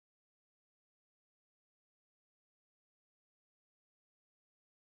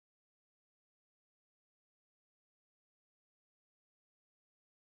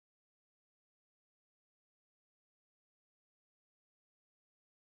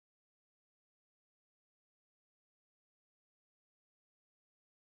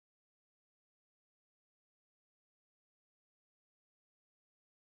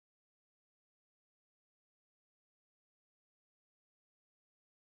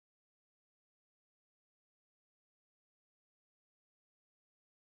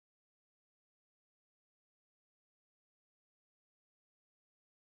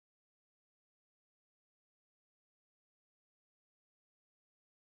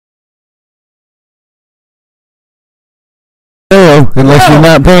unless you're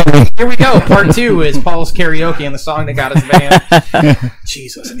not paying me. Here we go. Part 2 is Paul's karaoke and the song that got us banned.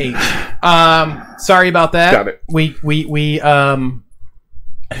 Jesus H. Sorry about that. Got it.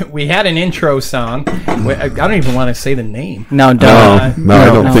 We had an intro song. I don't even want to say the name. No, don't. I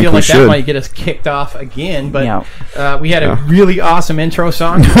don't I think feel we like should. that might get us kicked off again. But Yeah. we had a really awesome intro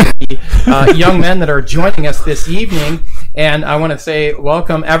song for the young men that are joining us this evening. And I want to say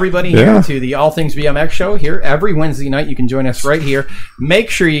welcome everybody here to the All Things BMX show here every Wednesday night. You can join us right here. Make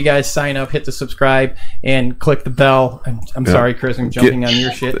sure you guys sign up, hit the subscribe, and click the bell. I'm sorry, Chris, I'm jumping on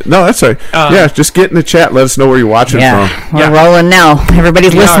your shit. No, that's all right. Just get in the chat. Let us know where you're watching from. We're rolling now.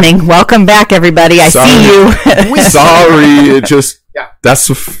 Everybody's listening. Welcome back, everybody. I see you. Sorry, it just that's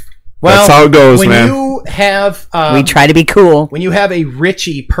how it goes, man. When you have we try to be cool. When you have a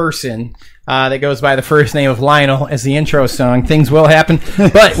Richie person that goes by the first name of Lionel as the intro song, things will happen.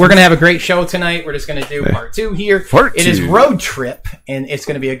 But we're going to have a great show tonight. We're just going to do part 2 here. It is Road Trip, and it's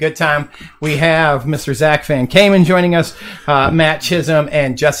going to be a good time. We have Mr. Zach Van Kamen joining us, Matt Chisholm,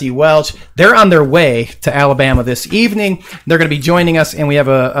 and Jesse Welch. They're on their way to Alabama this evening. They're going to be joining us, and we have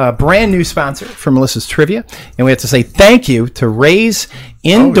a brand new sponsor for Melissa's Trivia. And we have to say thank you to Ray's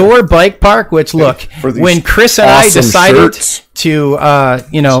Indoor Bike Park, which, look, when Chris and I decided to,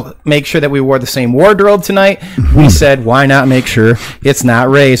 make sure that we wore the same wardrobe tonight, we said, why not make sure it's not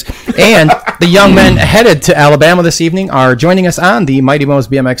Ray's? And the young men headed to Alabama this evening are joining us on the Mighty Mo's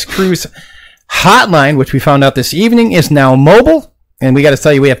BMX Cruise hotline, which we found out this evening is now mobile. And we got to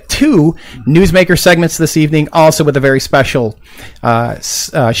tell you, we have 2 Newsmaker segments this evening, also with a very special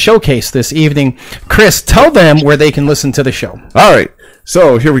showcase this evening. Chris, tell them where they can listen to the show. All right.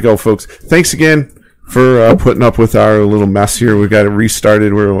 So here we go, folks. Thanks again for putting up with our little mess here. We got it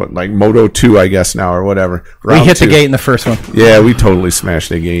restarted. We're like Moto 2, I guess, now, or whatever. We hit the gate in the first one. Yeah, we totally smashed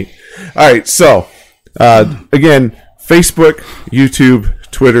the gate. All right. So, again, Facebook, YouTube,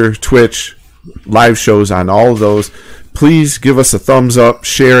 Twitter, Twitch, live shows on all of those. Please give us a thumbs up,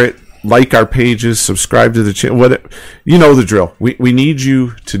 share it, like our pages, subscribe to the channel. You know the drill. We need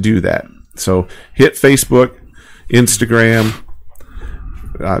you to do that. So hit Facebook, Instagram,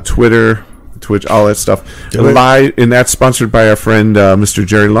 Twitter, Twitch, all that stuff. And that's sponsored by our friend Mr.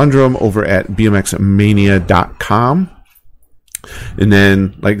 Jerry Lundrum over at bmxmania.com. And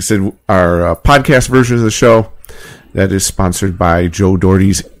then, like I said, our podcast version of the show, that is sponsored by Joe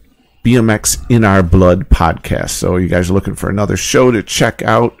Doherty's BMX in Our Blood podcast. So you guys are looking for another show to check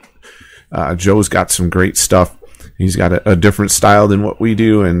out. Joe's got some great stuff. He's got a different style than what we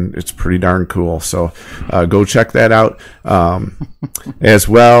do, and it's pretty darn cool. So go check that out. As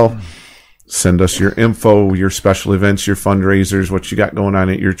well, send us your info, your special events, your fundraisers, what you got going on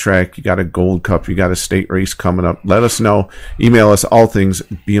at your track. You got a Gold Cup, you got a state race coming up. Let us know. Email us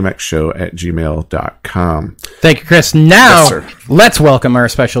allthingsbmxshow@gmail.com. Thank you, Chris. Now, let's welcome our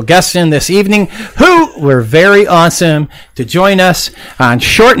special guest in this evening, who were very awesome to join us on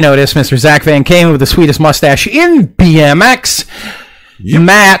short notice. Mr. Zach Van Kamen with the sweetest mustache in BMX.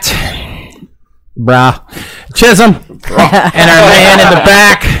 Matt, Chisholm, and our man in the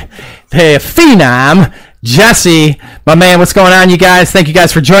back, the Phenom, Jesse. My man, what's going on, you guys? Thank you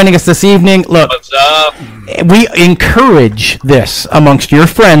guys for joining us this evening. Look, what's up? We encourage this amongst your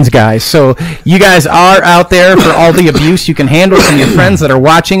friends, guys. So you guys are out there for all the abuse you can handle from your friends that are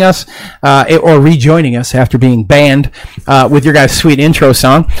watching us or rejoining us after being banned with your guys' sweet intro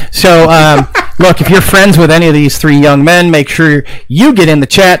song. So, look, if you're friends with any of these 3 young men, make sure you get in the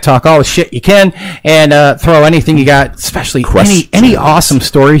chat, talk all the shit you can, and throw anything you got, especially any awesome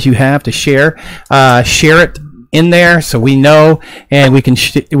stories you have to share. Share it in there so we know, and we can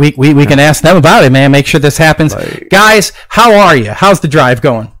we can ask them about it, man. Make sure this happens. Guys, how are you? How's the drive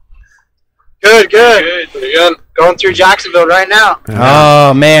going? Good. We're going through Jacksonville right now.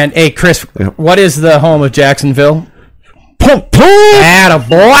 Oh, man. Hey, Chris, what is the home of Jacksonville?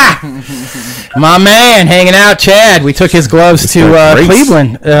 Attaboy! My man, hanging out, Chad. We took his gloves to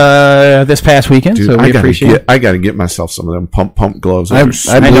Cleveland this past weekend, dude, so we appreciate it. I got to get myself some of them pump gloves. I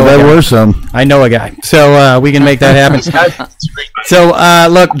believe I wore some. I know a guy, so we can make that happen. So,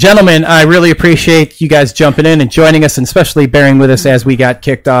 look, gentlemen, I really appreciate you guys jumping in and joining us, and especially bearing with us as we got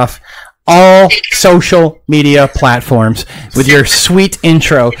kicked off all social media platforms with your sweet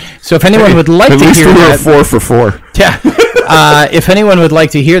intro. So if anyone would like to hear that, 4 for 4. Yeah. If anyone would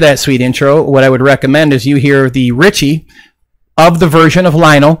like to hear that sweet intro, what I would recommend is you hear the Richie of the version of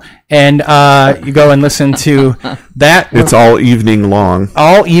Lionel, and you go and listen to that. It's all evening long.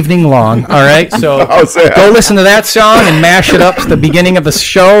 All evening long. All right, so go listen to that song and mash it up to the beginning of the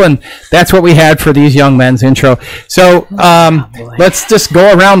show, and that's what we had for these young men's intro. So let's just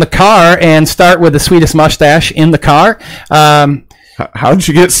go around the car and start with the sweetest mustache in the car. How did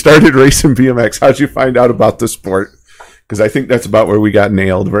you get started racing BMX? How did you find out about the sport? Because I think that's about where we got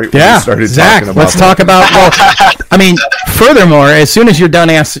nailed, right? When we started Zach, talking about let's talk about. Well, I mean, furthermore, as soon as you're done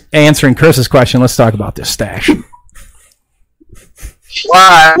answering Chris's question, let's talk about this stash.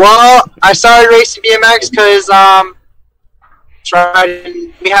 Well, I started racing BMX because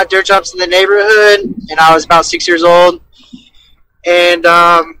we had dirt jumps in the neighborhood, and I was about 6 years old. And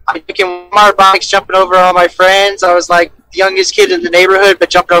I'm taking Walmart bikes, jumping over all my friends. I was like the youngest kid in the neighborhood, but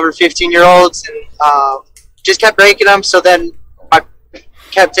jumping over 15-year-olds, and just kept breaking them. So then I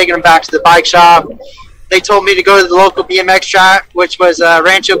kept taking them back to the bike shop. They told me to go to the local BMX track, which was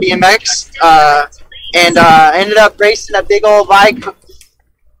Rancho BMX, and I ended up racing a big old bike.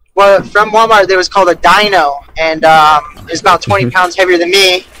 Well, from Walmart, that was called a dyno, and it was about 20 pounds heavier than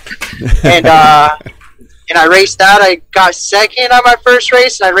me. And I raced that. I got second on my first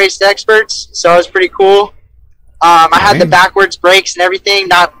race, and I raced experts, so it was pretty cool. I had the backwards brakes and everything.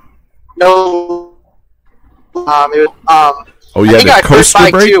 I think my first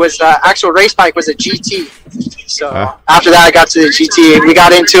bike too was actual race bike was a GT. So after that, I got to the GT, and we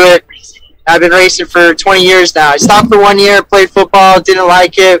got into it. I've been racing for 20 years now. I stopped for 1 year, played football, didn't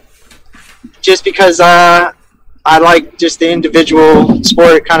like it, just because I like just the individual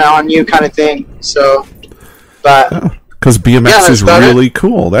sport kind of on you kind of thing. So, but because BMX is really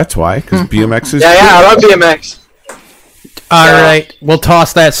cool. That's why. Because BMX is I love BMX. All right, we'll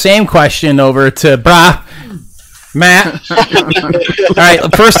toss that same question over to Matt. All right,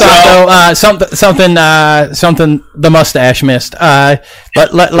 first off, though, something the mustache missed.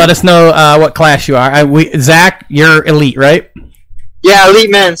 But let us know what class you are. Zach, you're elite, right? Yeah, elite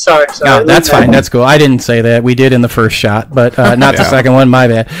men. Sorry. No, that's fine. That's cool. I didn't say that. We did in the first shot, but not the second one. My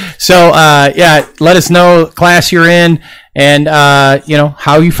bad. So, let us know class you're in, and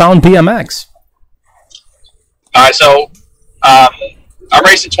how you found BMX. All right, so I'm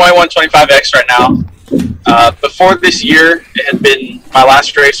racing 2125X right now. Before this year, it had been my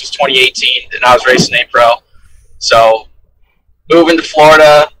last race was 2018, and I was racing A-Pro. So, moving to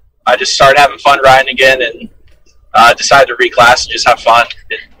Florida, I just started having fun riding again, and decided to reclass and just have fun.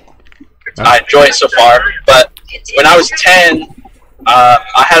 I enjoy it so far. But when I was 10,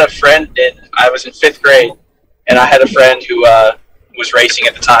 I had a friend, I was in 5th grade, and I had a friend who was racing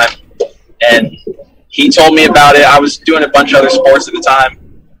at the time, and he told me about it. I was doing a bunch of other sports at the time,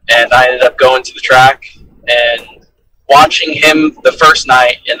 and I ended up going to the track and watching him the first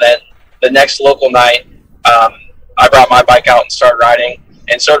night, and then the next local night, I brought my bike out and started riding,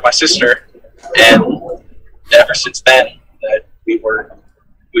 and so did my sister, and ever since then, we were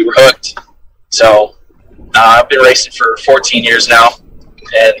hooked. So I've been racing for 14 years now,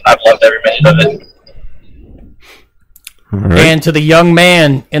 and I've loved every minute of it. Right. And to the young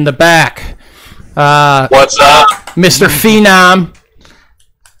man in the back, what's up, Mr. Phenom?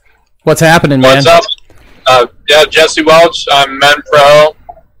 What's happening, man? What's up? Jesse Welch. I'm Men Pro.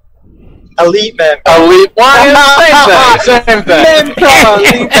 Elite men. Elite. Same thing. Men Pro.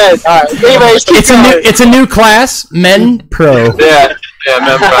 Elite men. All right. Anyways, It's a new class, Men Pro. Yeah,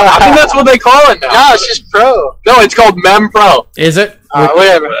 Men Pro. I think that's what they call it now. No, it's just pro. No, it's called Men Pro. Is it?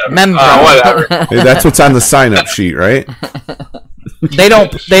 Whatever. Men Pro. Whatever. Hey, that's what's on the sign-up sheet, right? They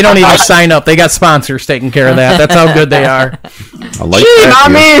don't even sign up. They got sponsors taking care of that. That's how good they are. I like that.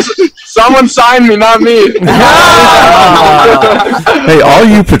 Not me. Someone signed me, not me. Hey, all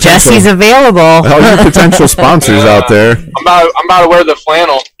you potential Jesse's available. all you potential sponsors out there. I'm about to wear the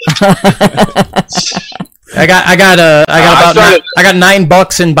flannel. I got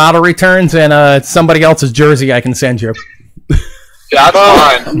 $9 in bottle returns and somebody else's jersey I can send you. That's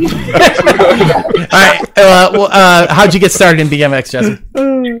fine. All right. How'd you get started in BMX, Jesse?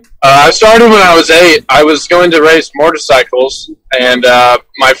 I started when I was 8. I was going to race motorcycles, and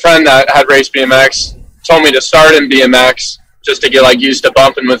my friend that had raced BMX told me to start in BMX just to get used to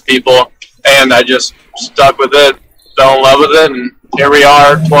bumping with people, and I just stuck with it, fell in love with it, and here we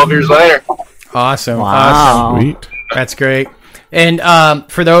are 12 years later. Awesome. Wow. Awesome. Sweet. That's great. And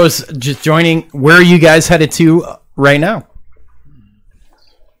for those just joining, where are you guys headed to right now?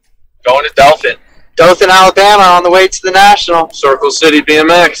 Going to Dothan, Alabama, on the way to the National. Circle City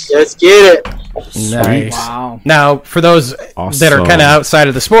BMX. Let's get it. Nice. Wow. Now, for those that are kind of outside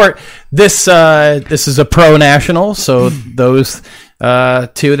of the sport, this is a pro national, so those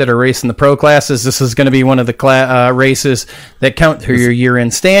two that are racing the pro classes. This is going to be one of the races that count through your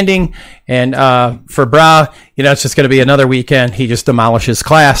year-end standing. And for Bra, it's just going to be another weekend. He just demolishes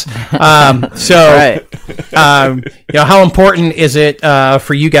class. Right. How important is it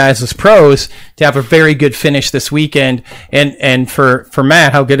for you guys as pros to have a very good finish this weekend? And for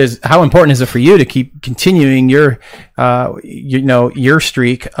Matt, how important is it for you to keep continuing your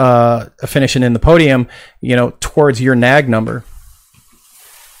streak, finishing in the podium, towards your NAG number?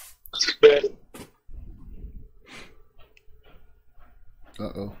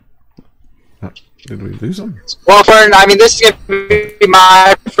 Uh-oh. Did we lose him? Well, this is going to be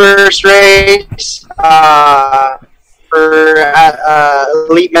my first race for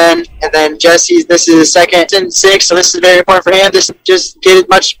Elite Men, and then Jesse's, this is his second and sixth, so this is very important for him. Just get as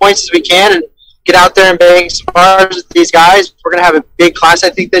much points as we can and get out there and bang some bars with these guys. We're going to have a big class,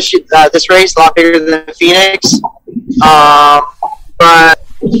 I think, this race, a lot bigger than Phoenix. But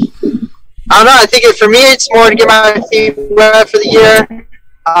I don't know. I think for me, it's more to get my feet wet for the year.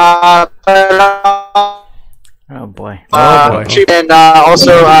 Oh boy! And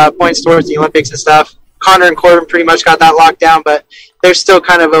also points towards the Olympics and stuff. Connor and Corbin pretty much got that locked down, but there's still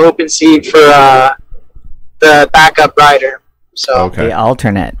kind of an open seat for the backup rider. So the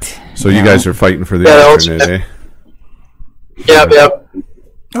alternate. So you guys are fighting for the alternate, eh? Yep.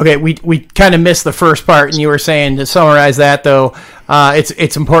 Okay, we kind of missed the first part, and you were saying, to summarize that, though,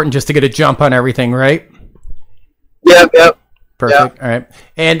 it's important just to get a jump on everything, right? Yep. Perfect. All right.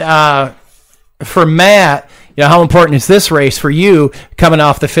 And for Matt, how important is this race for you, coming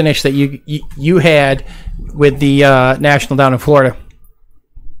off the finish that you had with the National down in Florida?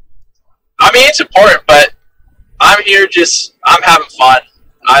 I mean, it's important, but I'm here I'm having fun.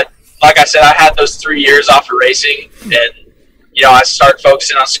 Like I said, I had those 3 years off of racing, and I started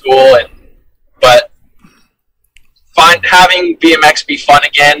focusing on school, but having BMX be fun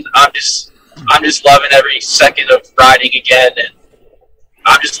again, I'm just loving every second of riding again, and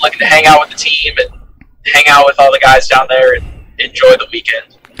I'm just looking to hang out with the team and hang out with all the guys down there and enjoy the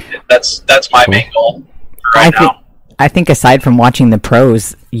weekend. That's my main goal for now. I think aside from watching the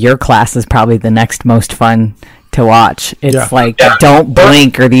pros, your class is probably the next most fun to watch. It's don't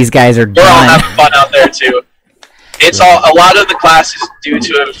blink or these guys are done. We're all having fun out there too. It's a lot of the classes due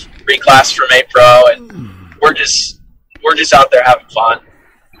to have reclassed from A Pro, and we're just out there having fun.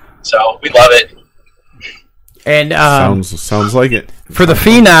 So we love it. And sounds like it. For the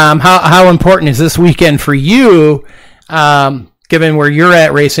Phenom, how important is this weekend for you, given where you're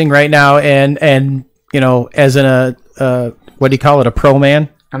at racing right now, and as in what do you call it, a pro man?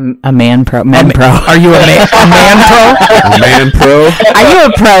 A man pro. Pro. Are you a man pro? A man pro? Are you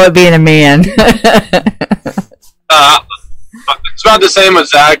a pro at being a man? It's about the same with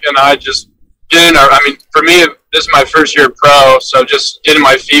Zach and I. Just getting for me, this is my first year pro, so just getting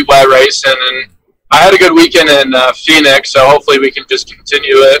my feet wet racing, and I had a good weekend in Phoenix, so hopefully we can just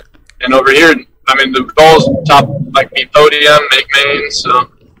continue it. And over here, the goal is be podium, make main.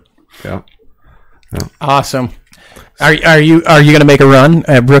 So yeah. Awesome. Are you going to make a run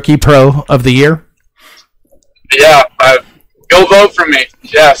at Rookie Pro of the Year? Yeah, go vote for me.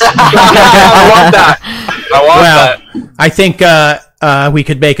 Yes, I want that. That. I think we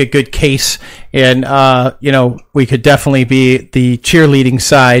could make a good case, and we could definitely be the cheerleading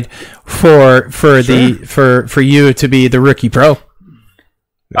side for you to be the Rookie Pro.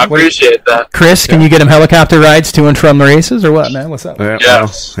 I appreciate that. Chris, can you get him helicopter rides to and from the races, or what, man? What's up? Yeah.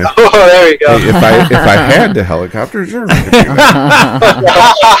 Oh, there you go. Hey, if I had the helicopter, sure.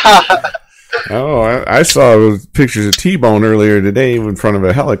 I saw pictures of T-Bone earlier today in front of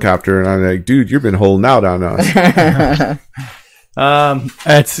a helicopter, and I'm like, dude, you've been holding out on us.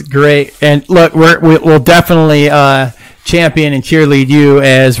 That's great. And look, we'll definitely champion and cheerlead you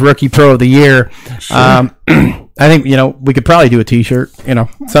as Rookie Pro of the Year. Sure. I think, we could probably do a T-shirt,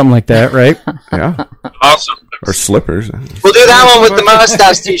 something like that, right? Yeah. Awesome. Or slippers. We'll do that one with the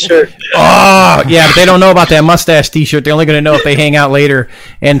mustache T-shirt. Oh, yeah, but they don't know about that mustache T-shirt. They're only going to know if they hang out later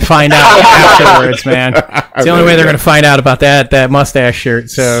and find out afterwards, man. It's the only way they're going to find out about that mustache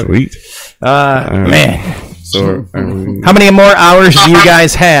shirt. So, sweet. Man. So, how many more hours do you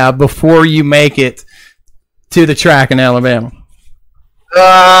guys have before you make it to the track in Alabama?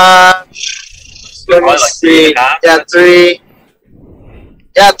 Let me see. 3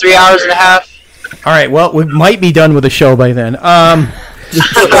 hours and a half. All right. Well, we might be done with the show by then. How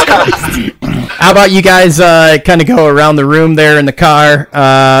about you guys kind of go around the room there in the car,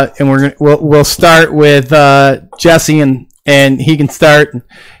 and we'll start with Jesse, and he can start.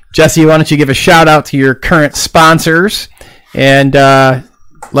 Jesse, why don't you give a shout out to your current sponsors and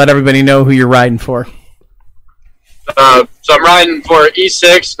let everybody know who you're riding for? So I'm riding for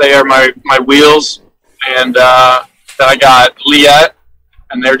E6. They are my wheels. And then I got Liette,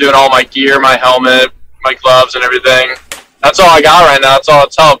 and they're doing all my gear, my helmet, my gloves, and everything. That's all I got right now. That's all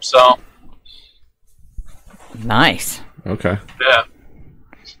it's helped, so. Nice. Okay. Yeah.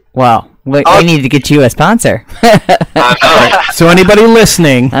 Well, we need to get you a sponsor. So anybody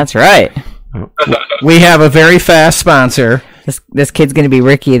listening, That's right. we have a very fast sponsor. This kid's going to be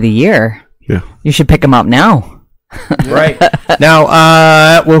Rookie of the Year. Yeah. You should pick him up now. Right.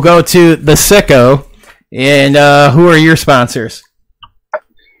 Now, we'll go to the Sicko. And who are your sponsors?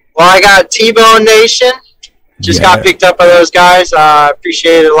 Well, I got T-Bone Nation. Just got picked up by those guys.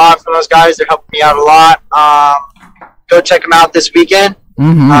 Appreciate it a lot from those guys. They're helping me out a lot. Go check them out this weekend.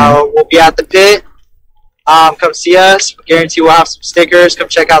 Mm-hmm. We'll be at the pit. Come see us. Guarantee we'll have some stickers. Come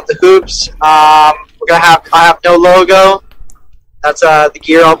check out the hoops. I have no logo. That's the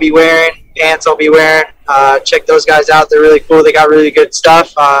gear I'll be wearing. Pants I'll be wearing. Check those guys out. They're really cool. They got really good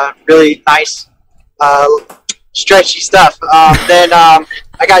stuff. Really nice, stretchy stuff. Then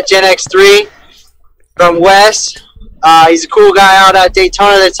I got Gen X3 from Wes. He's a cool guy out at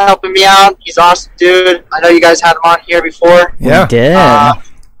Daytona that's helping me out. He's awesome, dude. I know you guys had him on here before. Yeah. We did.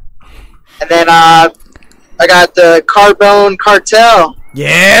 And then I got the Carbone Cartel.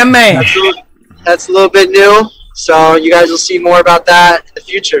 Yeah, man. That's a little bit new, so you guys will see more about that in the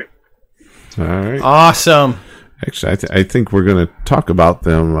future. All right. Awesome. Actually, I think we're going to talk about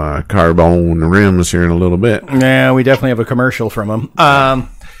them Carbone rims here in a little bit. Yeah, we definitely have a commercial from them.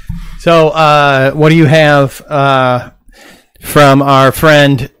 So what do you have from our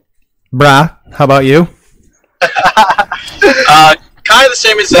friend Bra? How about you? Kind of the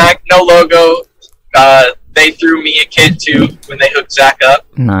same as Zach. No logo. They threw me a kit too when they hooked Zach up.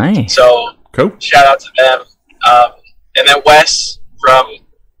 Nice. So Cool. shout out to them. And then Wes from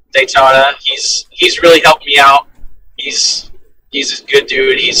Daytona. He's really helped me out. He's a good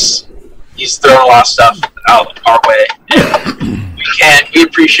dude. He's thrown a lot of stuff out our way. And we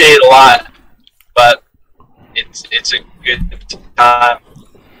appreciate it a lot, but it's a good time.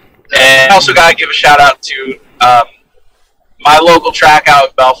 And I also got to give a shout out to my local track out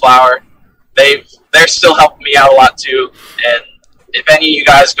in Bellflower. They're still helping me out a lot too. And if any of you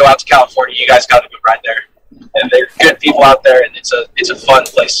guys go out to California, you guys got to go right there. And they're good people out there, and it's a fun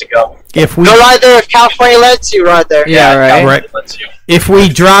place to go. If we Go right there if California lets you right there. Yeah, right. California lets you. if we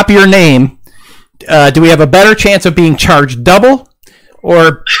drop your name, do we have a better chance of being charged double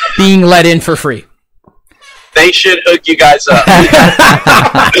or being let in for free? They should hook you guys up.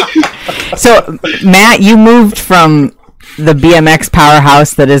 So, Matt, you moved from the BMX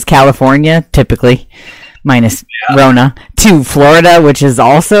powerhouse that is California, typically, minus Rona, to Florida, which is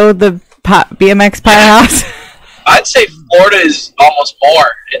also the BMX powerhouse. I'd say Florida is almost more.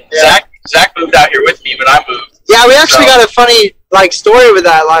 And Zach moved out here with me when I moved. Yeah, we actually got a funny story with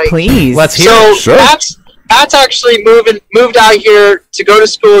that. Please. Let's hear So it. Sure. Matt's actually moved out here to go to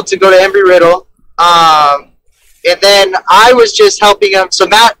school, to go to Embry-Riddle. And then I was just helping him. So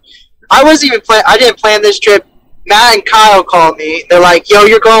Matt, I didn't plan this trip. Matt and Kyle called me. They're like, "Yo,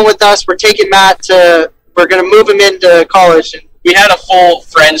 you're going with us. We're taking Matt we're going to move him into college." And We had a full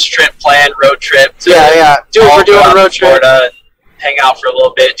friends trip planned, road trip. Dude, we're doing a road trip. Florida, hang out for a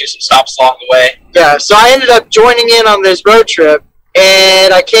little bit, do some stops along the way. Yeah, so I ended up joining in on this road trip,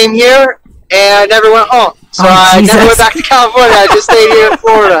 and I came here, and I never went home. So I Jesus. never went back to California. I just stayed here in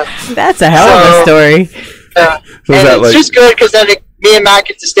Florida. That's a hell of a story. Yeah. So is And that it's like- just good because then me and Matt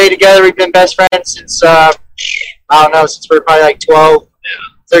get to stay together. We've been best friends since, I don't know, since we were probably like 12,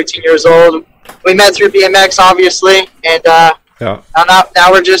 13 years old. We met through BMX, obviously, and Yeah.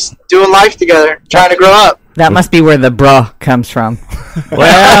 now we're just doing life together, trying to grow up. That must be where the bruh comes from.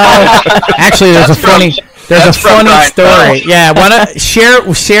 Well, actually, there's a funny from Brian story. Bell. Yeah, wanna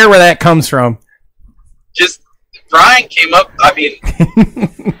share where that comes from? Just Brian came up. I mean,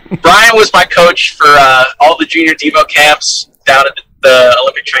 Brian was my coach for all the junior Devo camps down at the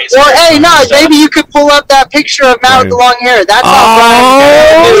Olympic Training Center. Well, hey, no, So maybe you could pull up that picture of Matt with the long hair. That's how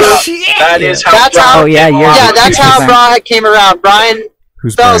that is how That's Brian how- Oh, yeah, came you're- along. Yeah, that's how 100%. Brian came around. Brian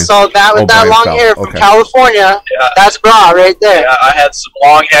Who's Bell Brian? saw Matt with Oh, that Brian long Bell. hair from Okay. California. Yeah. That's Bra right there. Yeah, I had some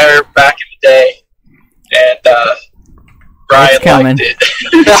long hair back in the day, and Brian It's coming. liked it.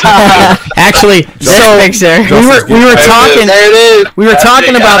 Actually, so picture. we were talking. There it is. We were That's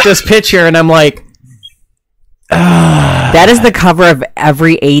talking it, about yeah. this picture, and I'm like, That is the cover of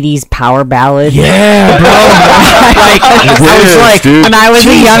every 80s power ballad. yeah, bro. Like, I was like, dude. And I was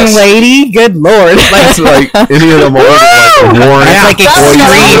a young Jesus. lady. Good lord. It's like any of them old like Warren. Yeah. Like That's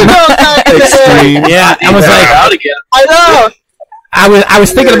extreme. what I was about to say. Extreme. yeah, I was They're like, out again. I know. I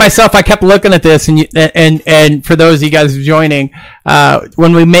was thinking to myself. I kept looking at this, and for those of you guys joining,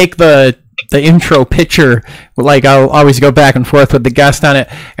 when we make the intro picture, like I'll always go back and forth with the guest on it,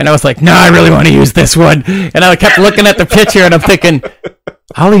 and I was like, no, I really want to use this one, and I kept looking at the picture, and I'm thinking,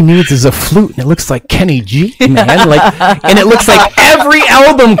 all he needs is a flute, and it looks like Kenny G, man, and it looks like every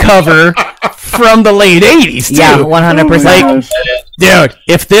album cover from the late 80s, too. Yeah, 100%. Like, dude,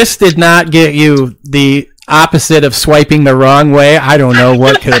 if this did not get you the opposite of swiping the wrong way, I don't know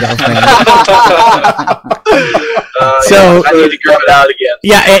what could have, man. So I need to grow it out again.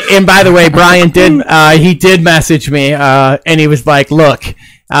 Yeah, and by the way, Brian did message me, and he was like, "Look,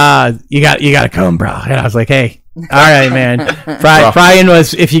 you got to come, bro." And I was like, "Hey, all right, man." Brian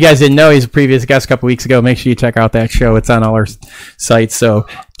was, if you guys didn't know, he's a previous guest a couple weeks ago. Make sure you check out that show. It's on all our sites. So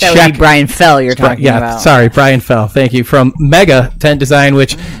that would be Brian Fell you're talking about. Sorry, Brian Fell. Thank you, from Mega Tent Design,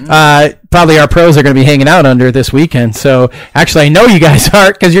 which probably our pros are going to be hanging out under this weekend. So actually, I know you guys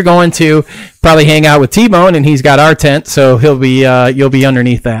aren't, because you're going to probably hang out with T-Bone, and he's got our tent, so you'll be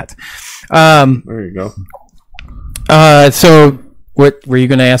underneath that. There you go. So what were you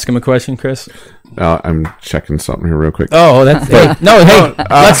going to ask him a question, Chris? I'm checking something here real quick. Oh, that's hey,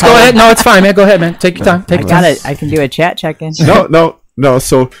 let's go ahead. No, it's fine, man. Go ahead, man. Take your time. Take your time. I can do a chat check-in. No.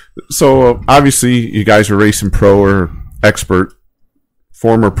 So obviously, you guys are racing pro or expert,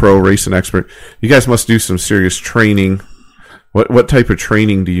 former pro racing expert. You guys must do some serious training. What type of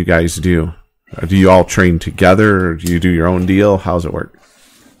training do you guys do? Do you all train together, or do you do your own deal? How's it work?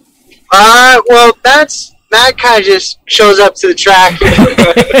 Well, Matt kind of just shows up to the track.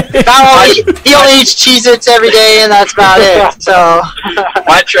 He only eats Cheez-Its every day, and that's about it. So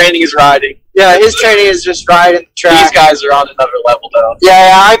my training is riding. Yeah, his training is just riding the track. These guys are on another level, though.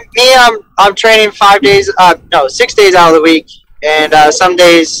 Yeah, I'm training 6 days out of the week, and some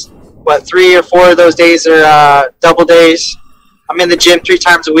days, 3 or 4 of those days are double days. I'm in the gym 3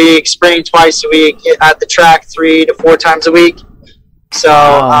 times a week, sprinting twice a week, at the track 3 to 4 times a week. So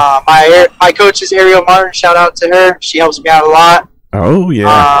my coach is Ariel Martin. Shout out to her. She helps me out a lot. Oh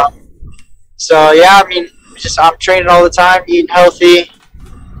yeah. So yeah, I'm training all the time, eating healthy,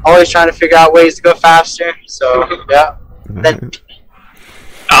 always trying to figure out ways to go faster. So yeah. Then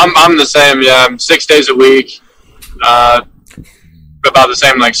I'm the same. Yeah, I'm 6 days a week. About the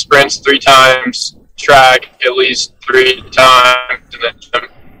same, like sprints 3 times, track at least 3 times, and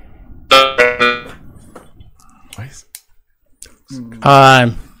then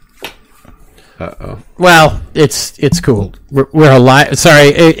Well, it's cool. We're alive. Sorry,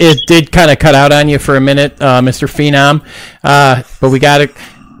 it did kind of cut out on you for a minute, Mr. Phenom. But we got it.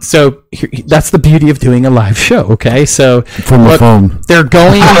 So that's the beauty of doing a live show. Okay, so from the phone, they're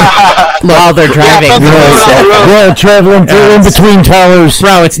going while they're driving. Yeah, traveling in between towers.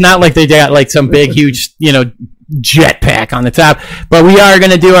 Bro, it's not like they got like some big, huge, jetpack on the top. But we are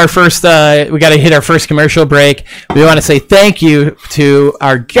going to do our first. We got to hit our first commercial break. We want to say thank you to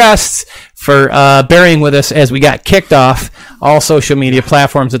our guests for bearing with us as we got kicked off all social media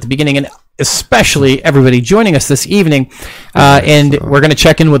platforms at the beginning, and especially everybody joining us this evening. And we're going to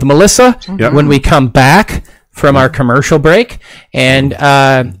check in with Melissa when we come back from our commercial break. And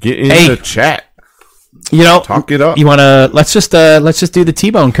get in the chat. Talk it up. You want to let's just do the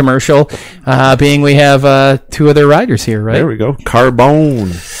T-Bone commercial. Being we have 2 other riders here, right? There we go.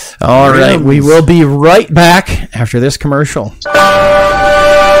 Carbone. All right, we will be right back after this commercial.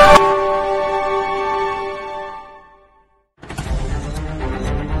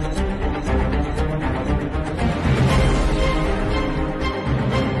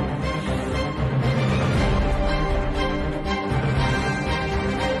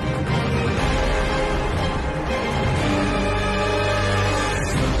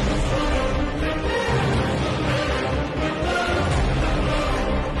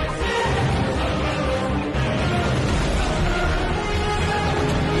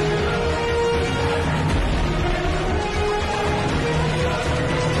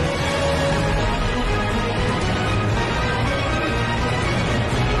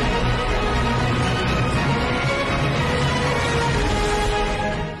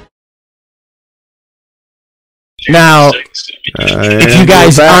 Now, if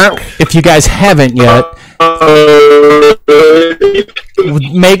you guys haven't yet,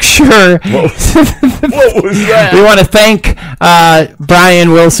 make sure. What was that? We want to thank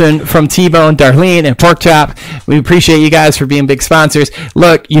Brian Wilson from T-Bone, Darlene, and Pork Chop. We appreciate you guys for being big sponsors.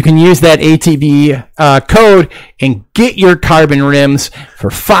 Look, you can use that ATB code and get your carbon rims for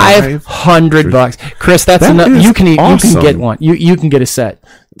 $500. Chris, that's enough. You can get one. You can get a set.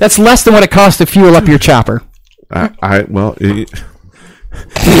 That's less than what it costs to fuel up your chopper.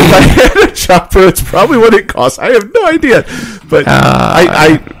 If I had a chopper, it's probably what it costs. I have no idea, but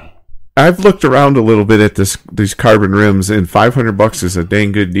I've looked around a little bit at these carbon rims, and $500 is a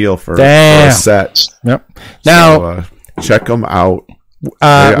dang good deal for a set. Yep. Now check them out.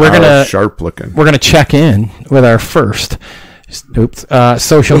 We're gonna sharp looking. We're gonna check in with our first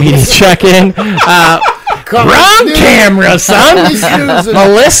social media check in. Wrong camera, son.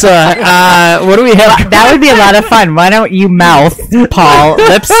 Melissa, what do we have? That would be a lot of fun. Why don't you mouth, Paul,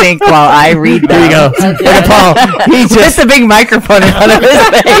 lip sync while I read them? There you go. Look at Paul. He just a big microphone in front of his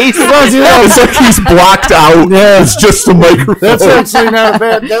face. It's like he's blocked out. Yeah. It's just a microphone. That's actually not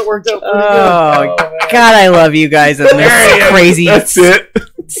bad. That worked out pretty Oh, God, I love you guys in this crazy, That's it.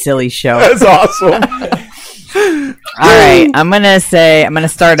 silly show. That's awesome. All right, I'm gonna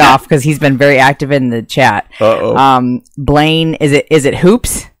start off because he's been very active in the chat. Blaine, is it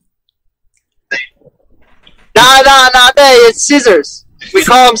hoops? Nah, it's scissors. We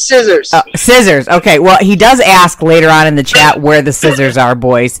call them scissors. Scissors. Okay. Well, he does ask later on in the chat where the scissors are,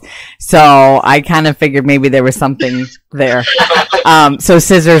 boys. So I kind of figured maybe there was something there. So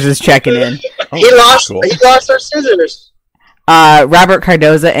scissors is checking in. He lost our scissors. Robert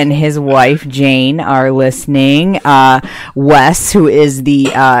Cardoza and his wife Jane are listening. Wes, who is the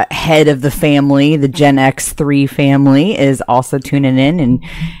head of the family, the Gen X3 family, is also tuning in and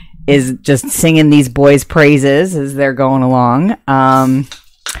is just singing these boys' praises as they're going along.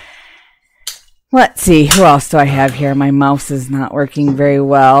 Let's see, who else do I have here? My mouse is not working very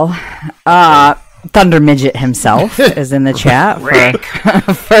well. Thunder Midget himself is in the chat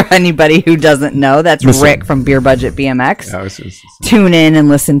for anybody who doesn't know. That's Rick from Beer Budget BMX. Tune in and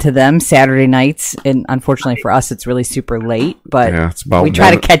listen to them Saturday nights. And unfortunately for us, it's really super late, but we try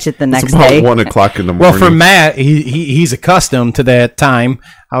to catch it the next day. It's about 1 o'clock in the morning. Well, for Matt, he's accustomed to that time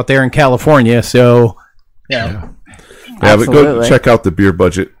out there in California. So, yeah, but go check out the Beer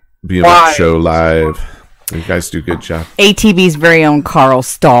Budget BMX show live. You guys do a good job. ATV's very own Carl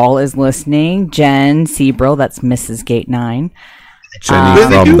Stahl is listening. Jen Seabro, that's Mrs. Gate 9. Jenny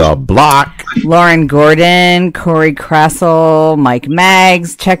from the block. Lauren Gordon, Corey Krassel, Mike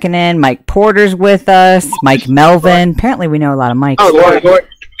Maggs checking in. Mike Porter's with us. Mike Melvin. Apparently we know a lot of Mikes. Oh, Lauren Gordon.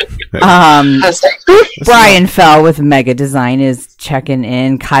 Brian Fell with Mega Design is checking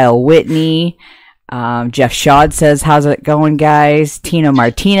in. Kyle Whitney. Jeff Shawd says, how's it going, guys? Tino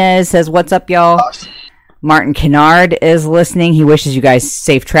Martinez says, what's up, y'all? Martin Kennard is listening. He wishes you guys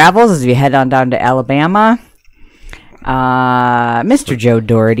safe travels as you head on down to Alabama. Mr. Joe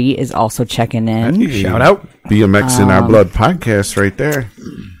Doherty is also checking in. Hey, shout out. BMX in Our Blood podcast right there.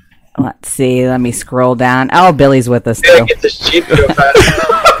 Let's see. Let me scroll down. Oh, Billy's with us, too. Get this cheap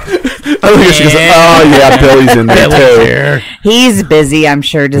Billy's in there, too. He's busy, I'm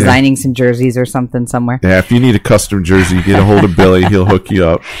sure, designing some jerseys or something somewhere. Yeah, if you need a custom jersey, get a hold of Billy. He'll hook you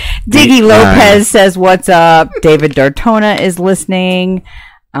up. Diggy Lopez says, what's up? David Dartona is listening.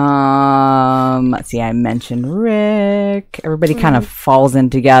 Let's see, I mentioned Rick. Everybody kind of falls in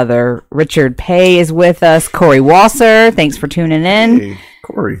together. Richard Pay is with us. Corey Wasser, thanks for tuning in. Hey,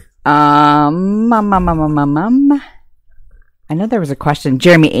 Corey. I know there was a question.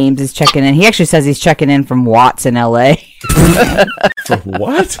 Jeremy Ames is checking in. He actually says he's checking in from Watts in LA. From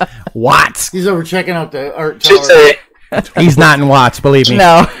what? Watts. He's over checking out the art tower. He's not in Watts, believe me.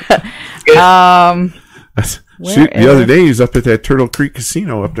 No. The other day he was up at that Turtle Creek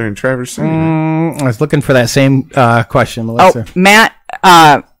Casino up there in Traverse City. I was looking for that same question, Melissa. Oh, Matt,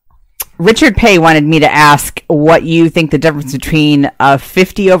 Richard Pay wanted me to ask what you think the difference between a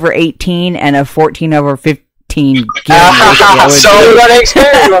 50 over 18 and a 14 over 15 So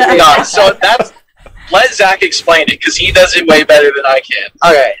that's let Zach explain it because he does it way better than I can.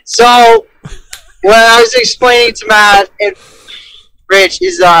 Okay, so what I was explaining to Matt and Rich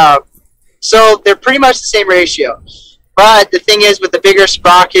is so they're pretty much the same ratio, but the thing is with the bigger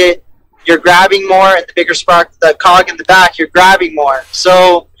sprocket you're grabbing more, and the bigger sprocket, the cog in the back, you're grabbing more.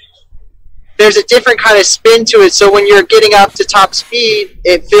 So there's a different kind of spin to it. So when you're getting up to top speed,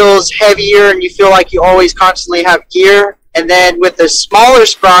 it feels heavier and you feel like you always constantly have gear. And then with the smaller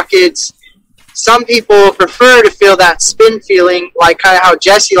sprockets, some people prefer to feel that spin feeling, like kind of how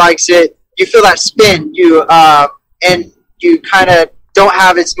Jesse likes it. You feel that spin, and you kind of don't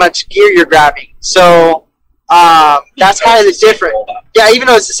have as much gear you're grabbing. So that's kind of the difference. Yeah, even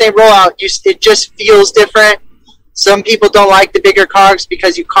though it's the same rollout, it just feels different. Some people don't like the bigger cogs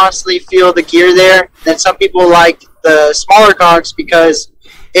because you constantly feel the gear there. Then some people like the smaller cogs because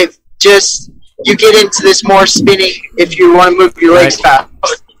it just, you get into this more spinning if you want to move your legs fast.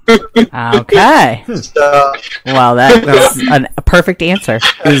 Okay. Well, that was a perfect answer.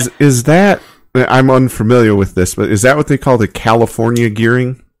 Is that I'm unfamiliar with this, but is that what they call the California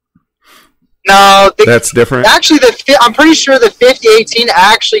gearing? No, That's different. Actually, I'm pretty sure the 5018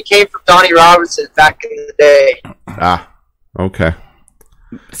 actually came from Donnie Robinson back in the day. Ah, okay.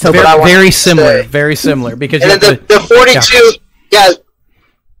 So Very similar. Very similar. Because And then the 42, yeah,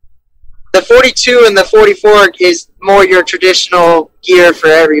 the 42 and the 44 is more your traditional gear for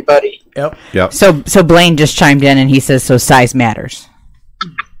everybody. Yep. So Blaine just chimed in and he says, so size matters.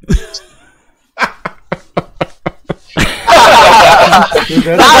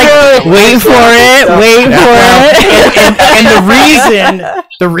 Wait for it. And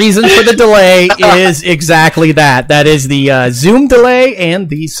the reason for the delay is exactly that. That is the Zoom delay and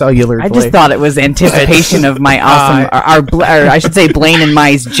the cellular delay. I just thought it was anticipation of my awesome, or I should say Blaine and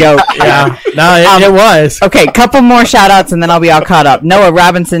Mai's joke. Yeah, no, it was. Okay, couple more shout outs and then I'll be all caught up. Noah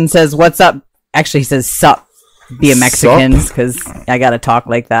Robinson says, what's up? Actually, he says, sup. BMXicans, because I gotta talk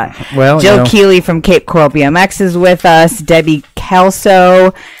like that. Well, Jill Keeley from Cape Coral BMX is with us. Debbie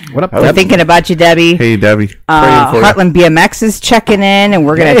Kelso, what up? We're thinking about you, Debbie. Hey, Debbie. Praying for you. Heartland BMX is checking in, and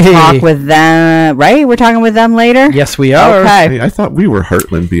we're gonna talk with them. Right? We're talking with them later. Yes, we are. Okay. Hey, I thought we were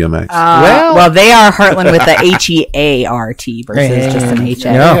Heartland BMX. Well, they are Heartland with the HEART versus just an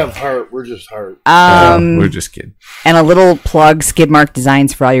HA. Yeah. We have heart. We're just heart. We're just kidding. And a little plug: Skidmark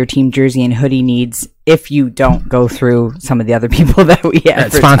Designs for all your team jersey and hoodie needs. If you don't go through some of the other people that we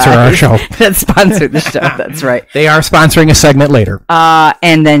have That sponsor our show. that sponsor the show, that's right. They are sponsoring a segment later.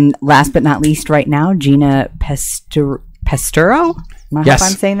 And then last but not least, right now, Gina Pesturo. I Yes. hope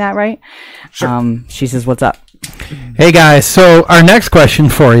I'm saying that right. Sure. She says, "What's up?" Hey guys, so our next question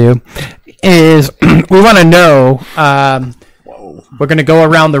for you is: we want to know. We're going to go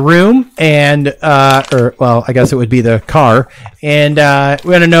around the room, and I guess it would be the car, and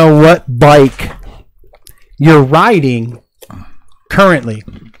we want to know what bike you're riding currently.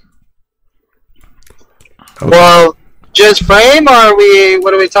 Well, just frame, or are we?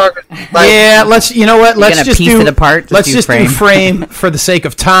 What are we talking? Like, Yeah, let's. You know what? Let's gonna just piece do it apart? Just Let's do just frame. do frame for the sake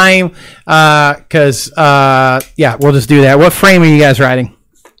of time, because we'll just do that. What frame are you guys riding?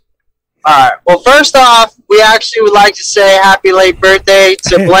 All right. Well, first off, we actually would like to say happy late birthday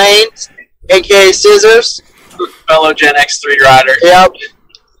to Blaine, aka Scissors. Fellow Gen X3 rider. Yep.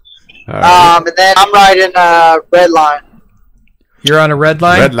 All right. And then I'm riding Redline. You're on a red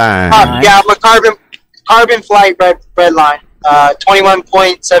line. Red line. Yeah, I'm a carbon flight Redline.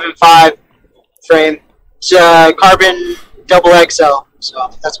 21.75 frame. It's carbon double XL. So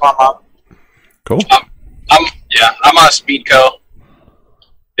that's what I'm on. Cool. I'm on a Speedco.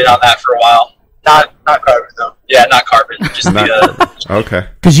 Been on that for a while. Not carbon though. Yeah, not carbon. Just the Okay.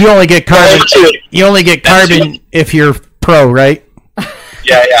 Because you only get carbon. Too. You only get carbon if you're pro, right?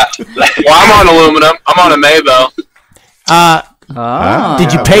 yeah. Well, I'm on aluminum. I'm on a Maybo.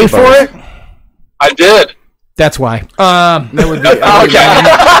 Did you pay for it? I did. That's why. That would be,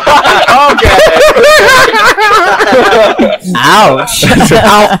 Ouch!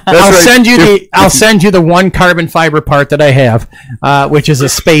 I'll send you the one carbon fiber part that I have, which is a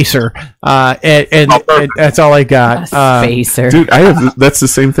spacer, and that's all I got. Spacer. Dude, that's the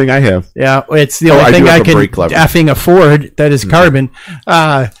same thing I have. Yeah, it's the I only do thing have I a can brake lever. effing afford that is carbon,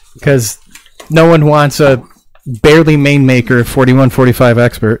 because no one wants a barely main maker 4145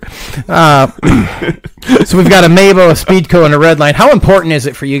 expert. So we've got a Mabo, a Speedco, and a Redline. How important is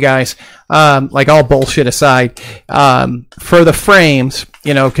it for you guys, like all bullshit aside, for the frames,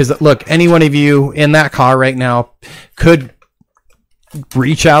 because look, any one of you in that car right now could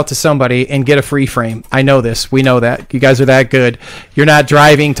reach out to somebody and get a free frame. I know this. We know that. You guys are that good. You're not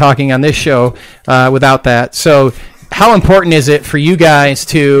driving, talking on this show without that. So how important is it for you guys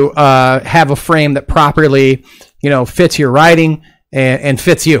to have a frame that properly, fits your riding and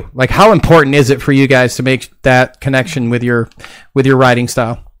fits you? Like, how important is it for you guys to make that connection with your riding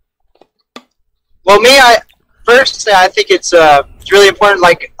style? Well, I think it's really important.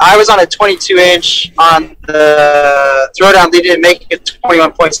 Like, I was on a 22-inch on the throwdown. They didn't make it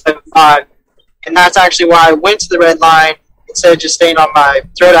 21.75, and that's actually why I went to the red line instead of just staying on my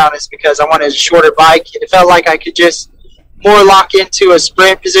throwdown, is because I wanted a shorter bike. It felt like I could just more lock into a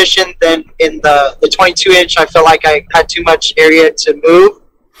sprint position than in the 22-inch. I felt like I had too much area to move.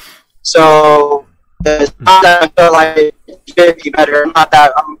 So I felt like it fit me better. Not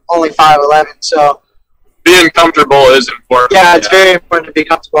that I'm only 5'11", so Being comfortable is important. yeah, it's very important to be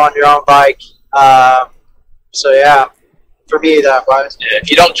comfortable on your own bike. So yeah, for me that was. Yeah, if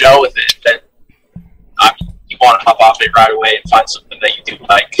you don't gel with it, then you want to hop off it right away and find something that you do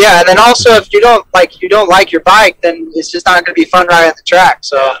like. Yeah, and then also if you don't like your bike, then it's just not going to be fun riding the track.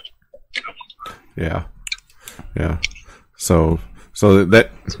 So Yeah. So So that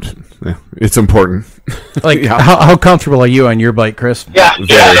it's important. Like, how comfortable are you on your bike, Chris? Yeah.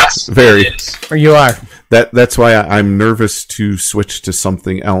 Very. Or you are? That's why I'm nervous to switch to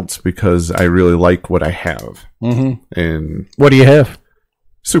something else because I really like what I have. Mm-hmm. And what do you have?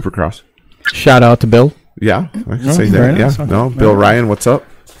 Supercross. Shout out to Bill. Yeah, I can say that. Yeah, no, Bill Ryan, what's up?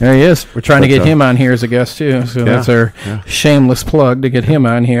 There he is. We're trying to get him on here as a guest too. So that's our shameless plug to get him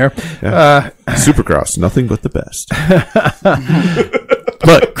on here. Yeah. Supercross, nothing but the best.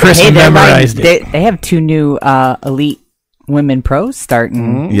 Look, Chris memorized it. They have 2 new elite women pros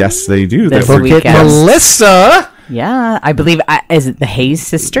starting. Yes, they do. This That weekend. Melissa. Yeah, I believe is it the Hayes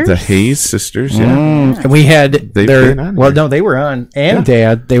sisters? The Hayes sisters. Yeah, And we had They've their. been on Well, there. no, they were on, and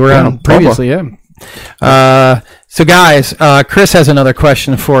Dad. They were Yeah, on previously. Yeah. So guys, Chris has another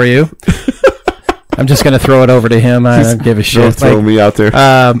question for you. I'm just going to throw it over to him. I don't give a Don't shit. throw me out there.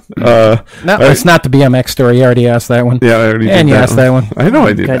 No, it's not the BMX story. You already asked that one. Yeah, I already did And you that asked that one. I know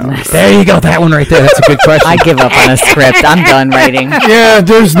I did that Goodness. one. There you go. That one right there. That's a good question. I give up on a script. I'm done writing. Yeah,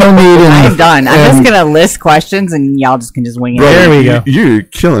 there's no need in I'm done. I'm just gonna list questions and y'all just can just wing it. Brother, There we go. You're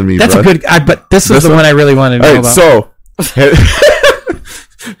killing me, That's bro. a good. But this is This the one? one I really wanted to know All right, about. so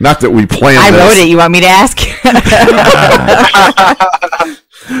not that we planned I this. wrote it. You want me to ask?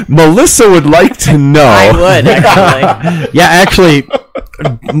 Melissa would like to know. I would actually. Yeah, actually,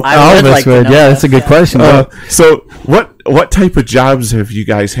 all of would us like to would. know Yeah, this, that's a good yeah. question. So what type of jobs have you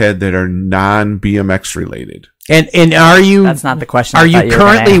guys had that are non BMX related? And are you? That's not the question. Are I you thought were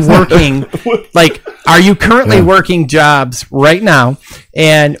gonna currently ask. working? Like, are you currently working jobs right now?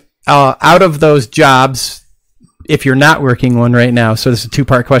 And out of those jobs, if you're not working one right now, so this is a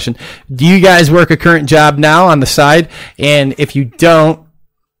 2-part question. Do you guys work a current job now on the side? And if you don't,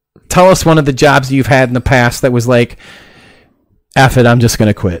 tell us one of the jobs you've had in the past that was like, F it, I'm just going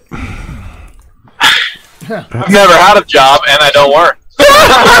to quit. I've never had a job and I don't work.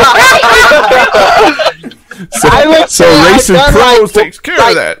 So Racing Pros takes care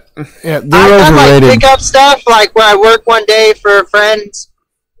of that. Yeah, I've they're done like overrated. pickup stuff, like where I work one day for friends.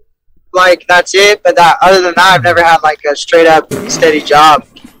 Like that's it. But other than that, I've never had like a straight up steady job.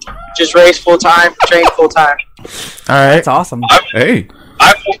 Just race full time, train full time. All right. That's awesome. Hey,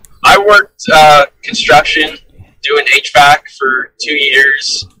 I worked construction, doing HVAC for 2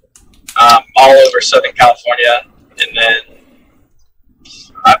 years, all over Southern California, and then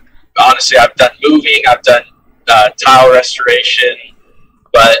I've done moving, I've done tile restoration,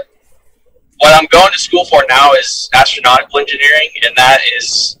 but what I'm going to school for now is astronautical engineering, and that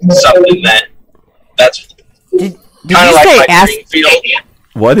is something that's Did kind you of like say my dream field.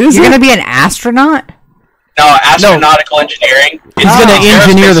 what is you're it? gonna be an astronaut? No, astronautical engineering. He's going to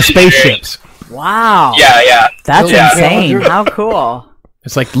engineer the aerospace engineering. spaceships. Wow. Yeah. That's Yeah. insane. How cool.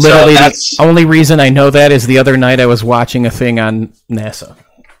 It's like literally that's- the only reason I know that is the other night I was watching a thing on NASA.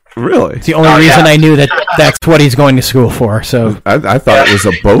 Really? It's the only Oh, reason yeah. I knew that's what he's going to school for. So I thought it was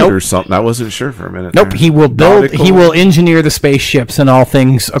a boat Nope. or something. I wasn't sure for a minute. nope, there. he will build. Nautical? He will engineer the spaceships and all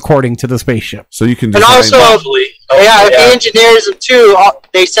things according to the spaceship. So you can And design. also, Hopefully. yeah, if he engineers them too,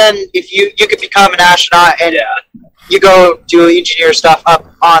 they send if you could become an astronaut and you go do engineer stuff up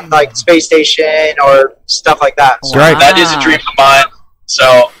on like space station or stuff like that. So Right. That is a dream of mine.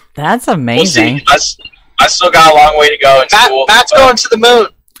 So That's we'll amazing. see. I still got a long way to go in school. Matt's but- going to the moon.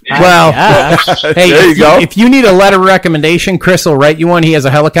 Well, Yeah. hey, There you go. if you need a letter of recommendation, Chris will write you one. He has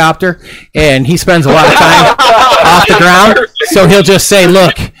a helicopter, and he spends a lot of time off the ground. So he'll just say,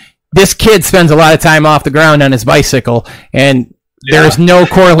 "Look, this kid spends a lot of time off the ground on his bicycle, and there's no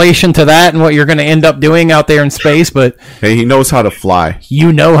correlation to that and what you're going to end up doing out there in space. But Hey, he knows how to fly.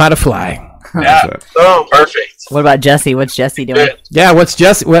 you know how to fly." Yeah. Boom. Perfect. What about Jesse? What's Jesse doing? Good. Yeah, what's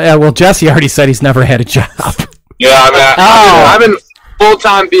Jesse? Well, Jesse already said he's never had a job. Yeah, I've been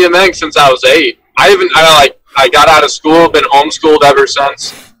full-time BMX since I was 8. I got out of school, been homeschooled ever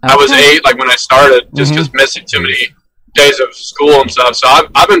since I was 8, like when I started, just because missing too many days of school and stuff. So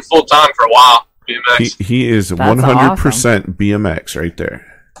I've been full-time for a while, BMX. He is That's 100% BMX right there.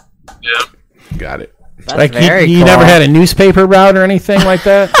 Yeah. Got it. That's Like very you cool. never had a newspaper route or anything like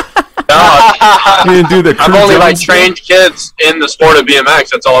that. No, He didn't do the I've Crew only like Jones trained kids in the sport of BMX.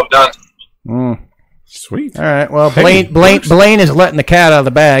 That's all I've done. Mm. Sweet. All right. Well, Hey, Blaine is letting the cat out of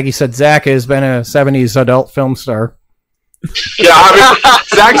the bag. He said Zach has been a '70s adult film star. Yeah,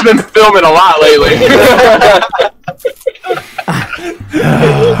 Zach's been filming a lot lately.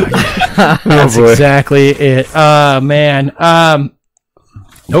 That's boy. exactly it. Man.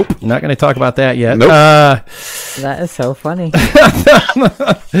 Nope. Not going to talk about that yet. Nope. That is so funny.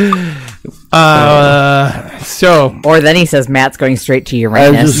 So, Or then he says Matt's going straight to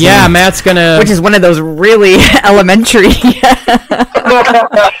Uranus. yeah, Matt's gonna. Which is one of those really elementary.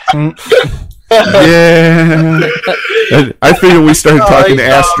 Yeah. And I figured we started talking to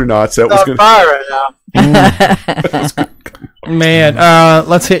he's astronauts. That was on going fire right now. Man,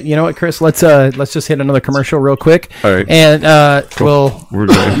 let's hit. You know what, Chris? Let's just hit another commercial real quick. All right. And We're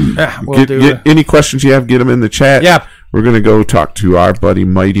gonna we'll do. get any questions you have, get them in the chat. Yeah. We're going to go talk to our buddy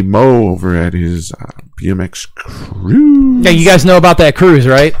Mighty Mo over at his BMX cruise. Yeah, you guys know about that cruise,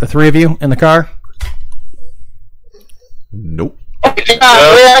 right? The three of you in the car. Nope. Yeah,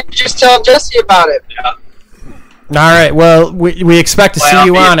 I can just tell Jesse about it. All right. Well, we expect to see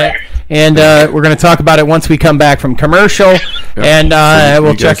you on it, and we're going to talk about it once we come back from commercial, and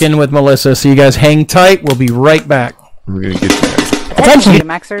we'll check in with Melissa. So you guys hang tight. We'll be right back. We're going to get you guys. Attention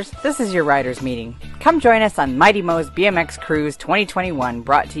BMXers, this is your riders meeting. Come join us on Mighty Mo's BMX Cruise 2021,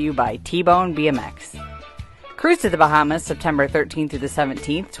 brought to you by T-Bone BMX. Cruise to the Bahamas, September 13th through the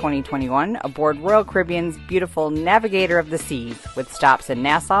 17th, 2021, aboard Royal Caribbean's beautiful Navigator of the Seas, with stops in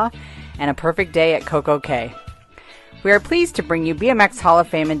Nassau and a perfect day at Coco Cay. We are pleased to bring you BMX Hall of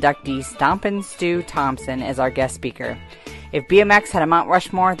Fame inductee Stompin' Stu Thompson as our guest speaker. If BMX had a Mount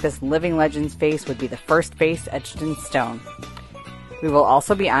Rushmore, this living legend's face would be the first face etched in stone. We will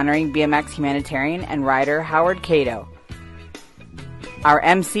also be honoring BMX humanitarian and rider Howard Cato. Our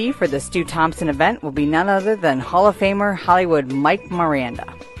MC for the Stu Thompson event will be none other than Hall of Famer Hollywood Mike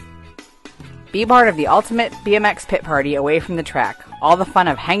Miranda. Be part of the ultimate BMX pit party away from the track. All the fun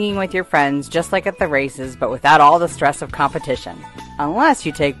of hanging with your friends just like at the races, but without all the stress of competition. Unless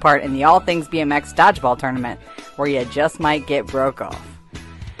you take part in the All Things BMX Dodgeball Tournament, where you just might get broke off.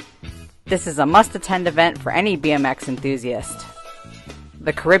 This is a must-attend event for any BMX enthusiast.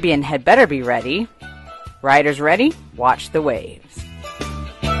 The Caribbean had better be ready. Riders ready? Watch the waves.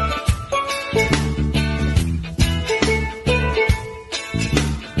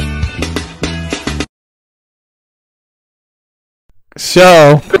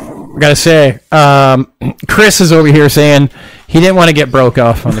 So, I gotta say, Chris is over here saying he didn't want to get broke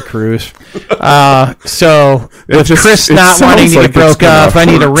off on the cruise. So, with Chris not wanting to get broke off, I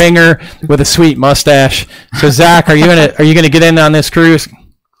need a ringer with a sweet mustache. So, Zach, are you gonna get in on this cruise?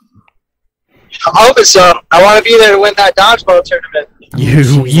 I hope so. I want to be there to win that dodgeball tournament.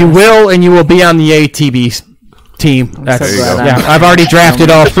 You will, and you will be on the ATB team. That's There you go. yeah. I've already drafted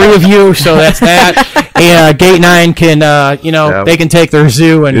all three of you, so that's that. And Gate 9 can, they can take their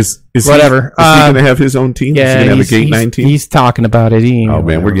zoo and whatever. Is he going to have his own team? Yeah, is he going to have a Gate 9 team? He's talking about it. Oh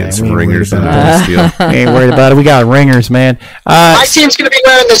man, we're getting some ringers in this deal. Ain't worried about it. We got ringers, man. My team's going to be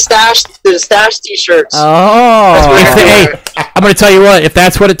wearing the stash t-shirts. Hey, I'm going to tell you what. If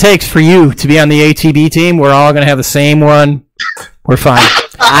that's what it takes for you to be on the ATB team, we're all going to have the same one. We're fine.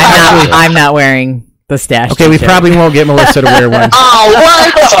 I'm not wearing the stash. Okay, we probably won't get Melissa to wear one. Oh,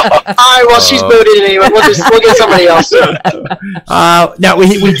 what? All right, well, she's booted anyway. We'll get somebody else. Now,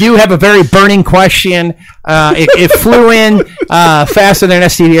 we do have a very burning question. It flew in faster than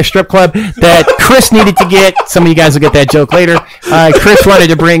STV Strip Club that Chris needed to get. Some of you guys will get that joke later. Chris wanted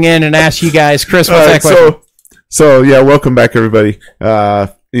to bring in and ask you guys. Chris, what's that question? So yeah, welcome back, everybody.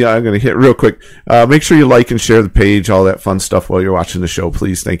 Yeah, I'm going to hit real quick. Make sure you like and share the page, all that fun stuff while you're watching the show,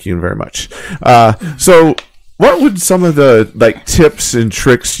 please. Thank you very much. So what would some of the tips and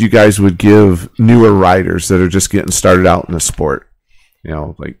tricks you guys would give newer riders that are just getting started out in the sport?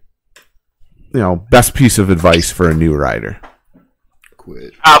 Best piece of advice for a new rider.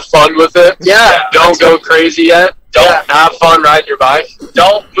 Quit. Have fun with it. Yeah. Don't go crazy yet. Don't have fun riding your bike.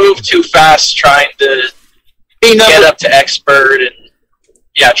 Don't move too fast trying to get up to expert and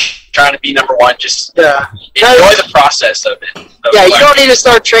trying to be number one. Just enjoy the process of it. You don't need to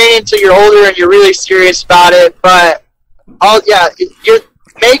start training until you're older and you're really serious about it. But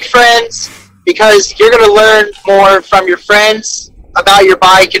make friends, because you're going to learn more from your friends about your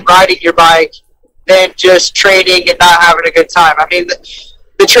bike and riding your bike than just training and not having a good time. I mean,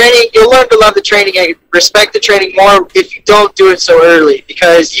 the training, you'll learn to love the training and respect the training more if you don't do it so early,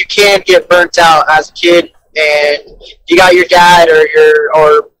 because you can get burnt out as a kid. And you got your dad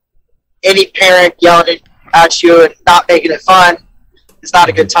or any parent yelling at you and not making it fun, it's not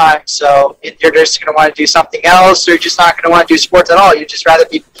a good time. So you're just going to want to do something else, or you're just not going to want to do sports at all. You'd just rather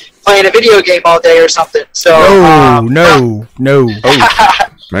be playing a video game all day or something. So No.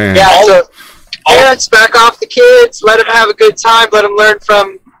 Oh, man. Yeah, so parents, back off the kids. Let them have a good time. Let them learn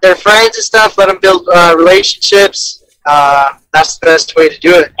from their friends and stuff. Let them build relationships. That's the best way to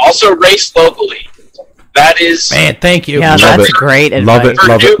do it. Also, race locally. That is... Man, thank you. Yeah, that's great advice.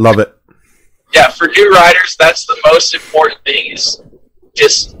 Love it. Yeah, for new riders, that's the most important thing, is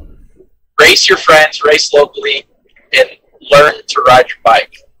just race your friends, race locally, and learn to ride your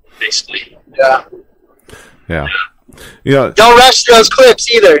bike, basically. Yeah. Yeah. You know, Don't rush those clips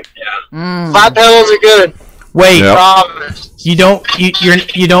either. Yeah. Flat pedals are good. Wait, Yep. Promise. you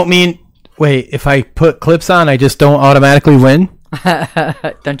don't mean wait, if I put clips on, I just don't automatically win?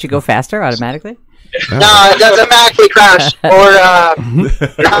 Don't you go faster automatically? No, it doesn't automatically crash. Or,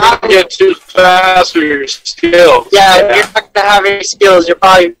 Not get too fast for your skills. yeah, if you're not going to have any skills. You'll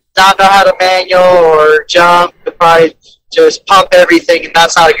probably not know how to manual or jump. You'll probably just pump everything, and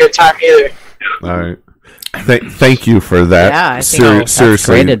that's not a good time either. all right. Thank you for that. Yeah, I think that's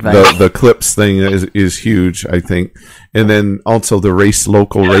seriously, great advice. the clips thing is huge, I think, and then also the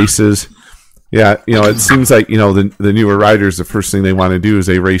local races. Yeah, you know, it seems like, you know, the newer riders, the first thing they want to do is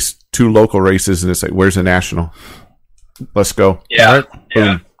they race 2 local races, and it's like, where's the national? Let's go. Yeah.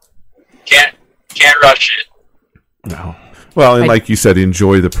 Yeah. Boom. Can't rush it. No. Well, and like you said,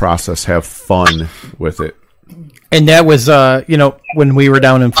 enjoy the process, have fun with it. And that was, you know, when we were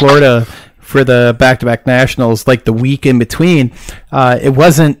down in Florida for the back-to-back nationals, like the week in between, it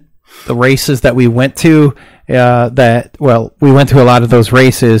wasn't the races that we went to. We went to a lot of those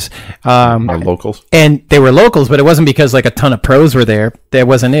races, Our locals. and they were locals, but it wasn't because like a ton of pros were there. That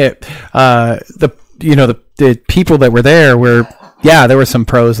wasn't it. The people that were there were. Yeah, there were some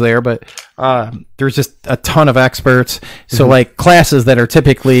pros there, but there was just a ton of experts. So, like, classes that are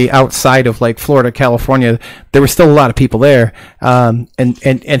typically outside of, like, Florida, California, there were still a lot of people there. And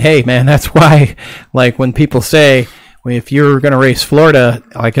hey, man, that's why, like, when people say, well, if you're going to race Florida,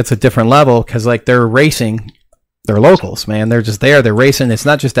 like, it's a different level because, like, they're racing. They're locals, man. They're just there. They're racing. It's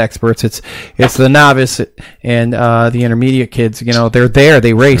not just experts. It's the novice and the intermediate kids. You know, they're there.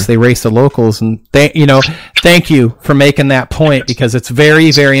 They race. They race the locals. And thank you for making that point because it's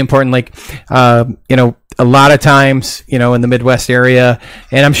very, very important. Like, you know, a lot of times, you know, in the Midwest area,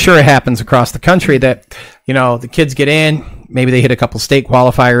 and I'm sure it happens across the country that, you know, the kids get in, maybe they hit a couple state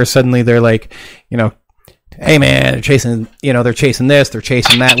qualifiers. Suddenly they're like, you know, hey man, they're chasing this, they're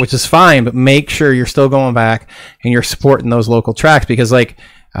chasing that, which is fine, but make sure you're still going back and you're supporting those local tracks because, like,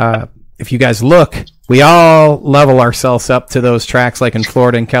 if you guys look, we all level ourselves up to those tracks, like in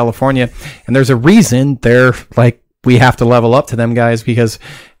Florida and California, and there's a reason they're like we have to level up to them guys because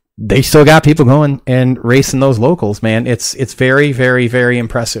they still got people going and racing those locals. Man, it's very, very, very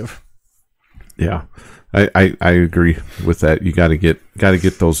impressive. Yeah. I agree with that. You got to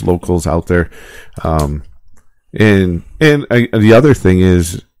get those locals out there. And the other thing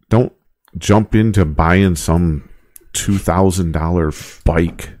is, don't jump into buying some $2,000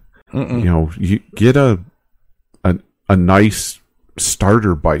 bike. You know, you get a nice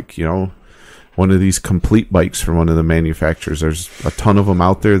starter bike. You know, one of these complete bikes from one of the manufacturers. There's a ton of them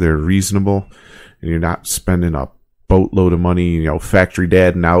out there. They're reasonable, and you're not spending a boatload of money. You know, factory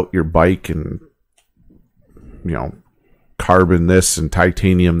dadding out your bike and, you know, carbon this and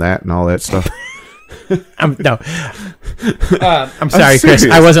titanium that and all that stuff. I'm sorry, Chris.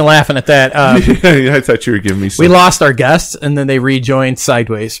 I wasn't laughing at that. Yeah, I thought you were giving me some. We lost our guests, and then they rejoined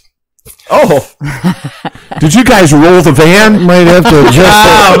sideways. Oh, did you guys roll the van? Might have to adjust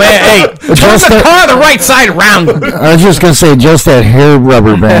Oh, man. Hey, turn the car the right side around. I was just going to say, just that hair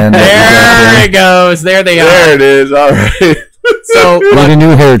rubber band. There it goes. There they are. There it is. All right. So, Need a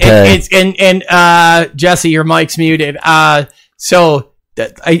new hair tag. and Jesse, your mic's muted. As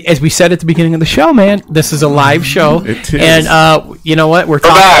we said at the beginning of the show, man, this is a live show. It is. And you know what? We're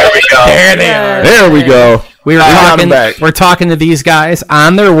There talking. we go. There they are. There we go. We're talking to these guys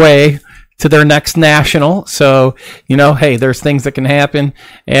on their way to their next national. So, you know, hey, there's things that can happen,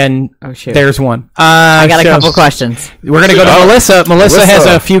 and there's one. I got a couple questions. We're gonna go to Melissa. Melissa has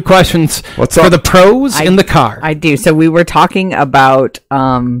a few questions What's for up? the pros in the car. I do. So we were talking about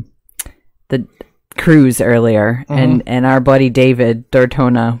the cruise earlier, and our buddy David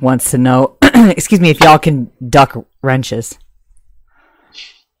Dortona wants to know, excuse me, if y'all can duck wrenches.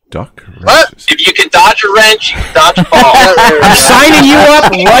 Duck. What? If you can dodge a wrench, you can dodge a ball. I'm signing you up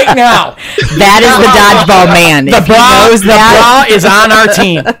right now. That is the dodgeball man. The If he bra, knows that, is on our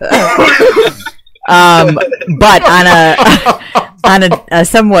team. but on a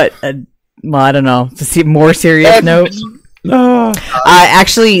somewhat, well, I don't know, more serious note.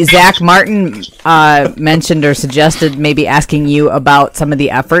 Actually, Zach Martin mentioned or suggested maybe asking you about some of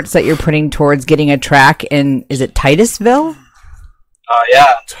the efforts that you're putting towards getting a track in, is it Titusville?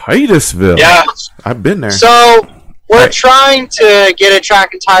 Yeah. Titusville. Yeah. I've been there. So we're trying to get a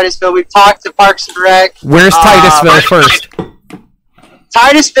track in Titusville. We've talked to Parks and Rec. Where's Titusville first?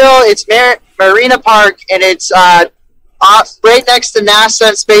 Titusville, it's Marina Park, and it's right next to NASA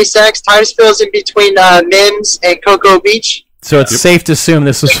and SpaceX. Titusville's in between Mims and Cocoa Beach. So it's safe to assume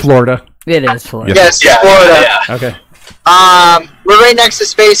this is Florida. It is Florida. Yes, Yeah, Florida. yeah. Okay. We're right next to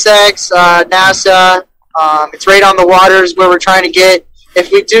SpaceX, NASA. It's right on the waters where we're trying to get. If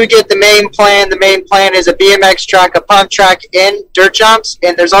we do get the main plan is a BMX track, a pump track, and dirt jumps,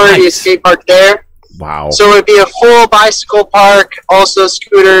 and there's already a skate park there. Wow. So it would be a full bicycle park, also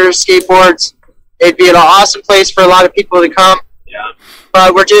scooters, skateboards. It'd be an awesome place for a lot of people to come. Yeah.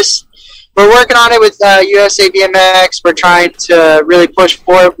 But we're working on it with USA BMX. We're trying to really push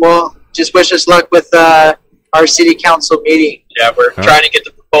for it. Well, just wish us luck with our city council meeting. Yeah, we're trying to get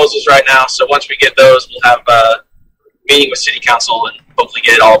the proposals right now. So once we get those, we'll have a meeting with city council and hopefully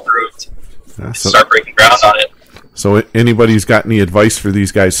get it all approved. Yeah, Start breaking ground on it. So anybody who's got any advice for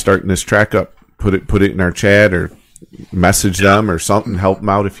these guys starting this track up, put it in our chat or message them or something. Help them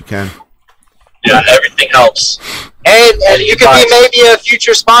out if you can. Yeah, everything helps And you could be maybe a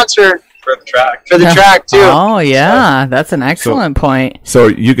future sponsor for the track. for the track, too. Oh, yeah. That's an excellent point. So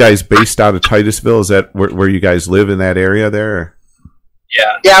you guys based out of Titusville? Is that where you guys live in that area there? Or?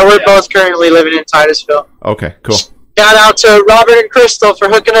 Yeah. Yeah, we're both currently living in Titusville. Okay, cool. Shout out to Robert and Crystal for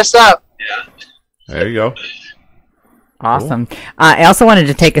hooking us up. Yeah. There you go. Awesome. I also wanted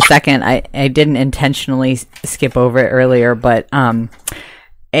to take a second. I didn't intentionally skip over it earlier, but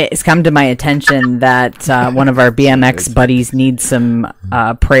it's come to my attention that one of our BMX buddies needs some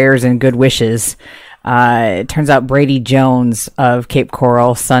prayers and good wishes. It turns out Brady Jones of Cape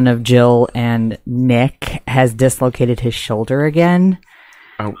Coral, son of Jill and Nick, has dislocated his shoulder again.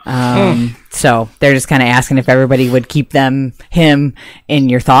 So they're just kind of asking if everybody would keep him in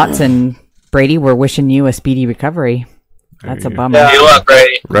your thoughts. And Brady, we're wishing you a speedy recovery. That's a bummer. Yeah. Heal up,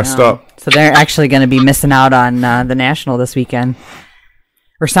 Brady. Rest up. So they're actually going to be missing out on the National this weekend.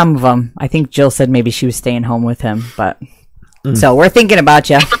 Or some of them. I think Jill said maybe she was staying home with him. But so we're thinking about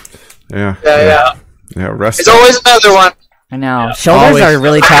you. Yeah. Yeah. Rest There's up. always another one. I know. Shoulders Always. are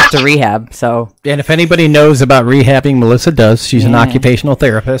really tough to rehab. So And if anybody knows about rehabbing, Melissa does. She's an Yeah. occupational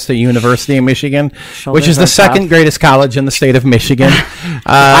therapist at University of Michigan, which is the are second tough. greatest college in the state of Michigan.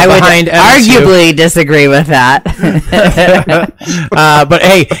 I would behind MSU. arguably disagree with that. But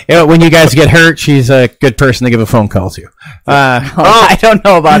hey, when you guys get hurt, she's a good person to give a phone call to. I don't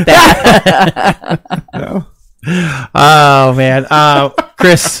know about that. Oh man,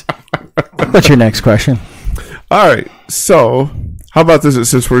 Chris, what's your next question? All right. So, how about this?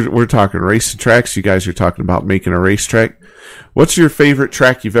 Since we're talking race tracks, you guys are talking about making a racetrack. What's your favorite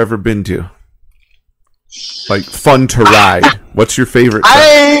track you've ever been to? Like fun to ride. What's your favorite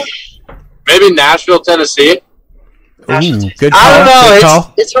track? Maybe Nashville, Tennessee. Ooh, good call. I don't know. Good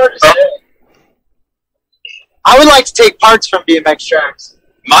call. It's hard to say. I would like to take parts from BMX tracks.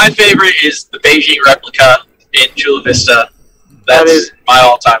 My favorite is the Beijing replica in Chula Vista. That's is- my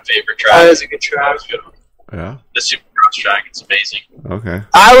all-time favorite track. That is a good track. Yeah. The Supercross track. It's amazing. Okay.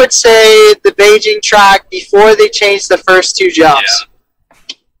 I would say the Beijing track before they changed the first two jumps.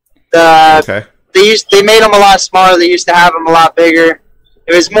 Okay. They made them a lot smaller. They used to have them a lot bigger.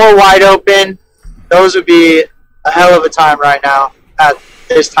 It was more wide open. Those would be a hell of a time right now at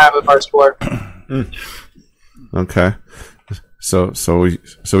this time of our sport. Okay. So we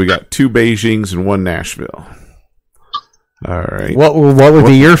got 2 Beijings and 1 Nashville. All right. What would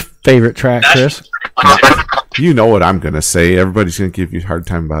be your favorite track, Chris? You know what I'm gonna say. Everybody's gonna give you a hard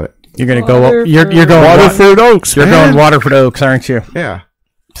time about it. You're gonna go. You're going Waterford Oaks. You're man. going Waterford Oaks, aren't you? Yeah.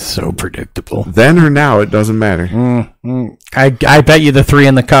 So predictable. Then or now, it doesn't matter. I bet you the 3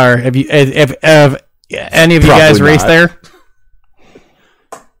 in the car. Have any of you guys Probably raced not. there?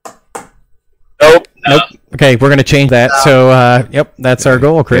 Nope. Nope. Okay, we're gonna change that. So, yep, that's our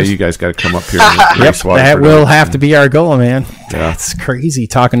goal, Yeah, Chris. you guys got to come up here. And Yep, race Waterford that will Oaks. have to be our goal, man. Yeah. That's crazy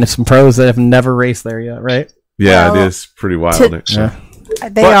talking to some pros that have never raced there yet, right? Yeah, Well, it is pretty wild. Yeah.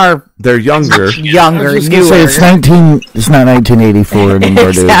 They are They're younger. younger, Say newer. it's not 1984 anymore,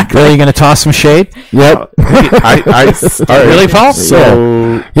 Exactly. Really, you gonna toss some shade? dude. Yep. I all right. Really, Paul?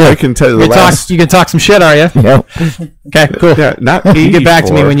 So Yeah. I can tell you the last. You can talk some shit, are you? Yep. Okay, cool. Yeah, not You get back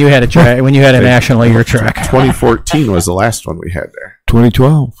to me 84. when you had a track. When you had a national year track. 2014 was the last one we had there.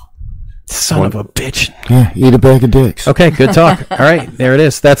 2012. Son of a bitch. Yeah, eat a bag of dicks. Okay, good talk. All right, there it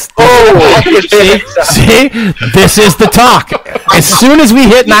is. That's see, Oh! this is the talk. As soon as we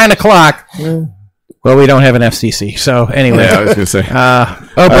hit 9 o'clock, well, we don't have an FCC. So anyway, Yeah, I was gonna say.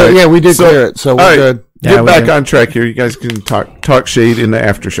 But right. yeah, we did So- clear it, so all we're right, good. Yeah, get we back do. on track here. You guys can talk shade in the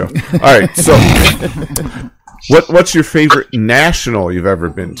after show. All right. So, what's your favorite national you've ever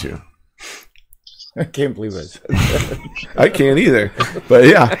been to? I can't believe it. I can't either. But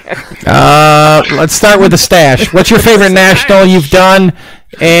yeah, let's start with the stash. What's your favorite national you've done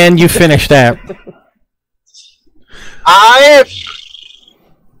and you finished at?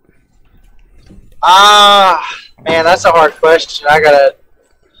 Man, that's a hard question.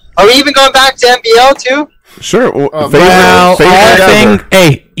 Are we even going back to NBL too? Sure.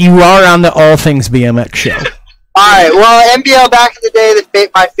 Hey, you are on the All Things BMX show. All right. Well, NBL back in the day,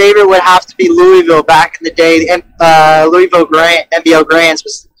 my favorite would have to be Louisville. Back in the day, Louisville NBL Grands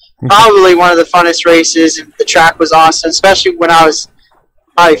was probably one of the funnest races, and the track was awesome. Especially when I was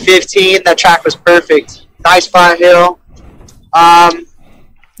probably 15, that track was perfect. Nice flat hill.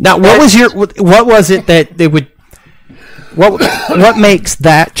 Now, what was it that they would? What makes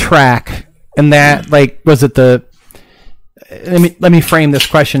that track and that, like, was it the? Let me frame this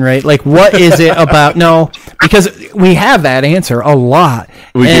question right. Like, what is it about? No, because we have that answer a lot.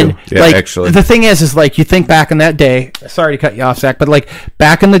 We do. Yeah, like, actually. The thing is like, you think back in that day. Sorry to cut you off, Zach, but like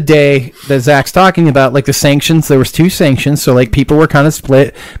back in the day that Zach's talking about, like the sanctions. There was 2 sanctions, so like people were kind of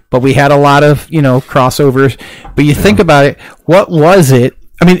split, but we had a lot of crossovers. But you think about it, what was it?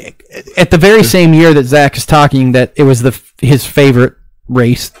 I mean, at the very same year that Zach is talking, that it was his favorite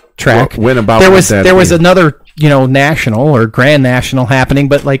race track. There was another national or grand national happening,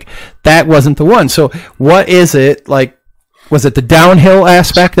 but like that wasn't the one. So what is it like? Was it the downhill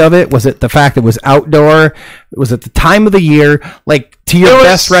aspect of it? Was it the fact it was outdoor? Was it the time of the year? Like, to your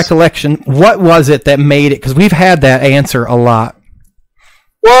best recollection, what was it that made it? Because we've had that answer a lot.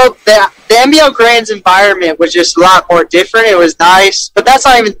 Well, the NBL Grands environment was just a lot more different. It was nice, but that's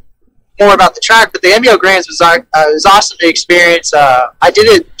not even more about the track. But the NBL Grands was awesome to experience. I did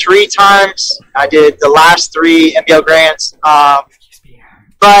it 3 times. I did the last 3 NBL Grands.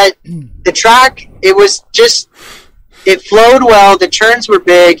 But the track, it flowed well. The turns were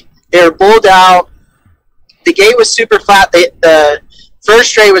big. They were bowled out. The gate was super flat. The first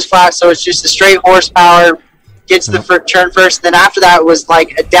straight was flat, so it's just a straight horsepower. Gets the turn first, and then after that was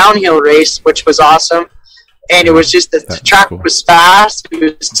like a downhill race, which was awesome. And it was just the track was fast,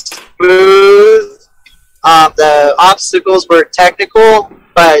 it was smooth. The obstacles were technical,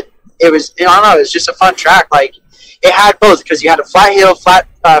 but it was it was just a fun track. Like, it had both, because you had a flat hill, flat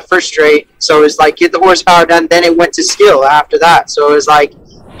first straight, so it was like get the horsepower done. Then it went to skill after that. So it was like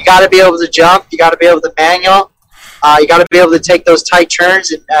you got to be able to jump, you got to be able to manual. You got to be able to take those tight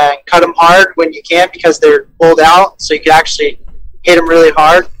turns and cut them hard when you can, because they're pulled out, so you can actually hit them really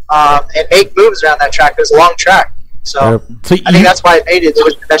hard and make moves around that track. It was a long track. So I think that's why it made it. It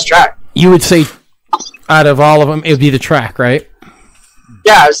was the best track. You would say out of all of them, it would be the track, right?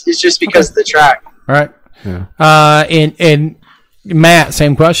 Yeah, it's just because of the track. All right. Yeah. And Matt,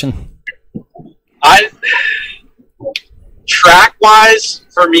 same question. Track-wise,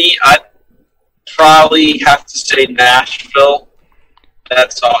 for me, I'd probably have to say Nashville.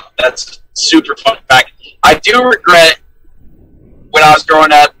 That's super fun fact. I do regret when I was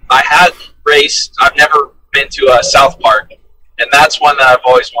growing up, I hadn't raced. I've never been to South Park, and that's one that I've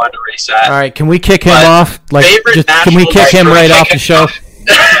always wanted to race at. All right, can we kick him off? Like, can we kick him right off the show?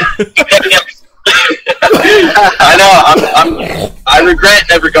 I know. I regret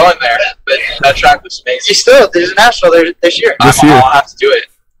never going there, but that track was amazing. There's a national there this year. I'll have to do it.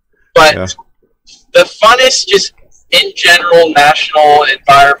 But the funnest, just in general, national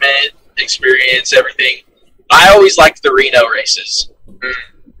environment, experience, everything. I always liked the Reno races.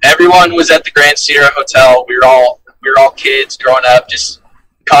 Everyone was at the Grand Sierra Hotel. We were all kids growing up, just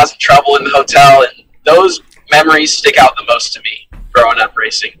causing trouble in the hotel, and those memories stick out the most to me growing up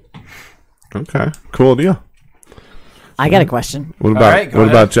racing. Okay, cool deal. I got a question. What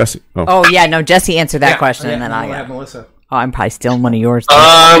about Jesse? Oh yeah, no, Jesse answered that question, and then I have Melissa. Oh, I'm probably stealing one of yours.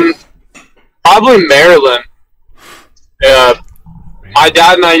 Probably Maryland. My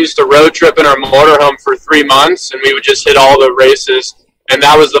dad and I used to road trip in our motorhome for 3 months, and we would just hit all the races. And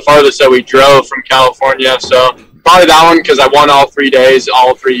that was the farthest that we drove from California. So probably that one, because I won all 3 days,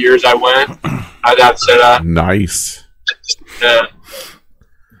 all 3 years I went. I'd have to say that. Nice. Yeah.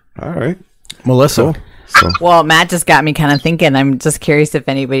 All right. Melissa. Cool. Well, Matt just got me kind of thinking. I'm just curious if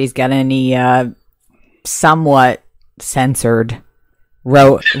anybody's got any somewhat censored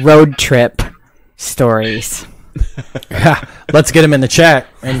road trip stories. Yeah, let's get them in the chat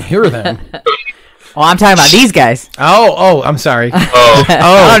and hear them. Oh, I'm talking about these guys. Oh, I'm sorry.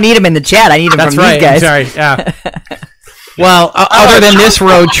 I don't need them in the chat. I need them from these guys. I'm sorry. Yeah. Well, other than this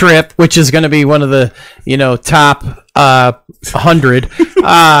road trip, which is going to be one of the top 100,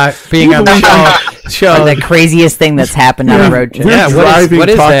 being on the show, the craziest thing that's happened on a road trip. We're driving, what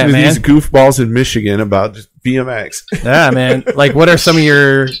is talking that, to man? these goofballs in Michigan about just BMX. Yeah, man. Like, what are some of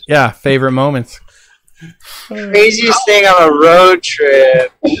your favorite moments? Craziest thing on a road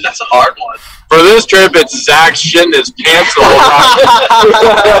trip. That's a hard one. For this trip, it's Zach shitting his pants the whole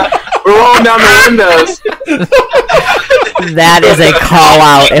time. We're rolling down the windows. That is a call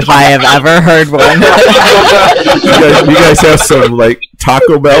out if I have ever heard one. You guys have some like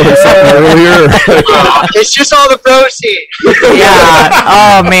Taco Bell or something earlier? It's just all the protein. Yeah.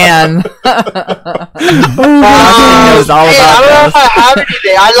 Oh man. Austin knows all I don't know about if I have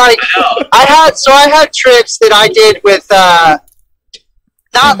anything. I had trips that I did with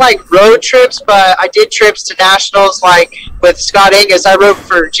not like road trips, but I did trips to nationals, like with Scott Angus. I rode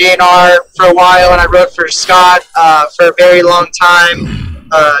for JNR for a while, and I rode for Scott for a very long time.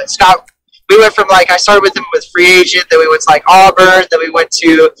 Scott, we went from I started with him with Free Agent, then we went to Auburn, then we went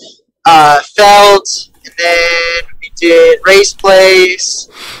to Feld, and then we did Race Place,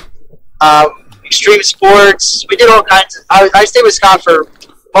 Extreme Sports. We did all kinds of. I stayed with Scott for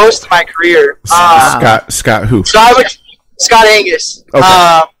most of my career. Scott who? So I would. Scott Angus.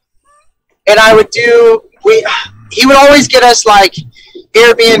 Okay. And I would do, he would always get us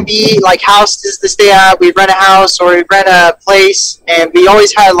Airbnb, houses to stay at. We'd rent a house or we'd rent a place, and we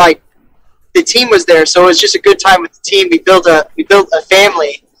always had the team was there, so it was just a good time with the team. We built a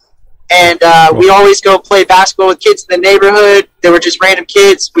family, and we always go play basketball with kids in the neighborhood. They were just random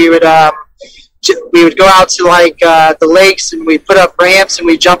kids. We would go out to the lakes, and we'd put up ramps and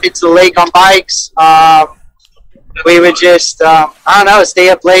we'd jump into the lake on bikes. We would just, stay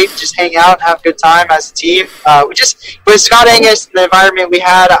up late, just hang out and have a good time as a team. With Scott Angus and the environment we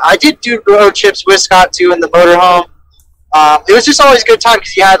had, I did do road trips with Scott too in the motorhome. It was just always a good time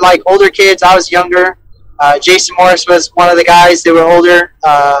because you had older kids. I was younger. Jason Morris was one of the guys that were older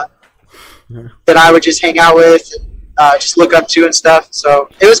that I would just hang out with and just look up to and stuff. So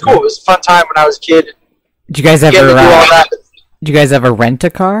it was cool. It was a fun time when I was a kid. Did you guys ever rent a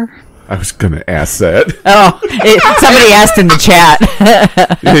car? I was going to ask that. Oh, somebody asked in the chat.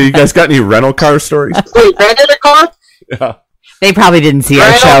 Yeah, you guys got any rental car stories? Wait, rented a car? Yeah. They probably didn't see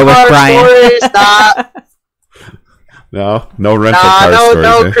our show with Brian. Stories, No rental car stories.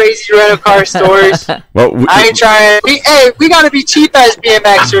 No crazy rental car stories. Well, I ain't trying. We got to be cheap as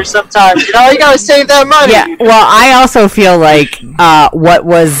BMXers sometimes. You got to save that money. Yeah, well, I also feel like what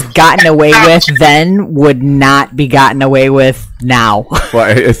was gotten away with then would not be gotten away with now.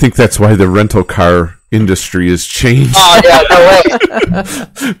 Well, I think that's why the rental car industry has changed. Oh, yeah, no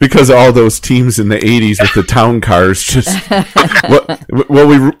way. Because all those teams in the 80s with the town cars just...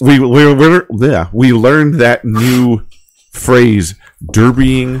 we learned that new phrase,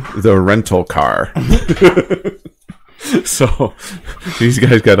 derbying the rental car. So these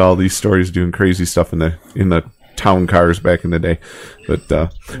guys got all these stories doing crazy stuff in the town cars back in the day. But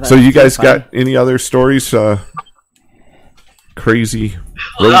so you guys got any other stories? Crazy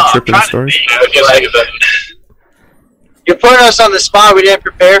road tripping stories? You're putting us on the spot. We didn't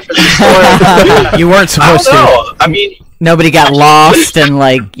prepare for this story. You weren't supposed to. I mean, Nobody got lost and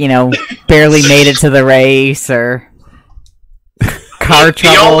barely made it to the race or car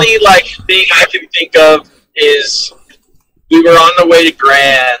trouble. The only thing I can think of is we were on the way to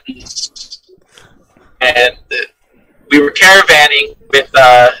Grand, and we were caravanning with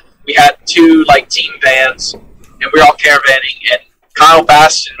we had two team vans, and we were all caravanning, and Kyle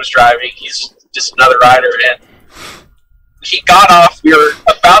Baston was driving. He's just another rider, and he got off. We were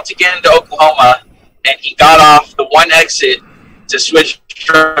about to get into Oklahoma, and he got off the one exit to switch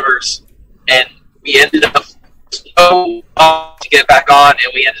drivers, and we ended up so long to get back on,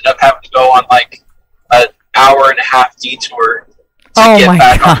 and we ended up having to go on an hour and a half detour to get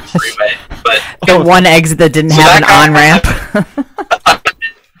back on the freeway. But the one exit that didn't have an on-ramp.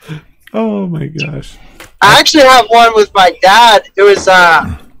 Oh my gosh. I actually have one with my dad. It was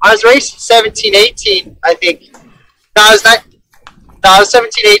I was racing 17, 18, I think. No, I was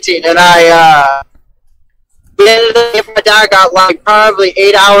 17, 18, and my dad got probably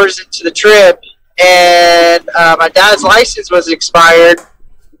 8 hours into the trip, and my dad's license was expired.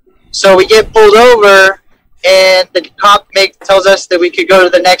 So we get pulled over, and the cop tells us that we could go to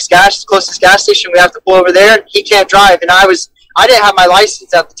the closest gas station. We have to pull over there, and he can't drive. And I didn't have my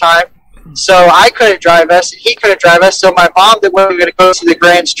license at the time, so I couldn't drive us, and he couldn't drive us. So my mom, that when we were going to go to the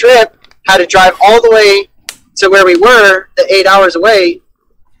Grand Strip, had to drive all the way to where we were, the 8 hours away,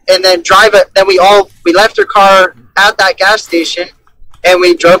 and then drive it. Then we left our car at that gas station, and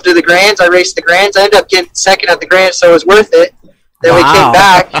we drove to the Grands. I raced the Grands. I ended up getting second at the Grands, so it was worth it. Then we came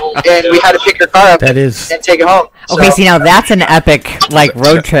back, and we had to pick our car up and take it home. Okay, see, now that's an epic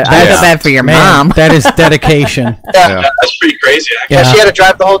road trip. I feel bad for your mom. That is dedication. Yeah. that's pretty crazy, actually. Yeah, she had to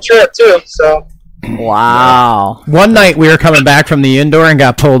drive the whole trip, too. So. Wow. One night we were coming back from the indoor and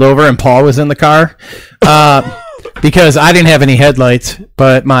got pulled over, and Paul was in the car. because I didn't have any headlights,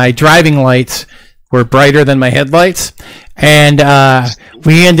 but my driving lights were brighter than my headlights. And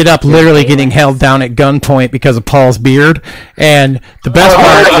we ended up literally getting held down at gunpoint because of Paul's beard. And the best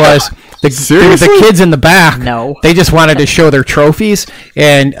part was the kids in the back. No. They just wanted to show their trophies.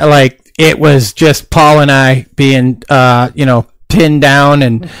 And, like, it was just Paul and I being, pinned down.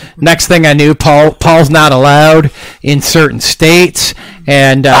 And next thing I knew, Paul's not allowed in certain states.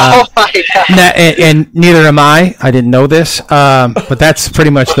 And Oh my god! and neither am I. I didn't know this, but that's pretty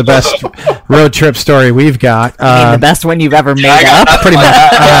much the best road trip story we've got. The best one you've ever made up. Pretty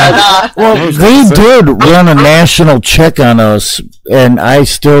much. Well, they did run a national check on us, and I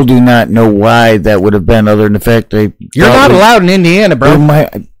still do not know why that would have been, other than the fact they. You're not allowed in Indiana, bro. My,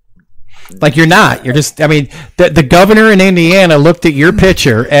 Like, you're not. You're just. I mean, the governor in Indiana looked at your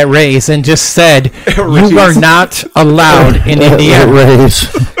picture at Ray's and just said, "You are not allowed in Indiana."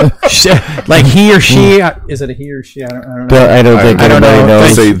 Like, he or she. Is it a he or she? I don't know. I don't think anybody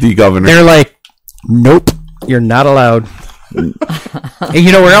knows. Say the governor. They're like, "Nope, you're not allowed." And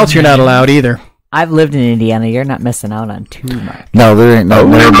you know where else you're not allowed either? I've lived in Indiana. You're not missing out on too much. No, there ain't no.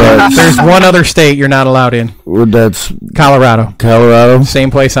 There's one other state you're not allowed in. That's Colorado. Colorado.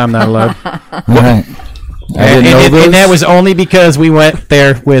 Same place I'm not allowed. Right. I didn't know this. And that was only because we went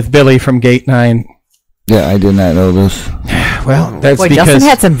there with Billy from Gate 9. Yeah, I did not know this. Well, that's Boy, because Justin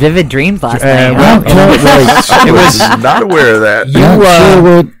had some vivid dreams last night. well, huh? it was not aware of that.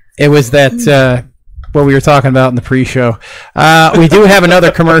 it was that what we were talking about in the pre-show. We do have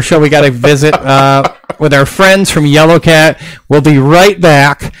another commercial we got to visit with our friends from Yellow Cat. We'll be right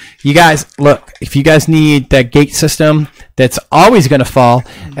back. You guys, look, if you guys need that gate system that's always going to fall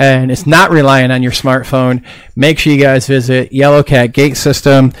and it's not relying on your smartphone, make sure you guys visit Yellow Cat Gate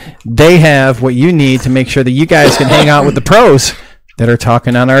System. They have what you need to make sure that you guys can hang out with the pros that are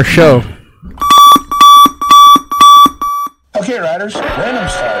talking on our show. Okay, riders, random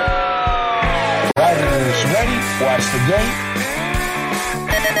start. Riders ready, watch the gate.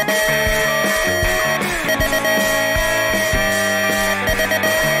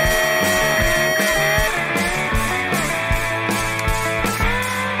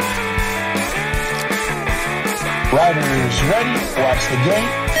 Riders ready, watch the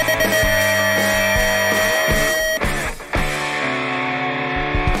gate.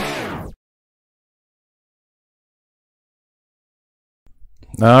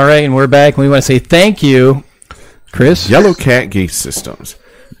 All right, and we're back. We want to say thank you, Chris. Yellow Cat Gate Systems.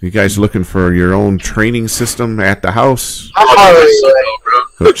 You guys looking for your own training system at the house?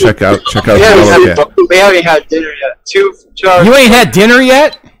 Go check out Yellow Cat. We haven't had dinner yet. Two hours. You ain't had dinner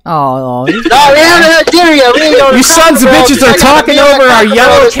yet? Oh, No, we haven't had dinner yet. We ain't going to You sons of Taco Bell bitches because are I got talking the over our Taco Bell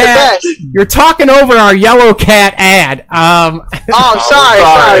Yellow is the Cat. best. You're talking over our Yellow Cat ad. Oh,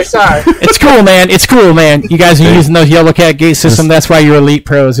 sorry. It's cool, man. It's cool, man. You guys are using those Yellow Cat gate system. That's why you're elite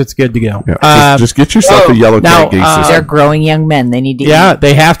pros. It's good to go. Yeah, just get yourself a Yellow now, Cat Gate they're System. growing young men. They need to Yeah, eat.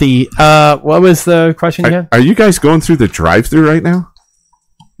 they have to eat. What was the question again? Are you guys going through the drive-thru right now?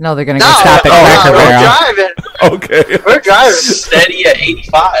 No, they're going to No, go stop at Cracker we're Barrel. driving. Okay. We're driving. Steady at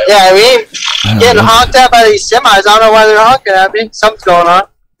 85. Yeah, we ain't getting honked at by these semis. I don't know why they're honking at me. Something's going on.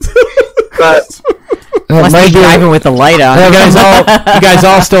 But Must be driving with the light on. You guys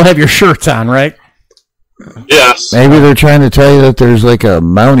all still have your shirts on, right? Yes. Maybe they're trying to tell you that there's like a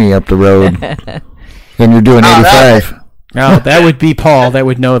Mountie up the road, and you're doing 85. No, that would be Paul. That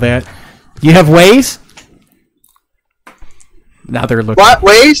would know that. You have Waze? Now they're looking. what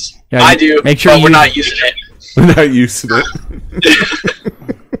ways? Yeah, I do, Make sure but you. we're not using it. We're not used to it.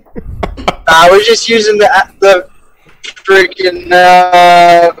 We're just using the freaking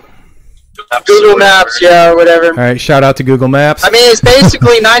Google Maps, or whatever. All right. Shout out to Google Maps. I mean, it's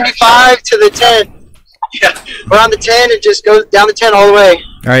basically 95 to the 10. Yeah. We're on the 10. It just goes down the 10 all the way.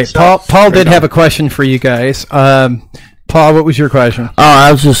 All right. Paul did have a question for you guys. Paul, what was your question? Oh,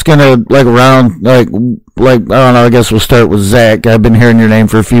 I was just gonna like I don't know. I guess we'll start with Zach. I've been hearing your name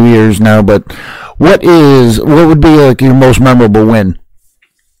for a few years now, but what would be like your most memorable win?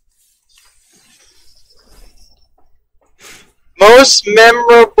 Most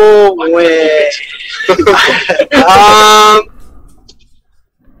memorable win.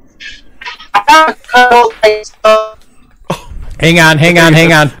 Hang on.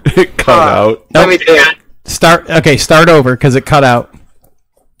 It cut out. Let me think. Start over because it cut out.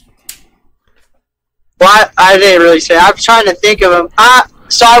 Well, I didn't really say. I'm trying to think of them.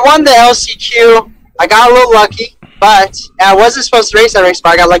 So I won the LCQ. I got a little lucky, but I wasn't supposed to race that race, but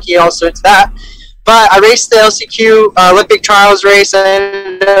I got lucky also into that. But I raced the LCQ Olympic Trials race and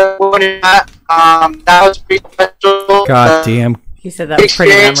ended up winning that. That was pretty special. God damn. He said that was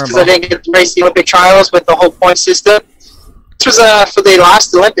pretty experience because I memorable. didn't get to race the Olympic trials with the whole point system. This was for the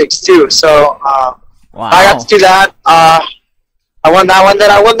last Olympics too, so I got to do that. I won that one.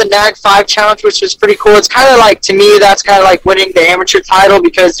 Then I won the NAG 5 Challenge, which was pretty cool. It's kind of like, to me, that's kind of like winning the amateur title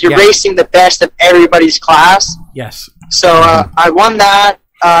because you're racing the best of everybody's class. Yes. So I won that,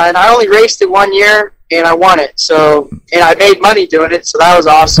 and I only raced it 1 year, and I won it. So, and I made money doing it, so that was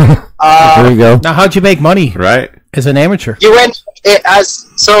awesome. There you go. Now, how'd you make money Right. as an amateur? You win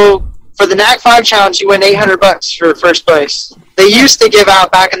for the NAG 5 Challenge, you win $800 for first place. They used to give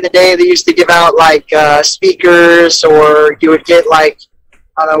out back in the day. They used to give out like speakers, or you would get like,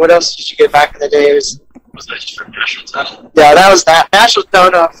 I don't know, what else did you get back in the day? It was that just for national title? Yeah, that was that. National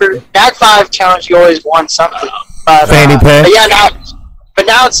for NAG 5 Challenge, you always won something. But, Fanny pack. But yeah, now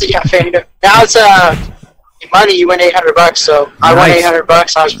it's fanny pack. Now it's money. You win $800, so I won Nice.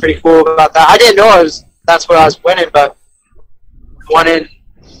 $800. I was pretty cool about that. I didn't know that's what I was winning, but winning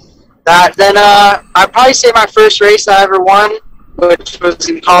that. Then I'd probably say my first race I ever won, which was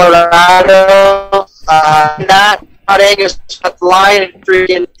in Colorado. That Angus at the line and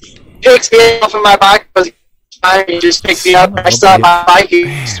freaking picks me off of my bike. He just picked me up. I still have my bike,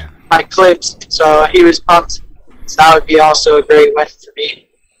 my clips, so he was pumped. So that would be also a great win for me.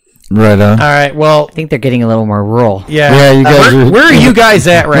 Right on. All right. Well, I think they're getting a little more rural. yeah. Yeah, you guys Where are you guys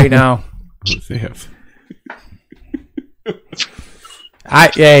at right now? They have.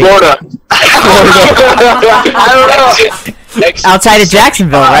 Florida. I don't know. Outside of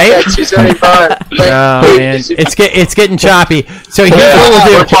Jacksonville, right? She's very fun. Oh man, it's getting choppy. So here's what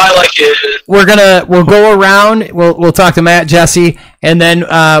we'll We're do. probably like We'll go around. We'll talk to Matt, Jesse, and then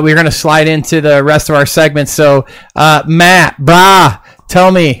we're gonna slide into the rest of our segments. So Matt, tell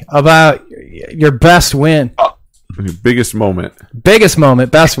me about your best win, Your biggest moment. biggest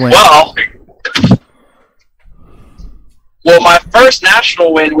moment, best win. Well, my first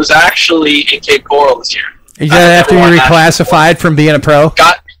national win was actually in Cape Coral this year. Is that after you reclassified from being a pro?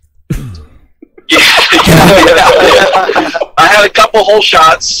 I had a couple hole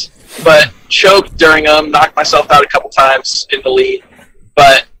shots, but choked during them. Knocked myself out a couple times in the lead,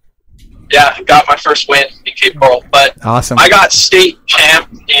 but yeah, got my first win in Cape Coral. But Awesome. I got state champ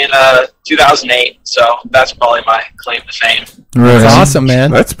in 2008, so that's probably my claim to fame. That's awesome,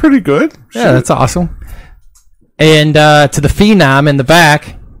 man. That's pretty good. Yeah, that's awesome. And to the phenom in the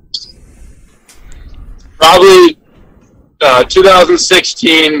back. Probably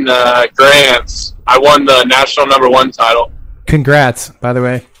 2016 Grants. I won the national #1 title. Congrats, by the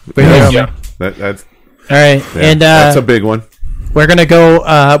way. Yeah. That's All right, yeah, and that's a big one. we're gonna go.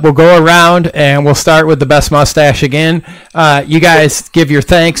 We'll go around, and we'll start with the best mustache again. You guys give your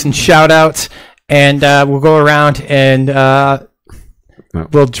thanks and shout outs, and we'll go around and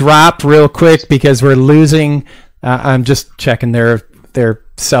we'll drop real quick because we're losing. I'm just checking their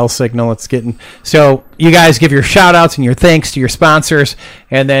cell signal. It's getting so. You guys give your shout outs and your thanks to your sponsors,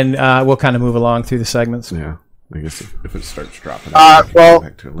 and then we'll kind of move along through the segments. Yeah, I guess if it starts dropping, Well,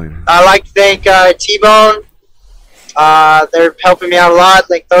 back to it later. I'd like to thank T-Bone. They're helping me out a lot.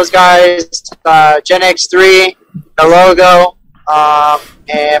 Like those guys, Gen X3, the logo,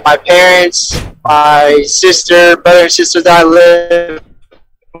 and my parents, my brother and sister that I live.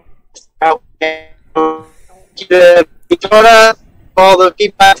 The Daytona, all the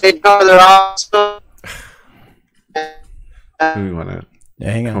people at Daytona, they're awesome. We want to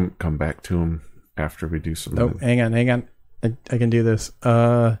Hang on. come back to him after we do some. Oh, hang on. I can do this.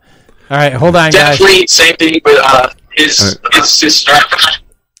 All right, hold on, guys. Definitely same thing with his sister.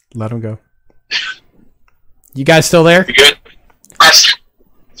 Let him go. You guys still there? You good?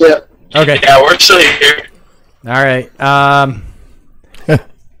 Yeah. Okay. Yeah, we're still here. All right.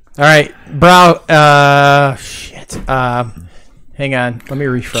 All right, bro. Shit. Hang on. Let me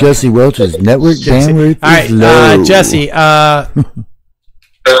refresh. Jesse Welch's network bandwidth All right, is low. Jesse.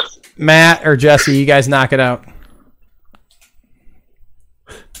 Matt or Jesse, you guys knock it out.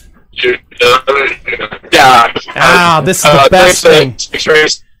 Yeah. Ah, this is the best thing.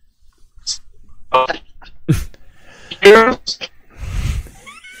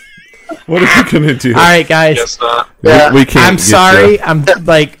 What are we gonna do? All right, guys. We can't. I'm get sorry. the- I'm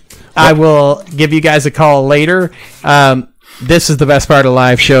like, I will give you guys a call later. This is the best part of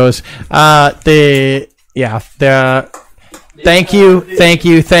live shows. Thank you.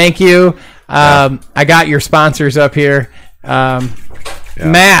 I got your sponsors up here.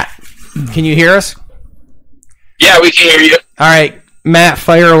 Matt, can you hear us? Yeah, we can hear you. All right, Matt,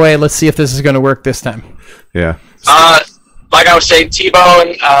 fire away. Let's see if this is going to work this time. Yeah. Like I was saying,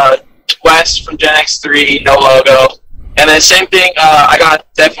 T-Bone, Wes from Gen X3, no logo. And then same thing, I got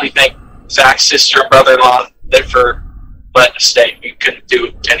definitely thank Zach's sister and brother-in-law there for but in the state we couldn't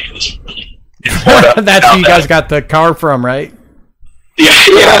do any of this in Florida. That's where you guys got the car from, right?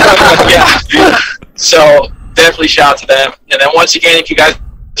 Yeah. So definitely shout out to them. And then once again, if you guys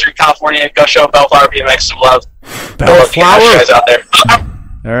are in California, go show Bellflower BMX some love. Bellflower guys out there.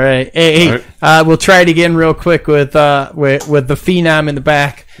 All right. Hey, we'll try it again real quick with the Phenom in the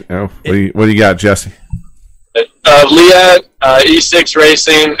back. Oh, what do you got, Jesse? Leah, E6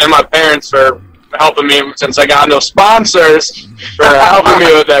 Racing, and my parents for helping me since I got no sponsors for helping me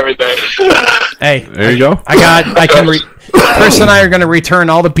with everything. Hey, there you go. Chris and I are going to return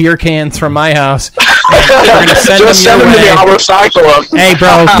all the beer cans from my house. We're going to send Just them send them to me. I'll recycle them. Hey,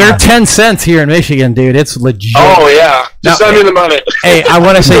 bro, they're 10 cents here in Michigan, dude. It's legit. Oh, yeah. Just send me the money. Hey, I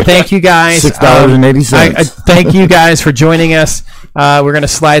want to say thank you guys. $6.80. Thank you guys for joining us. We're going to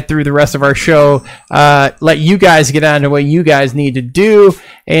slide through the rest of our show, let you guys get on to what you guys need to do.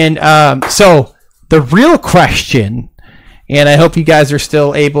 And so the real question, and I hope you guys are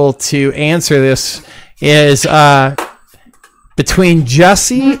still able to answer this, is between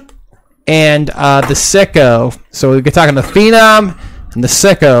Jesse and the Sicko. So we're talking the Phenom and the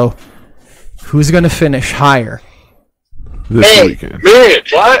Sicko. Who's going to finish higher? This weekend. Me,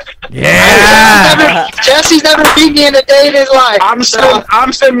 what? Yeah. Jesse's never beat me in a day in his life. I'm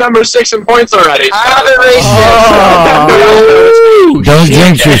sitting number 6 in points already. I haven't raced yet. Don't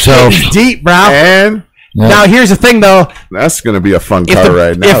jinx yourself. Deep, bro. And Now here's the thing, though. that's going to be a fun car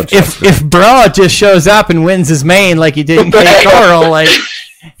right now. If Bro just shows up and wins his main like he did in Cape Coral, like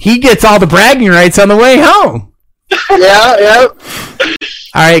he gets all the bragging rights on the way home. Yeah.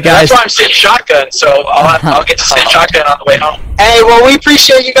 All right, guys. That's why I'm sitting shotgun, so I'll get to sit shotgun on the way home. Hey, well, we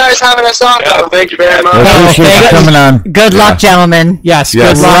appreciate you guys having us on. Yeah, thank you very much. I appreciate you coming on. Good luck, gentlemen. Yes,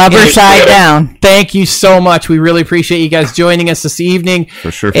 good luck. Rubber side down. Thank you so much. We really appreciate you guys joining us this evening.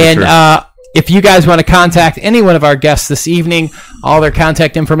 For sure. And if you guys want to contact any one of our guests this evening, all their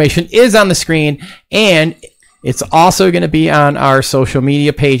contact information is on the screen, and it's also going to be on our social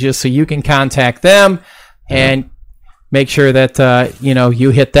media pages, so you can contact them and make sure that you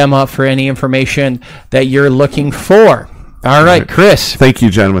hit them up for any information that you're looking for. All right, Chris. Thank you,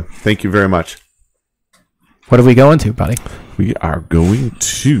 gentlemen. Thank you very much. What are we going to, buddy? We are going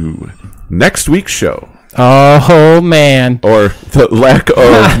to next week's show. Oh, man. Or the lack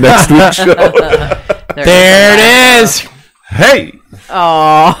of next week's show. There it is. Hey.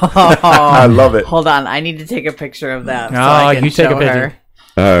 Oh, I love it. Hold on, I need to take a picture of that. You take a picture.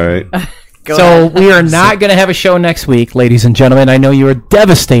 All right. So we are not going to have a show next week, ladies and gentlemen. I know you are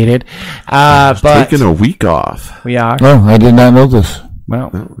devastated, but taking a week off. we are. Oh, I did not know this. Well,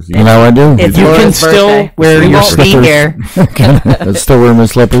 Now I do. It's you can Laura's still birthday. wear We your won't be slippers. here. I still wear my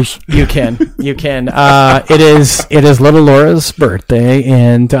slippers. You can. It is little Laura's birthday,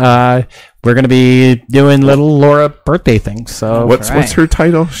 and we're going to be doing little Laura birthday things. So What's her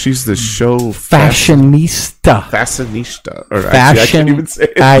title? She's the show fashionista. Fashionista. Or Fashion. actually, I can't even say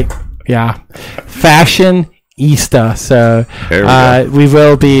it. Fashionista. So There we we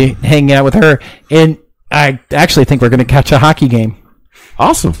will be hanging out with her, and I actually think we're going to catch a hockey game.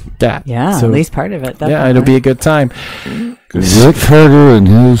 Awesome. Yeah, So, at least part of it. Definitely. yeah, it'll be a good time. Rick Carter and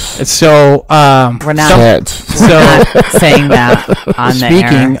his So We're not, cats. so not saying that on the air.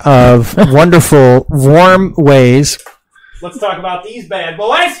 speaking of wonderful warm ways, let's talk about these bad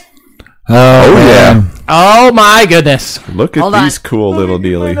boys. Oh, yeah. Oh my goodness! Look at Hold on. these cool little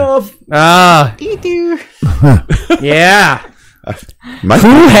dealy. Yeah. My,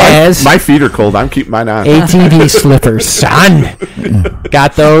 Who has my feet are cold. I'm keeping mine on. ATV slippers, son?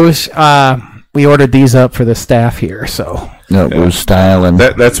 Got those? We ordered these up for the staff here, so No, we're styling.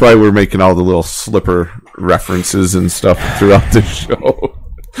 That's why we're making all the little slipper references and stuff throughout the show.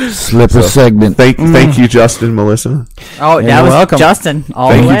 Slipper segment. Thank you, Justin, Melissa. Oh, You're that was welcome. Justin. All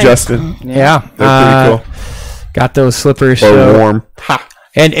Thank the way. you, Justin. yeah, They're pretty got those slippers. cool. Or So, warm.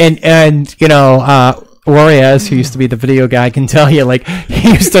 and Orias, who used to be the video guy, can tell you like he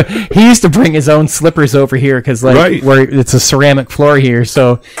used to bring his own slippers over here because like Right. where it's a ceramic floor here,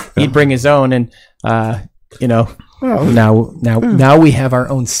 so he'd bring his own, and now we have our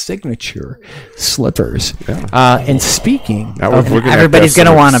own signature slippers. And speaking Now of, we're gonna have Everybody's to have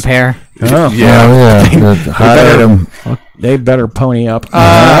going to some- want a pair. oh, Yeah. The hot item. they better pony up.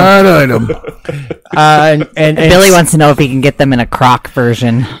 Hot item. And Billy wants to know if he can get them in a croc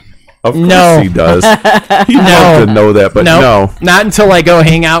version. Of course No. he does. He'd love to know that, but no. not until I go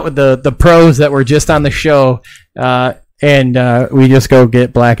hang out with the pros that were just on the show. and we just go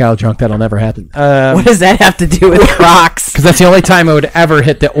get blackout drunk. That'll never happen. What does that have to do with Crocs? Because that's the only time I would ever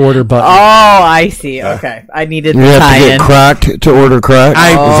hit the order button. Oh, I see. Okay, I needed You the have to tie-in. get crocked to order crock. Is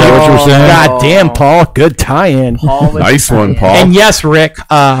that what you're saying? God damn, Paul. Good tie-in. Nice one, Paul. And yes, Rick,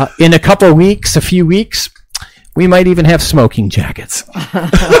 in a few weeks, we might even have smoking jackets. Oh,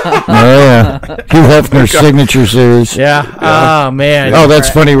 yeah. Hugh Hefner's signature series. Yeah. Oh, man. Oh, that's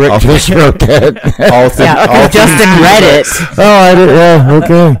funny. Rick just wrote that. Justin read it. Oh, I did. Yeah,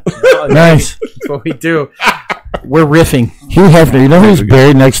 okay. Nice. That's what we do. We're riffing. Hugh Hefner. You know who's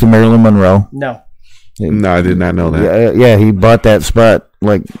buried next to Marilyn Monroe? No. No, I did not know that. Yeah, he bought that spot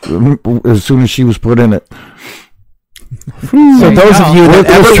like as soon as she was put in it. So those of you that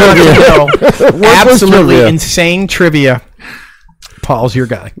ever want to know absolutely trivia. insane trivia, Paul's your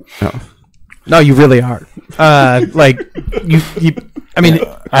guy. No. No, you really are. Like you. I mean,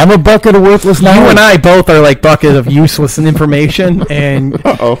 I'm a bucket of worthless knowledge. you and I both are like bucket of useless information, and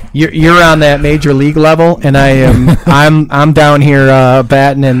you're on that major league level, and I am. I'm down here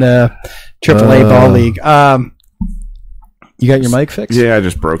batting in the AAA ball league. You got your mic fixed? Yeah, I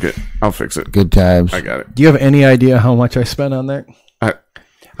just broke it. I'll fix it. Good times. I got it. Do you have any idea how much I spent on that?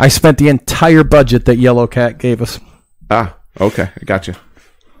 I spent the entire budget that Yellow Cat gave us. Okay. I got you.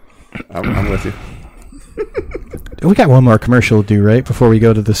 I'm with you. We got one more commercial to do, right? Before we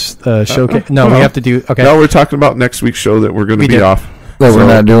go to this showcase. No, we have to do. Okay. No, we're talking about next week's show that we're going to be off. That we're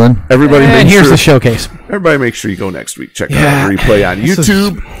not doing. Everybody, And make here's sure, the showcase. Everybody, make sure you go next week. Check out the replay on This is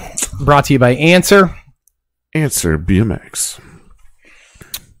YouTube. Brought to you by Answer. Answer BMX.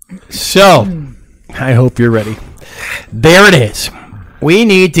 So, I hope you're ready. There it is. We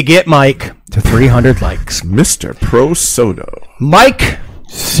need to get Mike to 300 likes. Mr. Pro Soto. Mike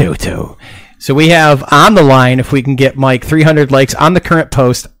Soto. So we have on the line, if we can get Mike 300 likes on the current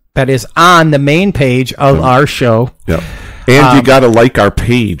post that is on the main page of our show. Yep. And you got to like our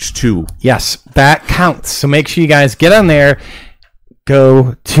page, too. Yes, that counts. So make sure you guys get on there.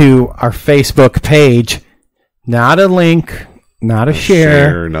 Go to our Facebook page. Not a link, not a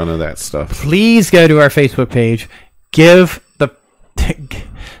share. None of that stuff. Please go to our Facebook page. Give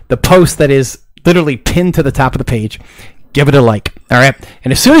the post that is literally pinned to the top of the page. Give it a like. All right.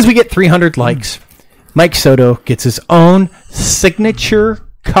 And as soon as we get 300 likes, Mike Soto gets his own signature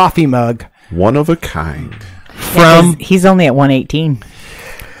coffee mug. One of a kind. From He's only at 118.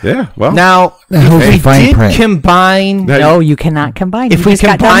 Yeah, well. now, if we did combine, No, you cannot combine. if You we just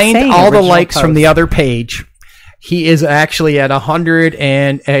got done combined saying all the original likes from post. the other page, he is actually at 100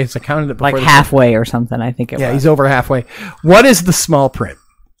 and it's counted it before like the- halfway or something, I think it Yeah, was. he's over halfway. What is the small print?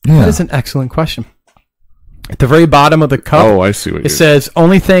 That is an excellent question. At the very bottom of the cup, Oh, I see what it you're says,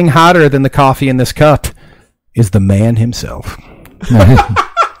 only thing hotter than the coffee in this cup is the man himself.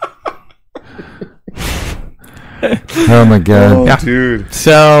 Oh my god. Yeah. Dude.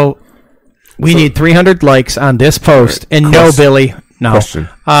 So we need 300 likes on this post. And no, Billy. No. Question.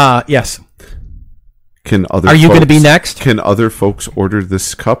 Yes. Can other Are you going to be folks- next? Can other folks order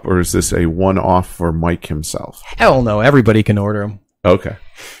this cup, or is this a one-off for Mike himself? Hell no. Everybody can order them. Okay.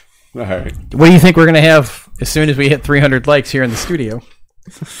 All right. What do you think we're going to have as soon as we hit 300 likes here in the studio?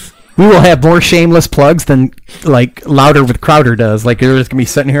 We will have more shameless plugs than like Louder with Crowder does. Like they're just gonna be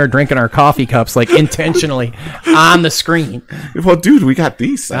sitting here drinking our coffee cups like intentionally on the screen. Well, dude, we got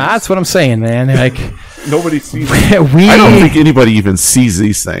these things. That's what I'm saying, man. Like Nobody sees. we I don't think anybody even sees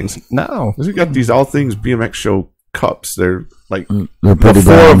these things. no. We got these All Things BMX Show cups. They're like They're the pretty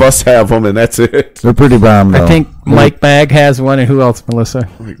four bomb. of us have them, and that's it. They're pretty bomb, though. I think Mike Mag has one, and who else, Melissa?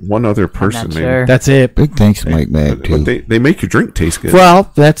 Like one other person, not maybe. sure. That's it. Big thanks to Mike Mag, too. But they make your drink taste good.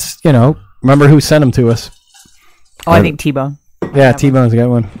 Well, that's remember who sent them to us? Oh, I think T-Bone. Yeah, T-Bone's got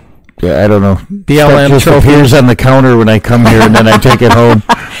one. Yeah, I don't know. BLM Stuff just trophy. appears on the counter when I come here, and then I take it home.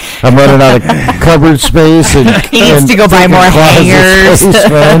 I'm running out of cupboard space. And He needs to go buy more hangers. Space,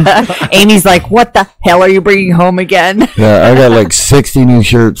 man. Amy's like, what the hell are you bringing home again? Yeah, I got like 60 new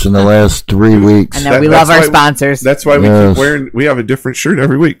shirts in the last 3 weeks. And then we love our sponsors. That's why we Yes. keep wearing. We have a different shirt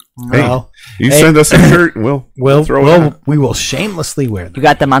every week. Well, Hey, you hey. send us a shirt, and we'll throw it on. we will shamelessly wear them. You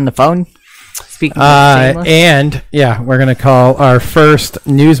got them on the phone? Speaking of shameless. And yeah, we're gonna call our first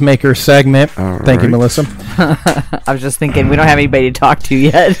newsmaker segment. Thank you, right. Melissa. I was just thinking, we don't have anybody to talk to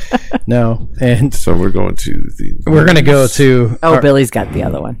yet. No, and So we're going to the. we're gonna go to Billy's got the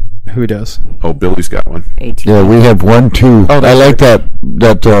other one. who does? Oh, Billy's got one. 18. Yeah, we have 1, 2. Oh, I that's like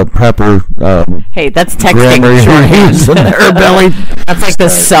that proper Hey, that's texting grammar you're shorthand. using there, Billy. That's like the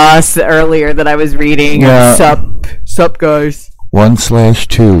sauce earlier that I was reading. Yeah. Sup, guys.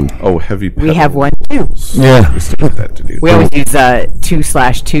 1/2. Oh, heavy. We have 1, 2. Yeah. We still have that to do. We always use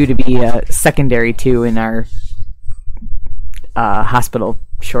 2/2 to be a secondary 2 in our hospital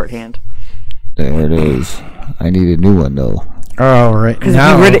shorthand. There it is. I need a new one though. Oh, right. Because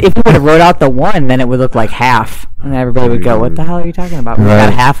Now, if you would have wrote out the one, then it would look like half. And everybody would go, what the hell are you talking about? We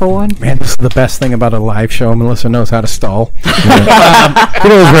got half of one? man, this is the best thing about a live show. Melissa knows how to stall. He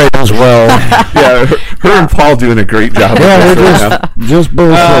knows right as well. Yeah, her and Paul doing a great job. Yeah, we're just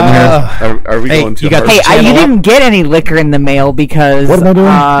bullshitting here. Are we Hey, going to you got hard? the- Hey, you Channel didn't get any liquor in the mail because What am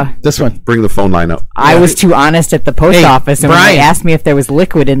I doing? This one. Bring the phone line up. I was too honest at the post Hey, office, and when Brian. they asked me if there was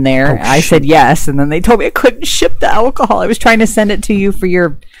liquid in there, I said yes, and then they told me I couldn't ship the alcohol. I was trying to send it to you for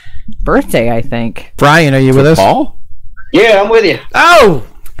your birthday, I think. Brian, are you with us? Paul? Yeah, I'm with you. Oh,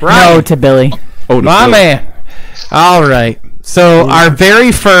 Brian. No, to Billy. Oh, no, My no. man. All right. So our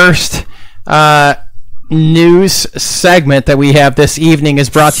very first news segment that we have this evening is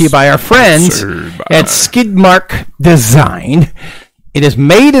brought to you by our friends Sponsored by- at Skidmark Design. It is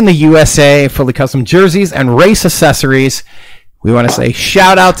made in the USA, fully custom jerseys and race accessories. We want to say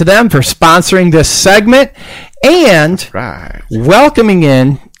shout out to them for sponsoring this segment and Right. welcoming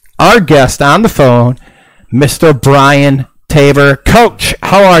in our guest on the phone, Mr. Brian Tabor. Coach,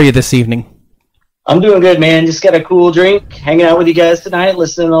 how are you this evening? I'm doing good, man. Just got a cool drink, hanging out with you guys tonight,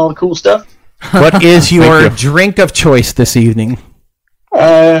 listening to all the cool stuff. What is your you. drink of choice this evening?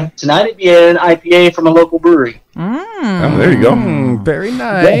 Tonight it'd be an IPA from a local brewery. Oh, there you go. Very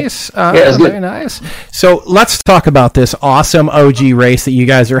nice. it's good. Very nice. So let's talk about this awesome OG race that you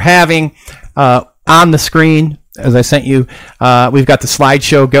guys are having on the screen. As I sent you, we've got the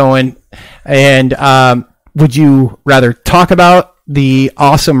slideshow going. And would you rather talk about the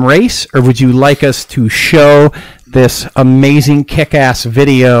awesome race, or would you like us to show this amazing kick-ass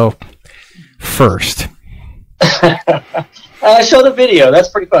video first? Show the video. That's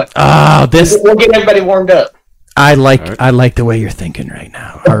pretty fun. Oh, this We'll get everybody warmed up. I like the way you're thinking right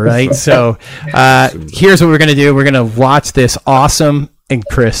now. All right. So here's what we're gonna do. We're gonna watch this awesome, and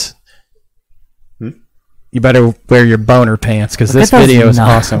Chris, you better wear your boner pants because this Look at those video is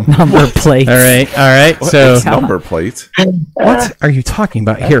awesome. Number plates. All right. So It's number plates. what are you talking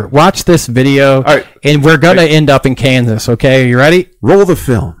about? Here, watch this video, All right. and we're gonna end up in Kansas. Okay, are you ready? Roll the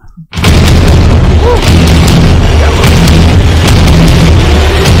film.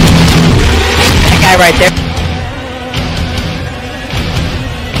 That guy right there.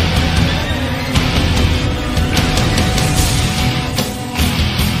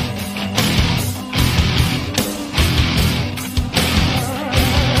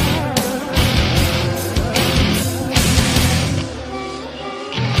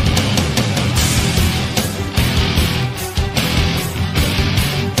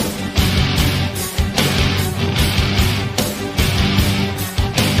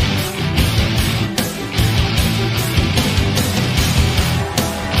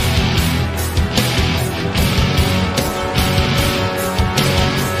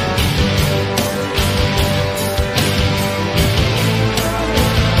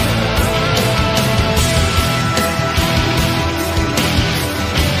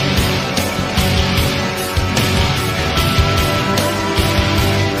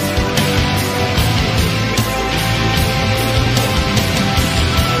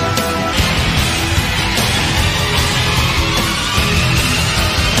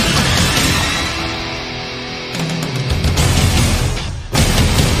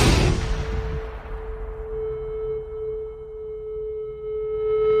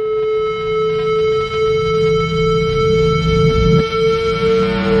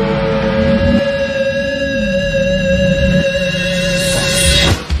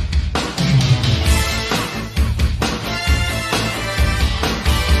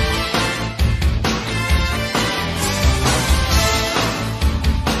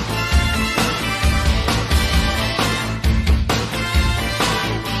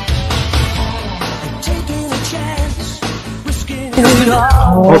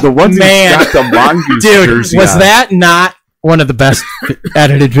 Oh, the ones Man. that got the Mongoose Dude, jersey was on. that not one of the best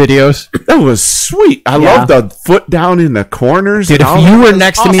edited videos? That was sweet. I love the foot down in the corners. Dude, and if all you that. were That's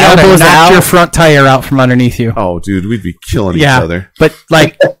next to me, awesome. I'd have Elbows knocked out. your front tire out from underneath you. Oh, dude, we'd be killing each Yeah, other. but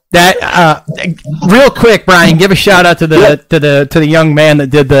like that. Real quick, Brian, give a shout out to the young man that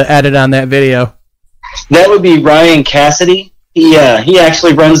did the edit on that video. That would be Ryan Cassidy. He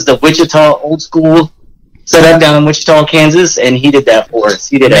actually runs the Wichita Old School setup down in Wichita, Kansas, and he did that for us.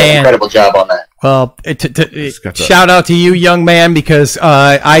 He did Man. an incredible job on that. Well, got the- shout out to you, young man, because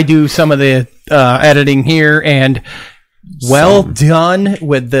I do some of the editing here, and well done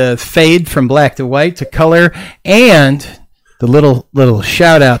with the fade from black to white to color, and the little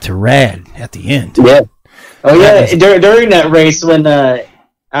shout out to Rad at the end. Yeah. Oh yeah. During that race when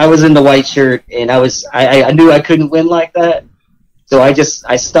I was in the white shirt and I knew I couldn't win like that. So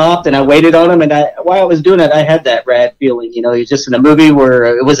I stopped and I waited on him, and while I was doing it, I had that rad feeling. You know, you're just in a movie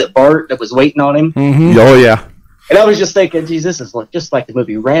where it was Bart that was waiting on him. Mm-hmm. Oh yeah. And I was just thinking, geez, this is just like the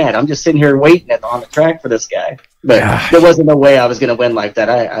movie Rad. I'm just sitting here waiting on the track for this guy. But there wasn't no way I was going to win like that.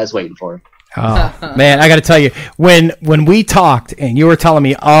 I was waiting for him. Oh, man, I got to tell you, when we talked and you were telling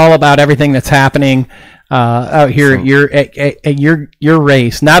me all about everything that's happening out here at your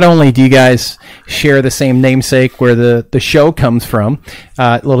race, not only do you guys share the same namesake where the show comes from,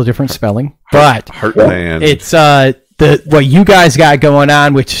 a little different spelling, but Heartland. It's what you guys got going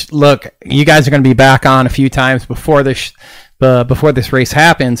on, which, look, you guys are going to be back on a few times before this race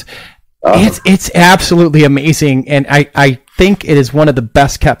happens. It's absolutely amazing, and I think it is one of the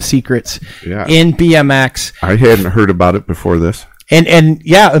best kept secrets in BMX. I hadn't heard about it before this. And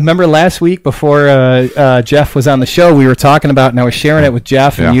yeah, remember last week before Jeff was on the show, we were talking about, and I was sharing it with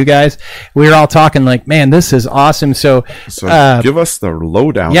Jeff and you guys. We were all talking like, man, this is awesome. So give us the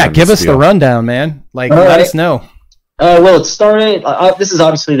lowdown. Yeah, give us the rundown, man. Like, let us know. Well, it started. This is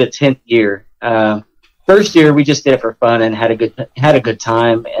obviously the 10th year. First year we just did it for fun and had a good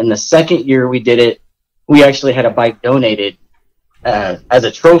time. And the second year we did it, we actually had a bike donated as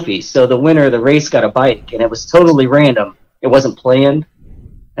a trophy. So the winner of the race got a bike, and it was totally random. It wasn't planned,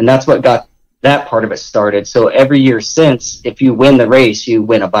 and that's what got that part of it started. So every year since, if you win the race, you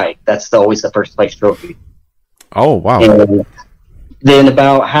win a bike. That's always the first place trophy. Oh wow! And then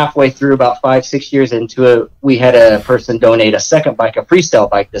about halfway through, about 5-6 years into it, we had a person donate a second bike, a freestyle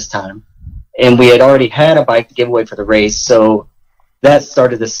bike this time. And we had already had a bike to give away for the race. So that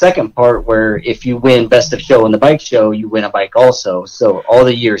started the second part where if you win best of show in the bike show, you win a bike also. So all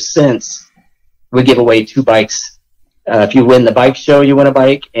the years since, we give away 2 bikes. If you win the bike show, you win a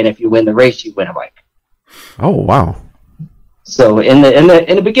bike. And if you win the race, you win a bike. Oh, wow. So in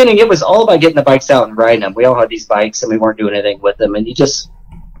the beginning, it was all about getting the bikes out and riding them. We all had these bikes, and we weren't doing anything with them. And you just,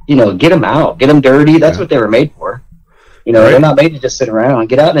 get them out, get them dirty. That's what they were made for. They're not made to just sit around.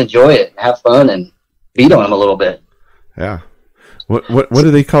 Get out and enjoy it, have fun, and beat on them a little bit. Yeah. What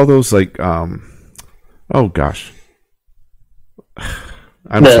do they call those? Like, oh gosh,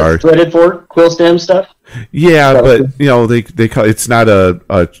 I'm sorry. Threaded fork, quill stem stuff. Yeah, but they call it's not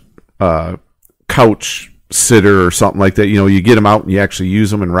a couch sitter or something like that. You get them out and you actually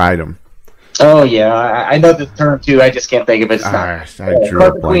use them and ride them. Oh yeah, I know the term too. I just can't think of it. I drew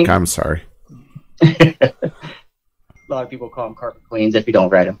a blank. I'm sorry. A lot of people call them carpet queens if you don't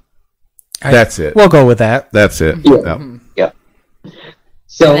ride them. That's it. We'll go with that. That's it. Yeah.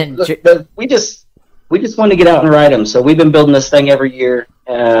 So we just wanted to get out and ride them. So we've been building this thing every year.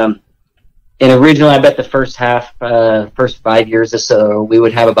 And originally, I bet the first 5 years or so, we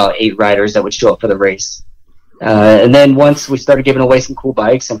would have about 8 riders that would show up for the race. And then once we started giving away some cool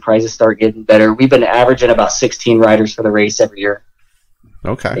bikes and prizes started getting better, we've been averaging about 16 riders for the race every year.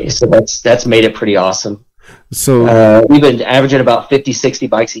 Okay. So that's made it pretty awesome. So we've been averaging about 50, 60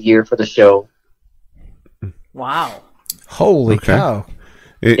 bikes a year for the show. Wow. Holy cow.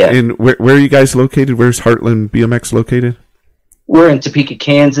 And where are you guys located? Where's Heartland BMX located? We're in Topeka,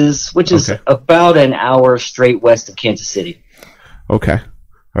 Kansas, which is about an hour straight west of Kansas City. Okay.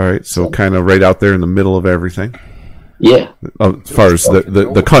 All right. So kind of right out there in the middle of everything. Yeah. As far as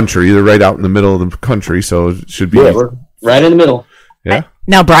the country, you're right out in the middle of the country, so it should be. Yeah, we're right in the middle. Yeah.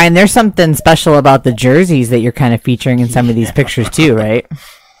 Now, Brian, there's something special about the jerseys that you're kind of featuring in some of these pictures too, right?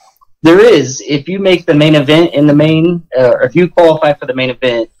 There is. If you make the main event in the main, or if you qualify for the main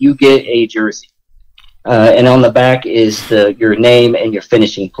event, you get a jersey. And on the back is your name and your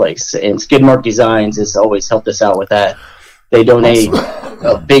finishing place. And Skidmark Designs has always helped us out with that. They donate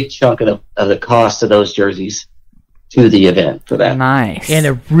a big chunk of the cost of those jerseys to the event for that. Nice. And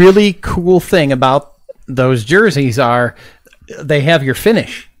a really cool thing about those jerseys are they have your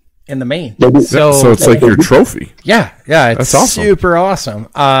finish in the main. So it's like your trophy. Yeah, it's That's awesome. Super awesome.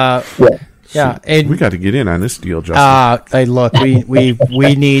 Yeah, and we got to get in on this deal, Justin. Hey, look,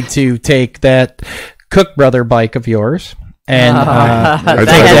 we need to take that Cook Brother bike of yours, and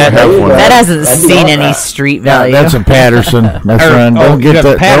that hasn't seen any street value. That's a Patterson. That's right. Don't get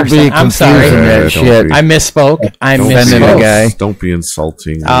that. Patterson. Don't be I'm sorry. confusing that shit. I misspoke. The guy. Don't be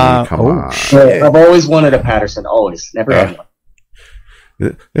insulting me. Come on. I've always wanted a Patterson. Always. Never had one.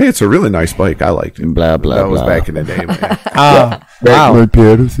 Hey, it's a really nice bike. I liked it. Blah, blah, That was blah. back in the day, man. Wow.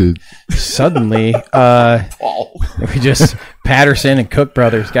 Patterson. Suddenly, we just Patterson and Cook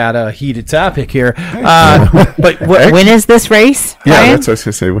Brothers got a heated topic here. But when is this race? Yeah, Brian? that's what I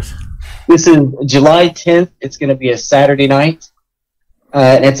was going to say. This is July 10th. It's going to be a Saturday night.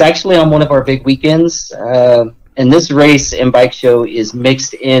 And it's actually on one of our big weekends. And this race and bike show is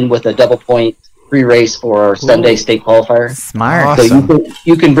mixed in with a double point free race for our Sunday state qualifier. Smart. So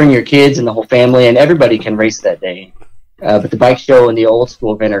you can bring your kids and the whole family, and everybody can race that day. But the bike show and the old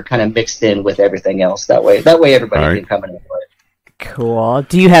school event are kind of mixed in with everything else. That way everybody can come and enjoy it. Cool.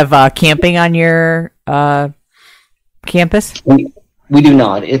 Do you have camping on your campus? We do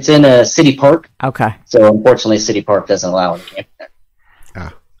not. It's in a city park. Okay. So unfortunately, city park doesn't allow any camping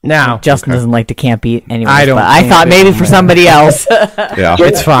there. Now, Justin doesn't like to camp eat anyway. I don't But I thought maybe for somebody else. Yeah.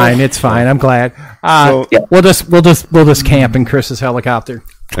 it's fine. It's fine. I'm glad. We'll just camp in Chris's helicopter.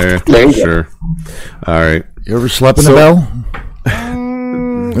 There you go. Sure. All right. You ever slept in a bell?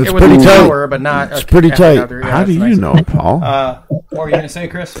 It's It was pretty tight. lower, but not. It's pretty tight. How do you know, Paul? What were you gonna say,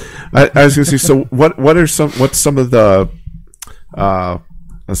 Chris? I was going to say. So, what's some of the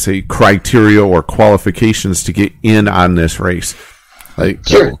let's say criteria or qualifications to get in on this race? Like,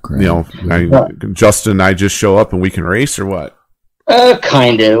 Sure. Justin and I just show up and we can race, or what?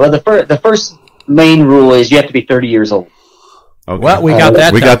 Kind of. Well, the first main rule is you have to be 30 years old. Okay. Well, we got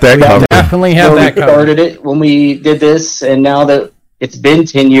that. We got that covered. Definitely have When that we covered. started it when we did this, and now that it's been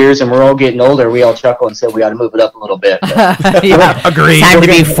 10 years and we're all getting older, we all chuckle and say we ought to move it up a little bit. Yeah. Agreed. Time to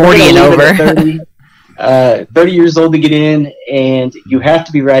be 40 and over. 30 years old to get in, and you have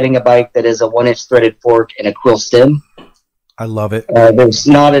to be riding a bike that is a 1-inch threaded fork and a quill stem. I love it. There's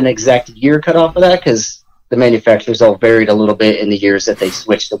not an exact year cut off of that because the manufacturers all varied a little bit in the years that they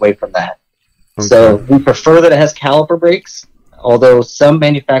switched away from that. Okay. So we prefer that it has caliper brakes, although some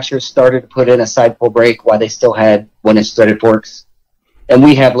manufacturers started to put in a side pull brake while they still had 1-inch threaded forks. And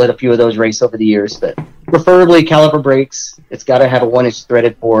we have let a few of those race over the years, but preferably caliper brakes. It's got to have a 1-inch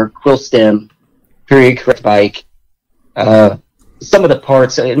threaded fork, quill stem, period correct bike. Some of the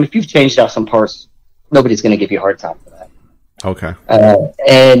parts, I mean, if you've changed out some parts, nobody's going to give you a hard time for that. Okay.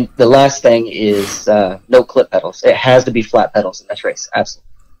 And the last thing is no clip pedals. It has to be flat pedals in this race. Absolutely.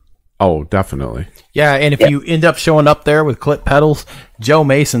 Oh, definitely. Yeah, and if you end up showing up there with clip pedals, Joe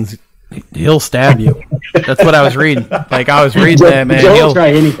Mason's he'll stab you. That's what I was reading. Like I was reading that, man. He'll try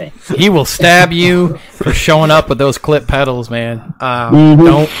anything. He will stab you for showing up with those clip pedals, man.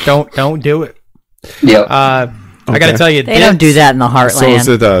 Don't do it. Yeah. I got to tell you, They don't do that in the Heartland. So is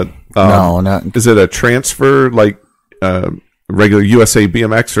it a No, not. is it a transfer like regular USA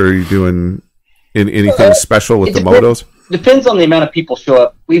BMX, or are you doing anything special with the motos? Depends on the amount of people show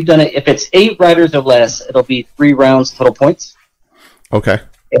up. We've done it. If it's 8 riders or less, it'll be 3 rounds total points. Okay.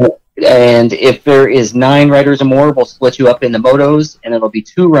 And if there is 9 riders or more, we'll split you up into motos, and it'll be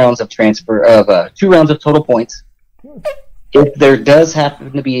 2 rounds of transfer of 2 rounds of total points. If there does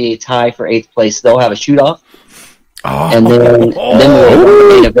happen to be a tie for 8th place, they'll have a shoot-off. And then we'll run the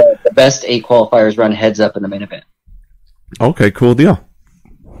main event. The best 8 qualifiers run heads up in the main event. Okay, cool deal.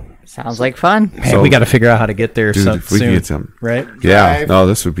 Sounds like fun. Man, So- we got to figure out how to get there Dude, if we soon, can get some, right? yeah. No,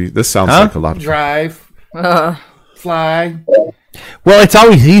 this sounds like a lot of fun. Drive, fly. Well, it's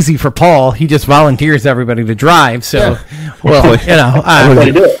always easy for Paul. He just volunteers everybody to drive. So, well, you know, Way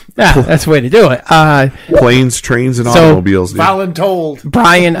to do it. yeah, that's the way to do it. Planes, trains, and So- automobiles. dude. Voluntold.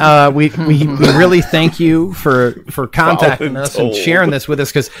 Brian, we really thank you for contacting us and sharing this with us,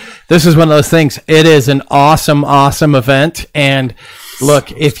 because this is one of those things. It is an awesome event. And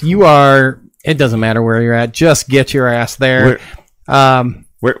look, if you are, it doesn't matter where you're at, just get your ass there.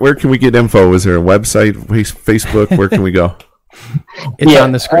 Where can we get info? Is there a website, Facebook? Where can we go? It's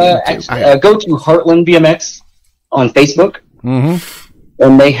on the screen. Go to Heartland BMX on Facebook,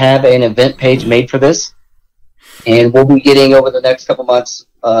 and they have an event page made for this. And we'll be getting over the next couple months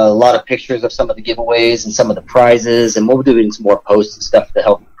a lot of pictures of some of the giveaways and some of the prizes, and we'll be doing some more posts and stuff to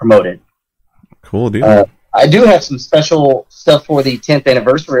help promote it. Cool deal. I do have some special stuff for the 10th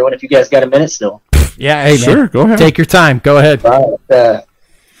anniversary one if you guys got a minute still. Yeah, hey, Sure, man, go ahead. Take your time. Go ahead.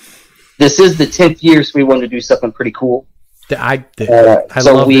 This is the 10th year, so we wanted to do something pretty cool. I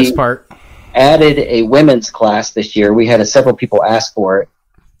so love this part. Added a women's class this year. We had several people ask for it.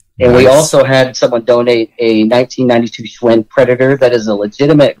 And we Nice. also had someone donate a 1992 Schwinn Predator that is a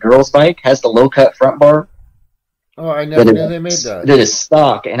legitimate girls' bike, has the low-cut front bar. Oh, I never knew they made that. That is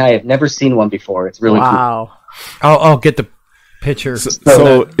stock, and I have never seen one before. It's really Wow. I'll get the picture.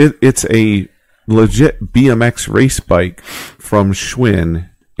 So it's a legit BMX race bike from Schwinn,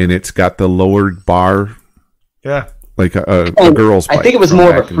 and it's got the lowered bar, Yeah. like a cool. girl's bike. I think it was from more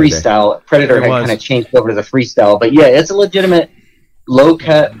of a back in the day. freestyle. Predator It had was. kind of changed over to the freestyle. But yeah, it's a legitimate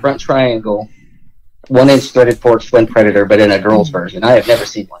low-cut front triangle, 1-inch threaded fork Schwinn Predator, but in a girls' version. I have never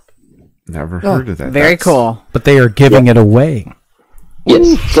seen one. Never heard of that. Very That's- cool. But they are giving it away.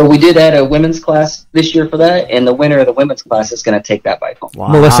 Yes. So we did add a women's class this year for that, and the winner of the women's class is going to take that bike home. Wow.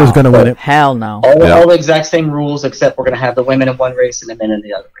 Melissa's going to win it. Hell no. All the exact same rules, except we're going to have the women in one race and the men in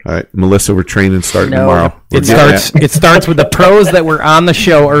the other race. All right, Melissa, we're training starting tomorrow. It starts with the pros that were on the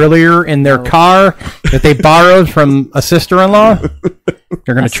show earlier in their car that they borrowed from a sister-in-law.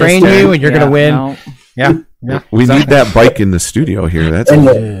 They're going to train you, and you're going to win. No. Yeah. We need that bike in the studio here. That's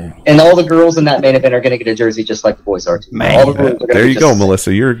And all the girls in that main event are going to get a jersey just like the boys are too. Man. All the girls are gonna there be you go,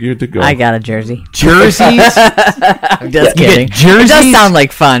 Melissa. You're good to go. I got a jersey. Jerseys? I'm just kidding. jerseys? It does sound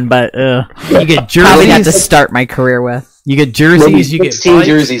like fun, but You get probably have to jerseys. start my career with. You get There'll be jerseys. You get 16 bikes.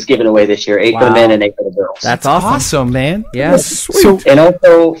 jerseys given away this year, 8 for the Wow. men and 8 for the girls. That's awesome. Awesome, man. Yeah. So And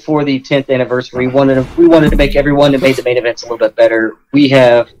also for the 10th anniversary, we wanted to make everyone that made the main events a little bit better. We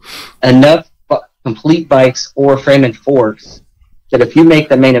have enough complete bikes or frame and forks that if you make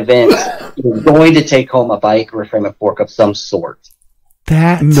the main event, you're going to take home a bike or a frame and fork of some sort.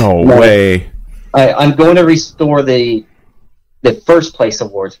 No way. I'm going to restore the first place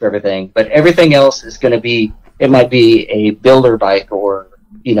awards for everything, but everything else is going to be, it might be a builder bike or,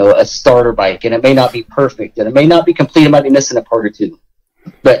 a starter bike, and it may not be perfect, and it may not be complete, it might be missing a part or two.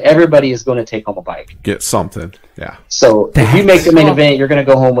 But everybody is going to take home a bike. Get something. Yeah. So if you make the main event, you're going to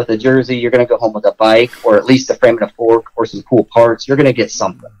go home with a jersey, you're going to go home with a bike, or at least a frame and a fork, or some cool parts. You're going to get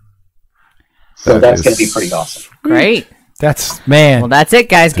something. So that's going to be pretty awesome. Great. that's, man. Well, that's it,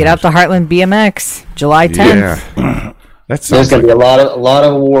 guys. Get out to Heartland BMX, July 10th. Yeah. There's going to be a lot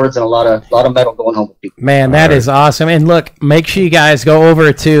of awards and a lot of medal going home with people. Man, that is awesome. And look, make sure you guys go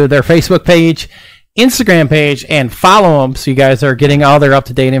over to their Facebook page, Instagram page, and follow them so you guys are getting all their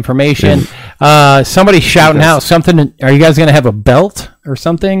up-to-date information. Somebody's shouting out something. Are you guys going to have a belt or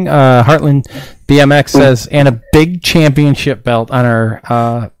something? Heartland BMX says, and a big championship belt on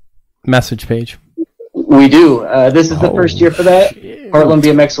our message page. We do. This is the first year for that. Heartland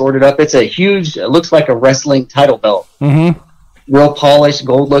BMX ordered up. It's a huge, it looks like a wrestling title belt. Mm-hmm. Real polished,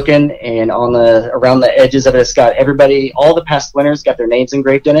 gold looking, and around the edges of it, it's got all the past winners got their names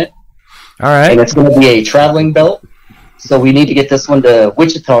engraved in it. All right. And it's going to be a traveling belt. So we need to get this one to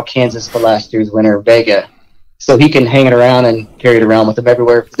Wichita, Kansas for last year's winner, Vega. So he can hang it around and carry it around with him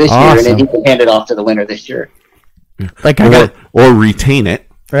everywhere this year, and then he can hand it off to the winner this year. Or retain it.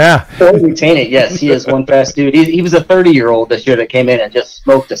 Yeah. Or retain it, yes. He is one fast dude. He was a 30-year-old this year that came in and just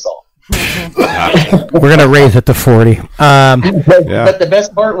smoked us all. We're going to raise it to 40. But the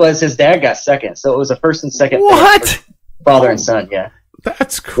best part was his dad got second. So it was a first and second. What? Father and son, yeah.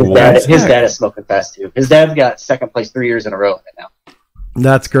 That's cool. His dad is smoking fast, too. His dad's got second place 3 years in a row right now.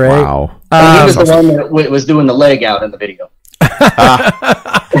 That's great. Wow. And he was the one that was doing the leg out in the video.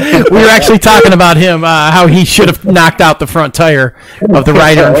 We were actually talking about him, how he should have knocked out the front tire of the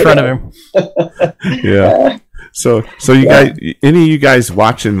rider in front of him. Yeah. So you guys, any of you guys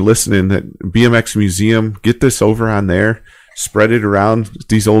watching, listening, that BMX Museum, get this over on there, spread it around.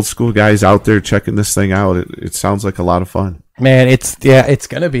 These old school guys out there checking this thing out. It sounds like a lot of fun. Man, it's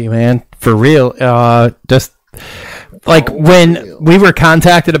gonna be, man, for real. Just like when we were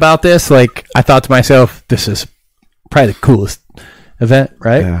contacted about this, like I thought to myself, this is probably the coolest event,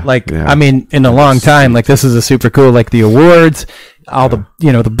 right? Yeah, I mean, in a long time, like this is a super cool, like the awards, all the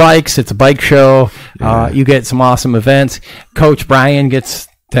the bikes. It's a bike show. You get some awesome events. Coach Brian gets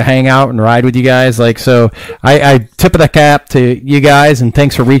to hang out and ride with you guys. Like, so I tip of the cap to you guys, and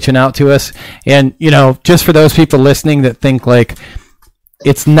thanks for reaching out to us. And, just for those people listening that think like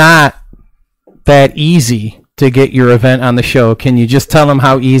it's not that easy to get your event on the show, can you just tell them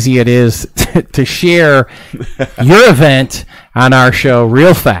how easy it is to share your event on our show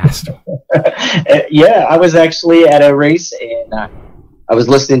real fast? Yeah, I was actually at a race, and I was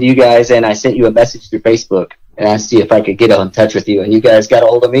listening to you guys, and I sent you a message through Facebook and asked you if I could get in touch with you, and you guys got a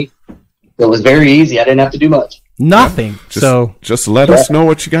hold of me. It was very easy. I didn't have to do much. Nothing. Just let us know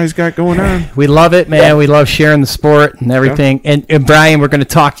what you guys got going on. We love it, man. We love sharing the sport and everything. And Brian, we're going to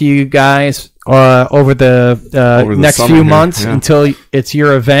talk to you guys over the next few months until it's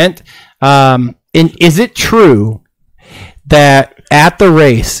your event. And is it true that at the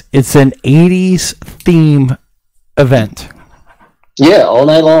race it's an 80s theme event? Yeah, all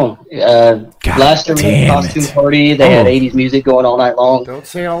night long. Last year we had a costume party. They had 80s music going all night long. Don't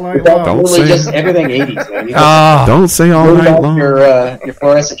say all night long. Don't say just everything 80s, man. Don't say all night long. Your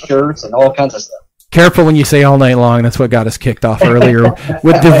fluorescent shirts and all kinds of stuff. Careful when you say all night long. That's what got us kicked off earlier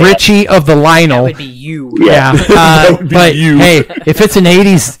with the Richie of the Lionel. That would be you. Yeah, but hey, if it's an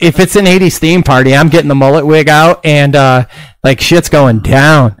 80s theme party, I'm getting the mullet wig out and like shit's going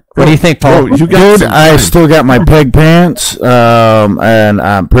down. What do you think, Paul? You got Dude, I still got my peg pants, and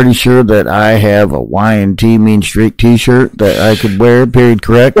I'm pretty sure that I have a Y&T Mean Streak T-shirt that I could wear. Period.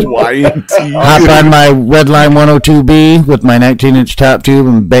 Correct. Y&T. Hop on my Redline 102B with my 19-inch top tube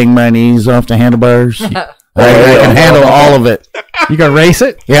and bang my knees off the handlebars. I can handle all of it. You gonna race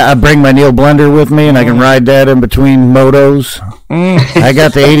it? Yeah, I bring my Neil blender with me, and I can ride that in between motos. I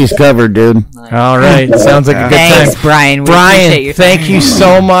got the 80s covered, dude. All right. Sounds like a good Thanks, time. Brian. We appreciate Brian, your thank time. you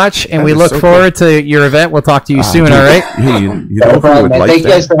so much, and we is look so forward to your event. We'll talk to you soon, dude. all right? Hey, you know No who problem, would man. like Thank you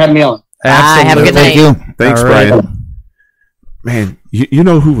guys that? for having me on. Bye. Have a good Thank night. you. Thanks, All right. Brian. Man, you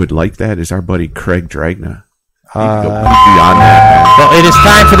know who would like that is our buddy Craig Dragna. He'd go beyond that, man. Well, it is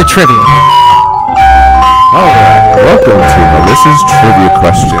time for the trivia. All right. Welcome to Melissa's Trivia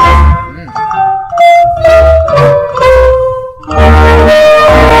Question.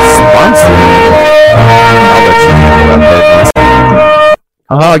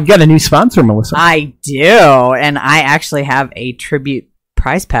 Oh, you got a new sponsor, Melissa. I do, and I actually have a tribute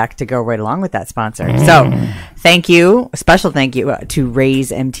prize pack to go right along with that sponsor. So, thank you, a special thank you to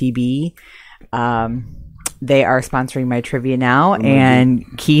Raise MTB. They are sponsoring my trivia now, and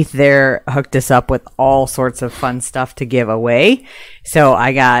Keith there hooked us up with all sorts of fun stuff to give away. So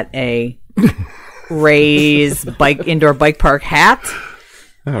I got a Raise indoor bike park hat.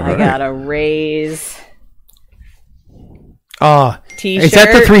 I got a Raise t-shirt. Is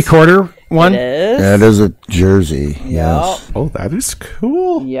that the 3/4 one? It is. That is a jersey. Yes. Oh, that is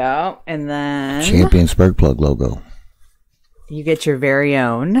cool. Yeah, and then Champion Spark Plug logo. you get your very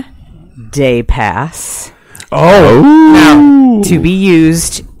own day pass Oh, to be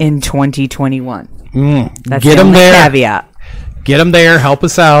used in 2021. That's Get the 'em only there. caveat. get them there. Help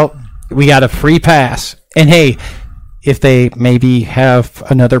us out. We got a free pass. And hey, if they maybe have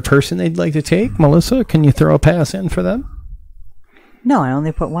another person they'd like to take, Melissa, can you throw a pass in for them? No, I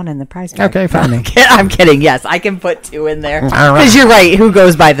only put one in the prize pack. Okay, fine. I'm kidding. Yes, I can put two in there. All right. Because you're right. Who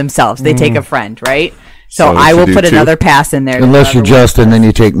goes by themselves? They take a friend, right? So So I you will do put two? another pass in there. to Unless you're whoever Justin, then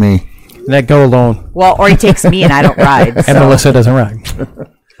you take me. That go alone. Well, or he takes me and I don't ride. And so. Melissa doesn't ride.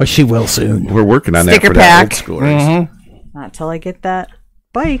 But she will soon. We're working on Sticker that for that old pack. school race. Not till I get that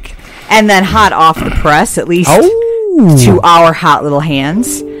bike. And then hot off the press, at least Oh. to our hot little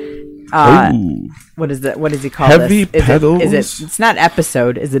hands. What is that? What does he call Heavy this? pedals? It's not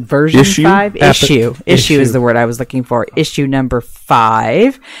episode. Is it version Issue? 5? Issue is the word I was looking for. Issue number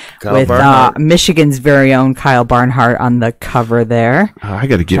 5 Kyle with Barnhart. Michigan's very own Kyle Barnhart on the cover there. I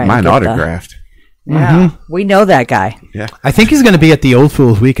got to get Trying to mine get the- autographed. Yeah, we know that guy. Yeah. I think he's going to be at the Old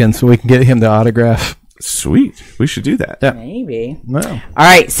Fools weekend, so we can get him the autograph. Sweet. We should do that. Yeah. Maybe. Wow. All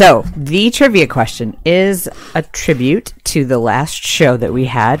right, so the trivia question is a tribute to the last show that we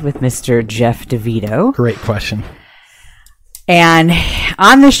had with Mr. Jeff DeVito. Great question. And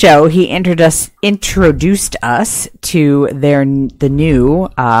on the show, he introduced us to the new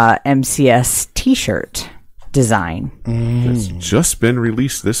MCS T-shirt design. It's just been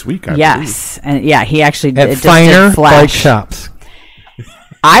released this week, I believe. Yes, and yeah, he actually At it just Finer did flash. Bike Shops.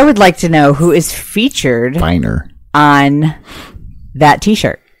 I would like to know who is featured Finer. on that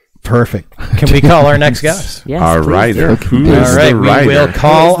T-shirt. Perfect. Can we call our next guest? Yes, Our please rider. do. Who is All right, the we rider? will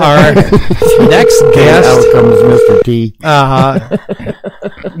call our next guest. Out comes Mr. T.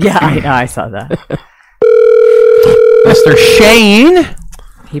 Yeah, I know. I saw that. Mr. Shane.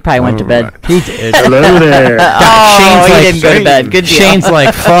 He probably went to bed. He did. Hello there. Oh, he didn't go to bed. Good deal. Shane's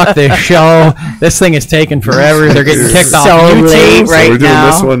like, fuck this show. This thing is taking forever. They're getting kicked off So YouTube. late So right we're doing now.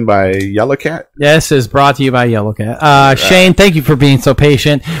 this one by Yellow Cat. This is brought to you by Yellow Cat. Shane, thank you for being so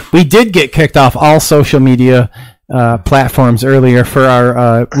patient. We did get kicked off all social media platforms earlier for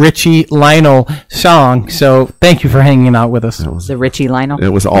our Richie Lionel song. So thank you for hanging out with us. The Richie Lionel. It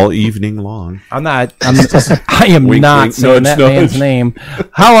was all evening long. I am Wink, not wink, saying nudge, that man's nudge. name.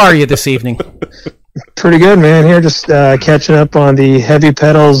 How are you this evening? Pretty good, man. Here, just catching up on the Heavy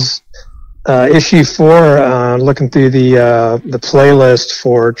Pedals issue 4. Looking through the playlist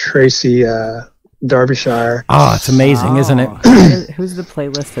for Tracy Derbyshire. Oh, it's amazing, isn't it? Who's the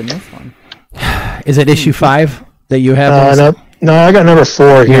playlist in this one? Is it issue 5 that you have? No, I got number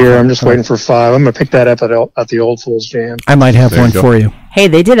 4 here. I'm just waiting for 5. I'm gonna pick that up at the Old Fools Jam. I might have There you one go. for you. Hey,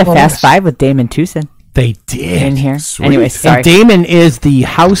 they did a Oh, Fast nice. 5 with Damon Tucson They did. in here. Sweet. Anyways, sorry. And Damon is the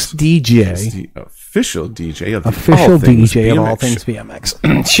house He's DJ. the official DJ of Official all things DJ of BMX. all things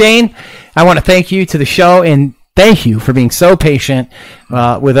BMX. Shane, I want to thank you to the show and thank you for being so patient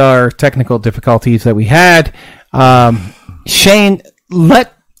with our technical difficulties that we had. Shane,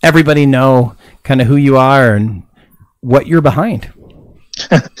 let everybody know kind of who you are and what you're behind.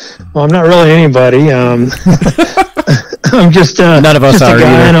 Well, I'm not really anybody. I'm just none of us just are a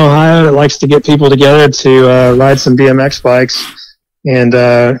guy either. in Ohio that likes to get people together to ride some BMX bikes and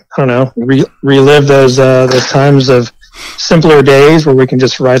I don't know, relive those times of simpler days where we can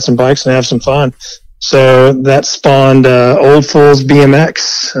just ride some bikes and have some fun. So that spawned Old Fools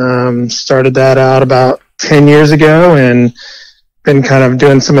BMX. Started that out about 10 years ago and been kind of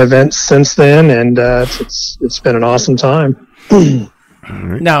doing some events since then, and it's been an awesome time.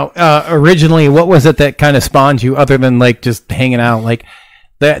 Now, originally, what was it that kind of spawned you, other than like just hanging out? Like,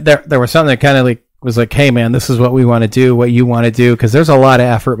 there was something that kind of like was like, hey, man, this is what we want to do, what you want to do, because there's a lot of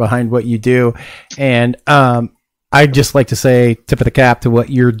effort behind what you do, and I'd just like to say tip of the cap to what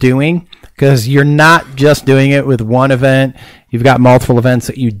you're doing, because you're not just doing it with one event. You've got multiple events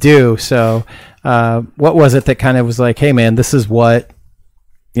that you do. So what was it that kind of was like, hey, man, this is what,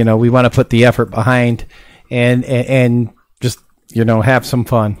 we want to put the effort behind and just, have some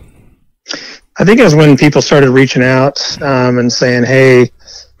fun? I think it was when people started reaching out and saying, hey,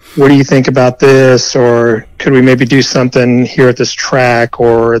 what do you think about this? Or could we maybe do something here at this track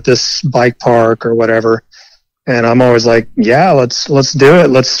or at this bike park or whatever? And I'm always like, yeah, let's do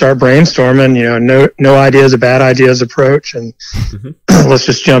it. Let's start brainstorming. No ideas, a bad ideas approach, and let's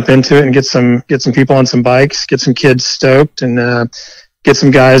just jump into it and get some people on some bikes, get some kids stoked, and get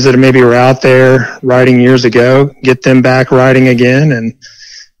some guys that maybe were out there riding years ago, get them back riding again. And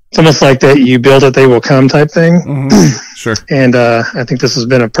it's almost like that you build it, they will come type thing. Sure. And I think this has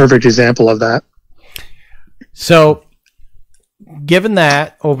been a perfect example of that. So, given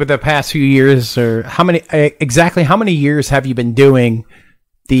that over the past few years, or how many years have you been doing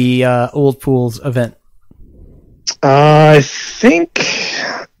the Old Fools event? I think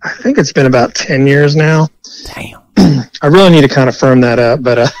it's been about 10 years now. Damn. I really need to kind of firm that up,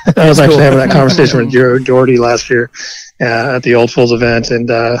 but I was actually having that conversation with Joe Doherty last year at the Old Fools event,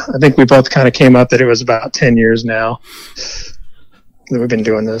 and I think we both kind of came up that it was about 10 years now that we've been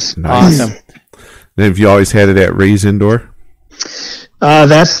doing this. Nice. Awesome. And have you always had it at Ray's Indoor?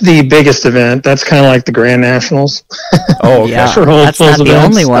 That's the biggest event. That's kind of like the Grand Nationals. Oh, okay. Yeah, For Old that's Fools not the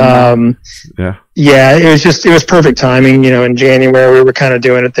events. only one. Yeah. Yeah, it was perfect timing. In January we were kind of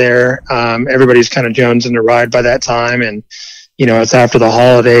doing it there. Everybody's kind of jonesing to ride by that time, and it's after the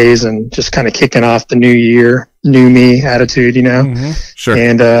holidays and just kind of kicking off the new year, new me attitude. Sure.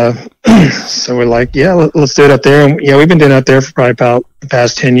 And so we're like, yeah, let's do it up there. And we've been doing it up there for probably about the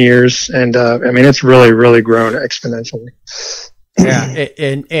past 10 years, and it's really, really grown exponentially. Yeah,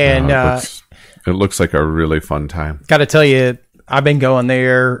 and it looks like a really fun time. got to tell you, I've been going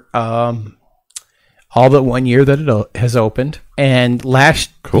there all but 1 year that it has opened, and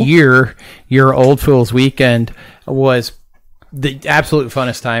last year, your Old Fools weekend was the absolute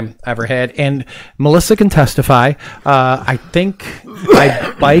funnest time I ever had, and Melissa can testify. I think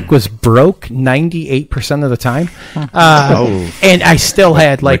my bike was broke 98% of the time, and I still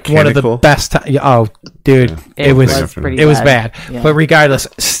had like one of the best times. Oh, dude, it was bad. Yeah. But regardless,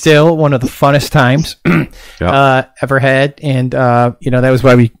 still one of the funnest times ever had, and that was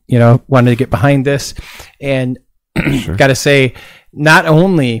why we wanted to get behind this, and got to say, not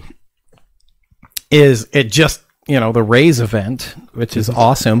only is it just the Rays event, which is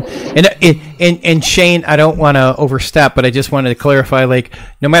awesome. And Shane, I don't want to overstep, but I just wanted to clarify, like,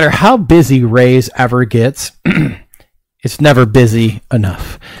 no matter how busy Rays ever gets, it's never busy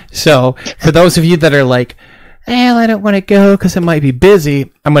enough. So for those of you that are like, well, I don't want to go because it might be busy,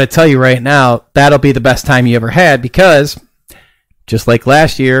 I'm going to tell you right now, that'll be the best time you ever had, because just like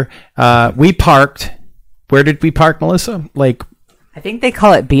last year, we parked. Where did we park, Melissa? Like, I think they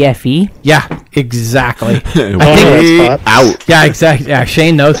call it BFE. Yeah, exactly. Out. Yeah, exactly. Yeah,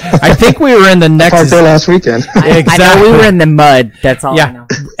 Shane knows. I think we were in the next. Parked there last weekend. Exactly. I know we were in the mud. That's all I know.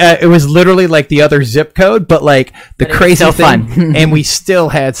 It was literally like the other zip code, but like the crazy thing. Fun. And we still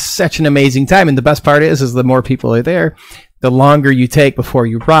had such an amazing time. And the best part is the more people are there, the longer you take before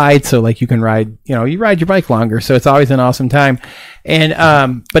you ride. So like you can ride, you ride your bike longer. So it's always an awesome time. And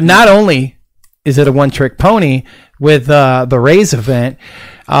but not only is it a one-trick pony with the Rays event,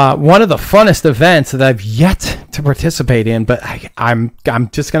 one of the funnest events that I've yet to participate in, but I'm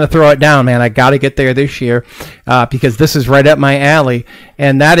just going to throw it down, man. I got to get there this year because this is right up my alley,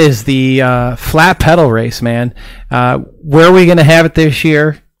 and that is the flat pedal race, man. Where are we going to have it this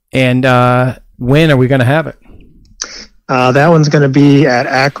year, and when are we going to have it? That one's going to be at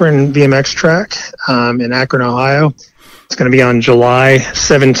Akron BMX Track in Akron, Ohio. It's going to be on July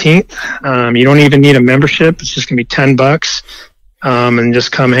 17th. You don't even need a membership. It's just going to be $10. And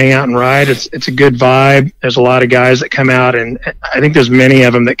just come hang out and ride. It's a good vibe. There's a lot of guys that come out, and I think there's many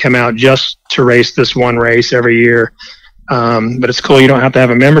of them that come out just to race this one race every year. But it's cool. You don't have to have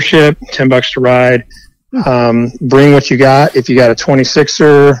a membership. $10 to ride. Bring what you got. If you got a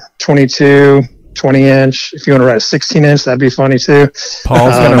 26er, 22, 20-inch, if you want to ride a 16-inch, that'd be funny too.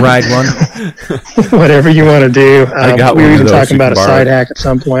 Paul's going to ride one. Whatever you want to do. We were even those talking you about a can side borrow. hack at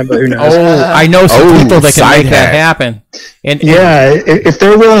some point, but who knows? I know some people that can side make that hack. happen. And Yeah, if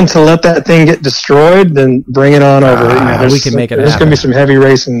they're willing to let that thing get destroyed, then bring it on over. we can make it There's going to be some heavy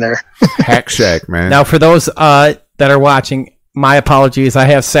racing there. Hack Shack, man. Now, for those that are watching, my apologies. I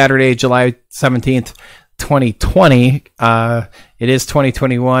have Saturday, July 17th, 2020. It is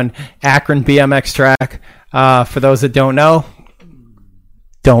 2021. Akron BMX track. For those that don't know,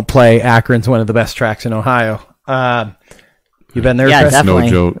 don't play. Akron's one of the best tracks in Ohio. You been there, Yeah, Chris? definitely.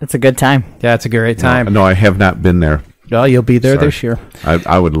 joke. It's a good time. Yeah, it's a great time. No, I have not been there. Well, you'll be there Sorry. this year.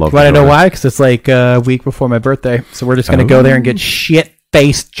 I would love You want to to know go why? Because it's like a week before my birthday. So we're just going to go there and get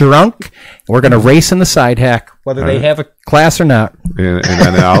shit-faced drunk. We're going to race in the side hack, whether they have a class or not. there. And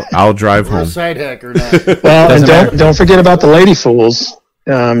then I'll drive We're a home. side hacker now. Well, and Doesn't don't forget about the Lady Fools.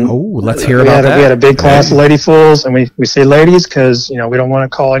 Let's hear we about had, that. We had a big class of Lady Fools, and we say ladies because we don't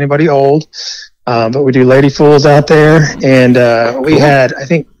want to call anybody old, but we do Lady Fools out there, and we had I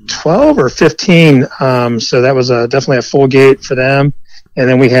think 12 or 15, so that was definitely a full gate for them, and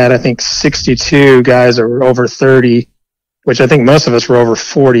then we had I think 62 guys that were over 30, which I think most of us were over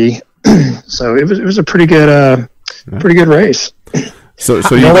 40, so it was a pretty good race. So you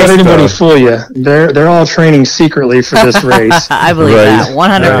Don't let must, anybody fool you. They're all training secretly for this race. I believe Right. that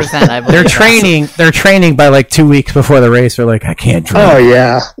 100%. I believe They're that. training. They're training by like 2 weeks before the race. They're like, I can't drink. Oh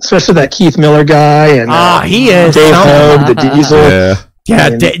yeah, especially that Keith Miller guy and He is. Dave Tell me. Hogue, the Diesel. yeah,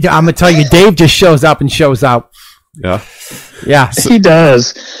 Yeah, I'm gonna tell you, Dave just shows up and shows out. yeah. Yeah. He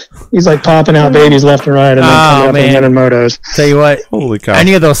does. He's like popping out babies left and right, and then coming up and winning motos. Tell you what, Holy cow!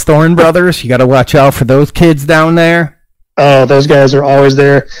 any of those Thorne brothers, you got to watch out for those kids down there. Oh, those guys are always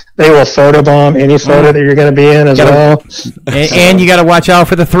there. They will photobomb any photo that you're going to be in as well. And you got to watch out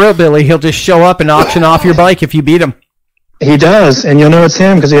for the Thrill Billy. He'll just show up and auction off your bike if you beat him. He does, and you'll know it's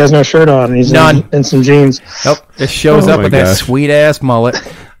him because he has no shirt on and he's None. in some jeans. Nope. Just shows Oh up my with that gosh. sweet ass mullet.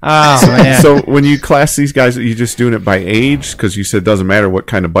 Oh man. So when you class these guys, are you just doing it by age? Because you said it doesn't matter what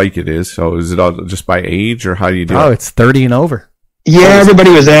kind of bike it is. So is it all just by age, or how do you do it? It's 30 and over. Yeah,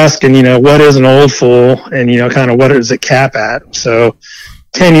 everybody was asking, what is an old fool, and kind of what does it cap at? So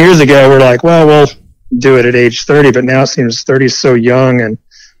 10 years ago, we're like, well, we'll do it at age 30, but now it seems 30 is so young, and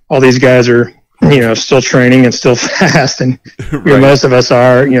all these guys are, still training and still fast, and most of us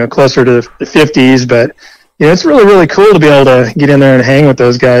are, closer to the 50s, but it's really, really cool to be able to get in there and hang with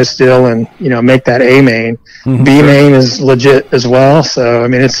those guys still, and make that A main. B main is legit as well, so I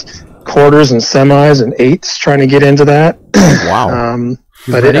mean it's quarters and semis and eighths trying to get into that. Wow.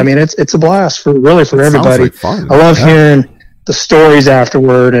 But it's a blast for everybody. like fun. I love hearing the stories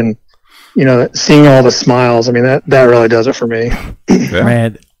afterward and seeing all the smiles. I mean that really does it for me. Yeah.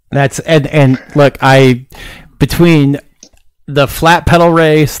 Man, that's and look, between the flat pedal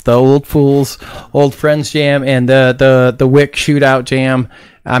race, the Old Fools, Old Friends Jam, and the Wick Shootout Jam.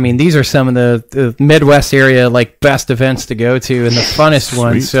 I mean, these are some of the Midwest area best events to go to and the funnest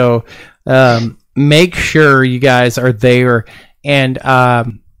ones. So make sure you guys are there. And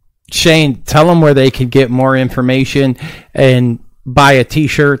Shane, tell them where they can get more information and buy a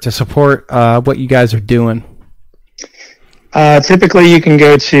T-shirt to support what you guys are doing. Typically, you can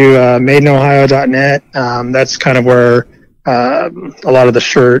go to madeinohio.net. That's kind of where a lot of the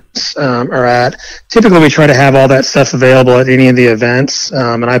shirts are at. Typically, we try to have all that stuff available at any of the events,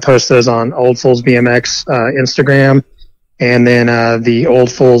 and I post those on Old Fools BMX Instagram, and then the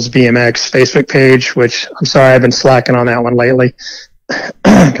Old Fools BMX Facebook page, which I'm sorry, I've been slacking on that one lately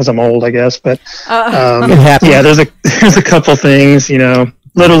because I'm old, I guess. But yeah, there's a couple things,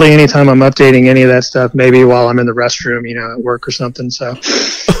 literally anytime I'm updating any of that stuff, maybe while I'm in the restroom, at work or something. So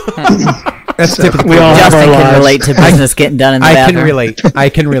that's typical. We all have our Justin can lives. relate to business getting done in the bathroom. I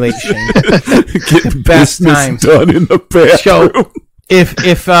can relate, Shane. Get Best business times. done in the bathroom. So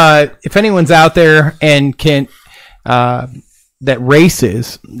if anyone's out there and can that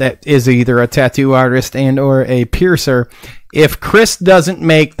races, that is either a tattoo artist and or a piercer, if Chris doesn't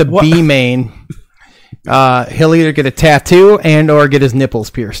make the B main, he'll either get a tattoo and or get his nipples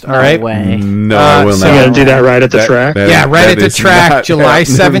pierced. All right. No way. No, I will so not. You gotta do that right at the track. Yeah, right at the is track, not July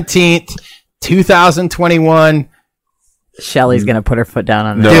happening. 17th, 2021. Shelly's gonna put her foot down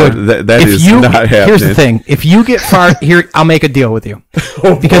on No, that. that is not happening. Here's the thing: if you get far here, I'll make a deal with you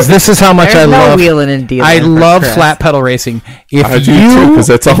because this is how much There's I no love. wheeling and dealing I for love Chris. flat pedal racing. If I do too, 'cause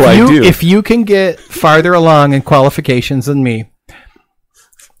that's all I do. If you can get farther along in qualifications than me,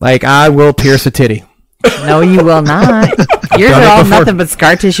 I will pierce a titty. No, you will not. Yours are all nothing but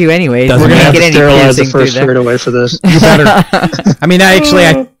scar tissue anyways. We're going to have get to any sterilize the piercing first through there. shirt away for this. You better. I mean,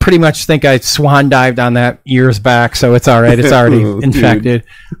 I pretty much think I swan dived on that years back, so it's all right. It's already infected.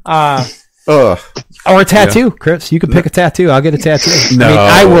 Or a tattoo, Chris. You can pick a tattoo. I'll get a tattoo. No,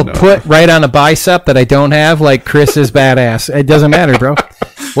 I will put right on a bicep that I don't have, like Chris is badass. It doesn't matter, bro.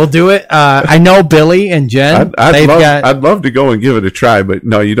 We'll do it. I know Billy and Jen. I'd love to go and give it a try, but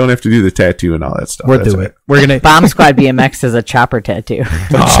no, you don't have to do the tattoo and all that stuff. We'll do it. We're gonna Bomb Squad BMX is a chopper tattoo.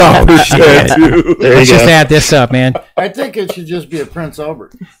 Chopper tattoo. Let's just add this up, man. I think it should just be a Prince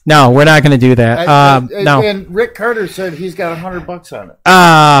Albert. No, we're not going to do that. No. And Rick Carter said he's got $100 on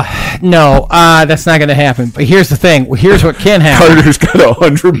it. No, that's not going to happen. But here's the thing. Here's what can happen. Carter's got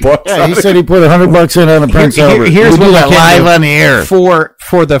 $100. Yeah, He said he put $100 in on the Prince Albert. Here's We'll what do we that can live do on the air.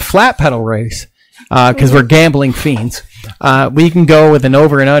 for the flat pedal race, because we're gambling fiends. We can go with an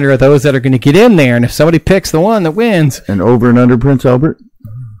over and under of those that are going to get in there, and if somebody picks the one that wins, An over and under Prince Albert.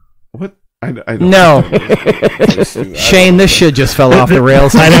 What? I don't no, Shane, this shit just fell off the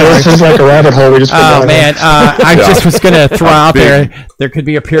rails. I know, this is like a rabbit hole we just fell Oh down. man, I just was gonna throw out there could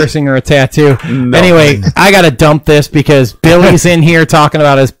be a piercing or a tattoo. No. Anyway, I gotta dump this because Billy's in here talking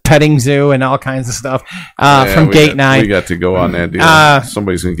about his petting zoo and all kinds of stuff from we Gate got, 9. We got to go on that deal.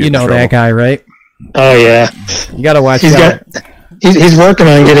 Somebody's gonna get You know in trouble. that guy, right? Oh, yeah. You gotta watch He's that. He's working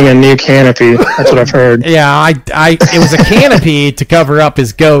on getting a new canopy. That's what I've heard. Yeah, it was a canopy to cover up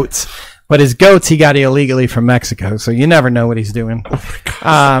his goats, but his goats he got illegally from Mexico, so you never know what he's doing.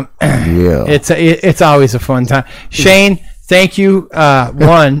 Yeah. It's always a fun time. Shane, thank you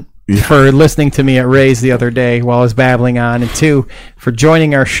for listening to me at Ray's the other day while I was babbling on, and 2 for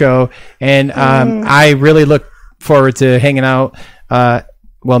joining our show. And I really look forward to hanging out.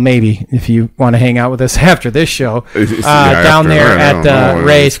 Well, maybe if you want to hang out with us after this show, down there at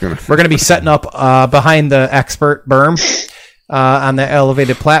Ray's, we're going to be setting up behind the Expert berm on the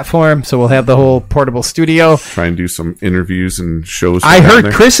elevated platform. So we'll have the whole portable studio. Try and do some interviews and shows. I heard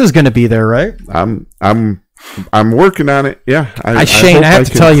there. Chris is going to be there, right? I'm working on it. Yeah, Shane, hope I have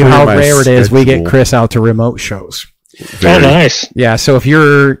to can tell you clear how my rare it is. We get schedule. Chris out to remote shows. Oh, nice. Yeah, so if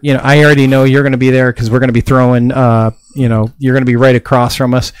you're, I already know you're going to be there because we're going to be throwing, you're going to be right across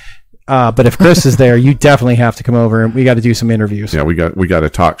from us. But if Chris is there, you definitely have to come over, and we got to do some interviews. Yeah, we got to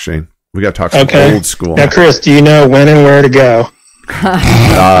talk, Shane. We got to talk some Okay. old school. Now, Chris, do you know when and where to go?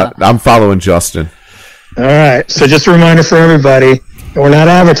 I'm following Justin. All right. So just a reminder for everybody, we're not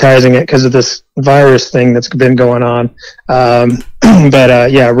advertising it because of this virus thing that's been going on.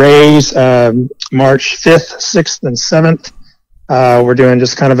 Ray's March 5th, 6th, and 7th. We're doing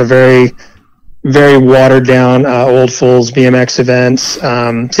just kind of a very, very watered down Old Fools BMX events.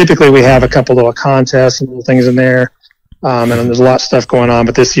 Typically we have a couple little contests and little things in there. And there's a lot of stuff going on,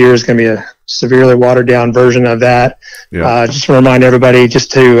 but this year is going to be a severely watered down version of that. Yeah. Just to remind everybody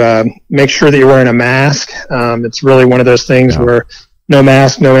just to make sure that you're wearing a mask. It's really one of those things where no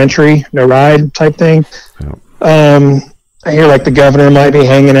mask, no entry, no ride type thing. Yeah. I hear like the governor might be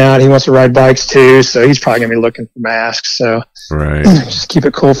hanging out. He wants to ride bikes too, so he's probably gonna be looking for masks. So Right. just keep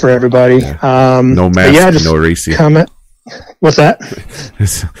it cool for everybody. No mask, just no racy. comment. What's that?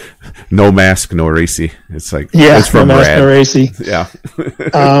 No mask, no racy. It's like Yeah, it's from no mask, Brad. no racy. Yeah.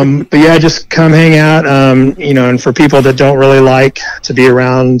 But yeah, just come hang out. And for people that don't really like to be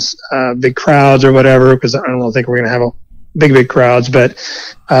around big crowds or whatever, because I don't think we're gonna have a big crowds. But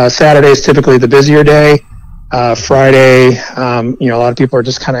Saturday is typically the busier day. Friday, a lot of people are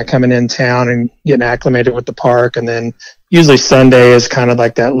just kind of coming in town and getting acclimated with the park, and then usually Sunday is kind of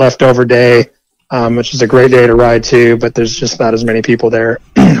like that leftover day, which is a great day to ride too. But there's just not as many people there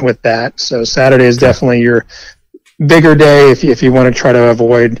with that. So Saturday is definitely your bigger day if you want to try to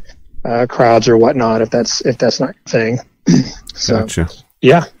avoid crowds or whatnot. If that's not your thing. So Gotcha.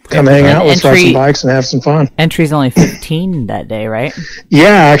 yeah, come hang out. Let's ride some Entry- bikes and have some fun. Entry's only 15 that day, right? Yeah,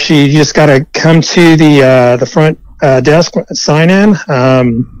 actually, you just got to come to the front desk, sign in.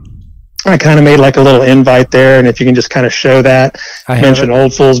 I kind of made like a little invite there, and if you can just kind of show that, I have mention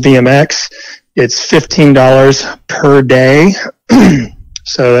Old Fools BMX, it's $15 per day.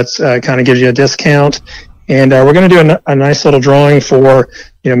 So that's kind of gives you a discount. And we're going to do a nice little drawing for,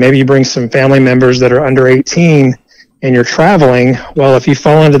 maybe you bring some family members that are under 18 and you're traveling. Well, if you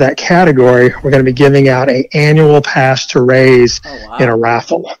fall into that category, we're going to be giving out an annual pass to Ray's in a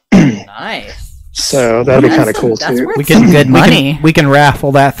raffle. Nice. So that'll be kind of cool too. We can good money. We can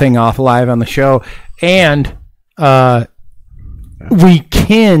raffle that thing off live on the show, and we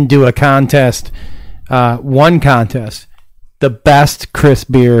can do a contest. One contest, the best Chris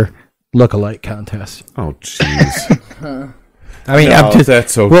beer lookalike contest. Oh, jeez. I mean, No,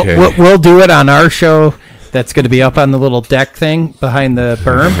 that's okay. We'll do it on our show. That's going to be up on the little deck thing behind the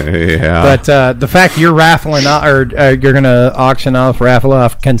berm. Yeah. But the fact you're raffling off, or you're going to auction off, raffle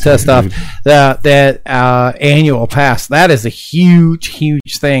off, contest off that annual pass, that is a huge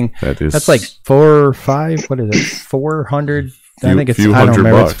thing. That's like 4 or 5. What is it? 400. I think it's. I don't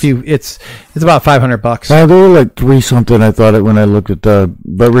remember. Bucks. It's about $500. They were like 3 something. I thought it when I looked at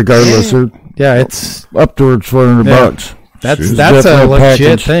but regardless, it's up towards $400. That's a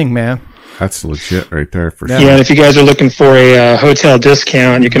legit thing, man. That's legit right there for sure. Yeah, and if you guys are looking for a hotel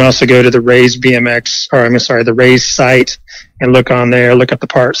discount, you can also go to the Raise the Raise site and look on there. Look up the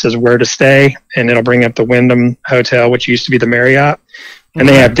part that says where to stay, and it'll bring up the Wyndham Hotel, which used to be the Marriott. And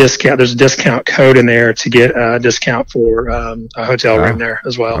they have discount. There's a discount code in there to get a discount for a hotel room there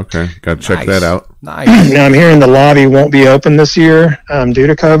as well. Okay, got to check that out. Nice. Now I'm hearing the lobby won't be open this year due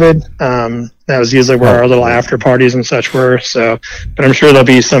to COVID. That was usually where our little after parties and such were. So, but I'm sure there'll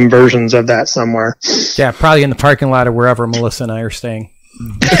be some versions of that somewhere. Yeah, probably in the parking lot or wherever Melissa and I are staying.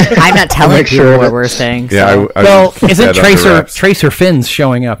 I'm not telling people where we're staying. Yeah, well, isn't Tracer Finn's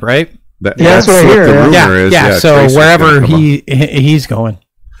showing up, right? That's what I hear. The rumor is. Yeah. So Tracer's wherever he's going.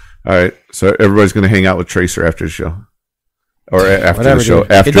 All right. So everybody's going to hang out with Tracer after the show, or after Whatever, the show.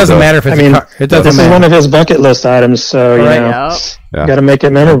 dude. After it doesn't matter if it's. It doesn't this matter. is one of his bucket list items, so you got to make it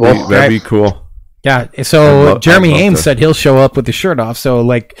memorable. That'd be cool. Yeah. So Jeremy Ames said he'll show up with his shirt off. So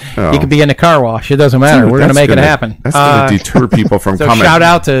he could be in the car wash. It doesn't matter. We're going to make it happen. That's going to deter people from so coming. Shout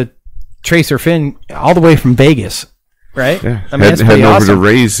out to Tracer Finn all the way from Vegas. Right? Yeah. I mean, that's pretty over awesome. to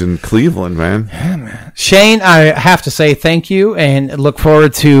Raise in Cleveland, man. Yeah, man. Shane, I have to say thank you and look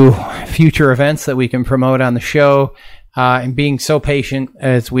forward to future events that we can promote on the show. And being so patient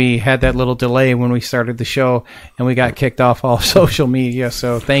as we had that little delay when we started the show and we got kicked off all social media.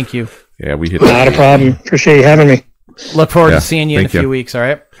 So thank you. Yeah, we hit Not a problem. Appreciate you having me. Look forward to seeing you in a few weeks. All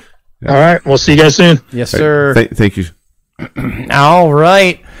right. All right. We'll see you guys soon. Yes, sir. Thank you. All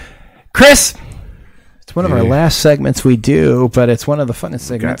right. Chris. It's one of our last segments we do, but it's one of the funnest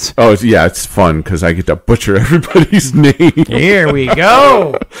segments. Oh, it's fun because I get to butcher everybody's name. Here we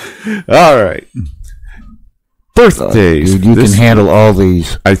go. All right. Birthdays. Dude, you can handle all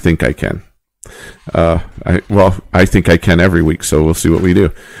these. I think I can. I think I can every week, so we'll see what we do.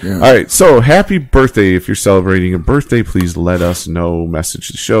 Yeah. All right, so happy birthday. If you're celebrating a birthday, please let us know. Message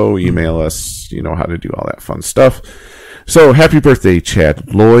the show, email us. You know how to do all that fun stuff. So happy birthday,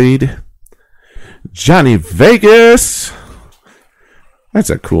 Chad Lloyd. Johnny Vegas. That's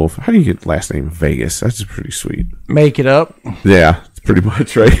a cool. How do you get last name Vegas? That's pretty sweet. Make it up. Yeah, pretty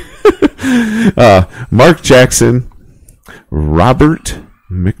much, right? Mark Jackson, Robert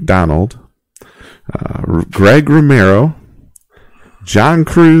McDonald, Greg Romero, John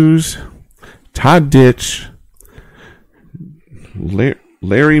Cruz, Todd Ditch,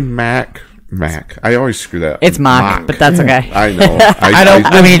 Larry Mack. I always screw that up. It's Mock, but that's okay. I know.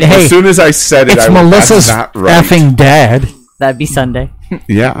 I mean, hey, as soon as I said it, it's I was Melissa's not right. effing dad. That'd be Sunday.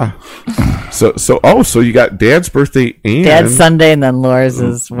 Yeah. So you got Dad's birthday and Dad's Sunday, and then Laura's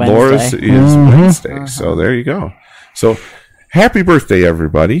is Wednesday. Laura's is Wednesday. So there you go. So happy birthday,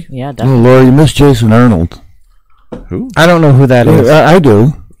 everybody. Yeah, definitely. Oh, Laura, you missed Jason Arnold. Who? I don't know who that is. I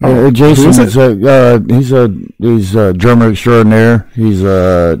do. Jason who is he's a drummer extraordinaire. He's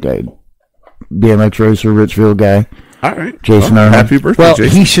a BMX racer, Richfield guy. All right. Jason Arnold. Happy birthday, Well,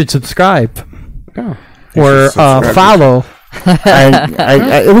 Jason. he should subscribe Yeah. or follow.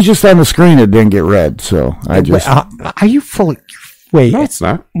 It was just on the screen. It didn't get read, so I just. Are you fully? Wait, No, it's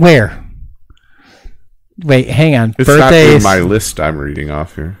not. Where? Wait, hang on. It's not Birthdays. in my list I'm reading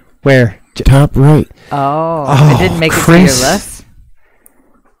off here. Where? Top right. Oh, it didn't make it to Chris. your list?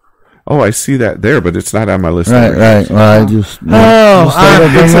 Oh, I see that there, but it's not on my list. Right. Well, I just. Oh,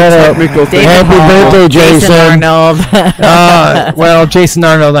 Happy birthday, Jason. Arnold. Well, Jason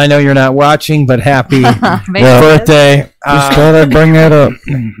Arnold, I know you're not watching, but happy birthday. Just thought I'd bring that up.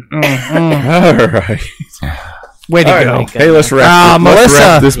 All right. Way to All go. right. Hey, let's wrap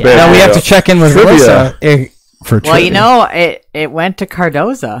Melissa. this bad Now we boy have up. to check in with Trivia. Melissa. For Well, trivia. you know, it went to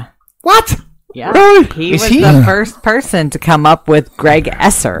Cardoza. What? Yeah. Really? He Is was he? the first person to come up with Greg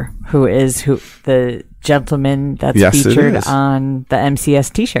Esser, who the gentleman that's Yes, it featured is. on the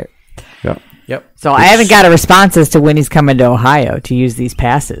MCS t-shirt. Yep. So I haven't got a response as to when he's coming to Ohio to use these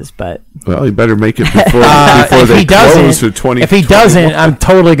passes, but Well, you better make it before If they he close doesn't, to 20. if he doesn't, I'm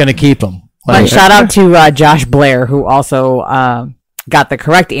totally going to keep him. but shout out to Josh Blair, who also got the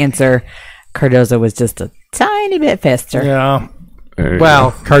correct answer. Cardoza was just a tiny bit faster. Yeah. There you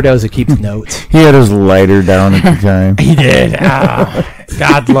Well, Cardoza keeps notes. He had his lighter down at the time. He did.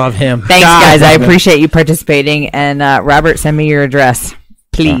 God love him. Thanks, God guys. I love him. appreciate you participating. And Robert, send me your address,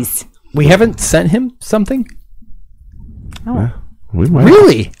 please. We haven't sent him something? We might.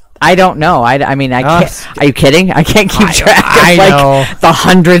 Really? I don't know. I mean, I can't. Are you kidding? I can't keep track I of know. the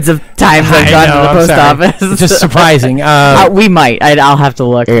hundreds of times I've gone to the I'm post sorry. office. It's just surprising. We might. I'll have to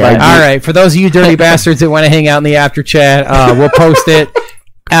look. Yeah, but- All right, for those of you dirty bastards that want to hang out in the after chat, we'll post it.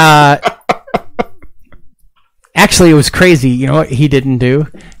 Actually, it was crazy. You know what he didn't do?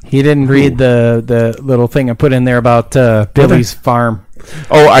 He didn't read the little thing I put in there about Billy's farm.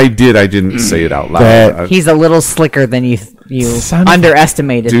 Oh, I did. I didn't say it out loud. He's a little slicker than you Son of-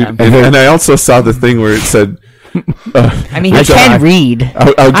 underestimated Dude, him. and I also saw the thing where it said, I mean, he can read.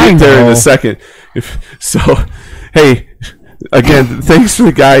 I'll I get there in know. a second. So, hey, again, thanks for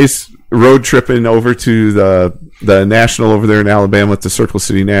the guys road tripping over to the National over there in Alabama at the Circle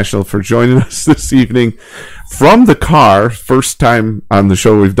City National for joining us this evening from the car. First time on the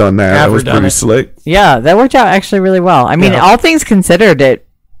show we've done that. That Ever was done pretty it. slick. Yeah, that worked out actually really well. I mean, Yeah. all things considered,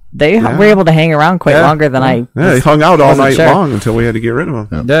 they were able to hang around quite longer than I. Yeah, they hung out all wasn't night sure. long until we had to get rid of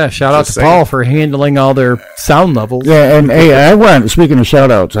them. Yeah, shout out Just to saying. Paul for handling all their sound levels. Yeah, and hey, speaking of shout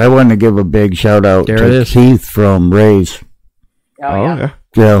outs, I wanted to give a big shout out There it to is. Keith from Ray's. Oh, yeah.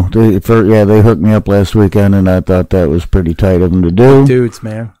 Yeah, they hooked me up last weekend, and I thought that was pretty tight of them to do. Dudes,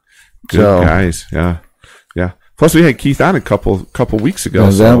 man. Good So- guys. Yeah. Yeah. Plus, we had Keith on a couple weeks ago. Yeah,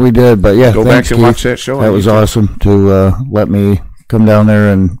 so that we did, but yeah, go thanks, back and Keith. watch that show. That on was YouTube. awesome to let me come down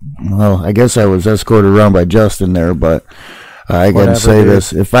there, and well, I guess I was escorted around by Justin there, but I got Whatever, to say dude.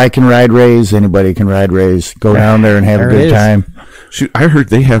 this: if I can ride Rays, anybody can ride Rays. Go down there and have There a it good is. time. Shoot, I heard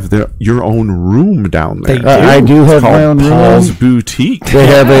they have your own room down there. They do. I do It's have called my own Paul's room. Boutique. They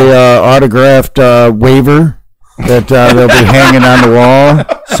have a autographed waiver that they'll be hanging on the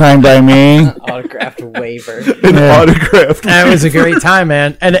wall, signed by me. Autographed waiver. An autographed. That was a great time,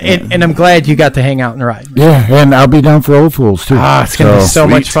 man. And I'm glad you got to hang out and ride. Yeah, and I'll be down for Old Fools too. It's going to be so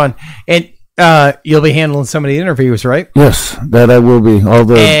Sweet. much fun. And you'll be handling some of the interviews, right? Yes, that I will be.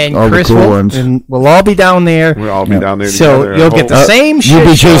 All And the Chris cool will, ones. and we'll all be down there. We'll all be down there So together. you'll I get the hope. same shit You'll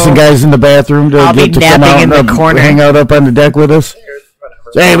be chasing show. guys in the bathroom to I'll be get to come napping out in the and corner. hang out up on the deck with us.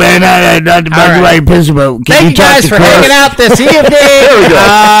 Hey man, not about All you right. ain't pissing about. Can Thank you talk guys to for Chris? hanging out this evening.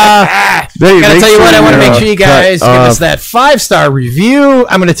 Hey, Gotta make tell you sure what, I want to make sure you guys cut give us off. that 5-star review.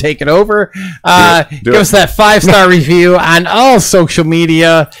 I'm going to take it over. Do Give it. us that 5-star review on all social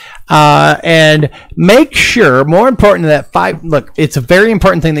media. And make sure, more important than that, look, it's a very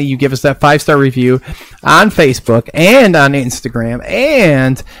important thing that you give us that 5-star review on Facebook and on Instagram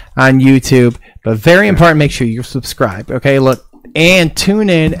and on YouTube. But very important, make sure you're subscribed. Okay, look, and tune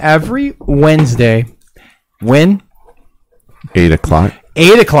in every Wednesday. When? 8 o'clock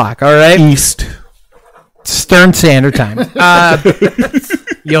 8 o'clock, all right? East. Stern Standard Time.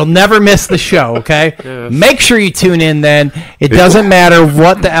 You'll never miss the show, okay? Make sure you tune in then. It doesn't matter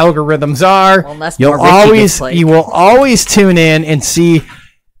what the algorithms are. Unless more Richie gets played. You will always tune in and see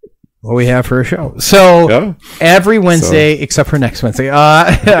what we have for a show. So Yeah. every Wednesday, except for next Wednesday.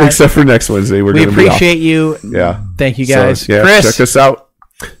 Except for next Wednesday, we're we going to be off. appreciate you. Yeah. Thank you So, guys. yeah, Chris, check us out.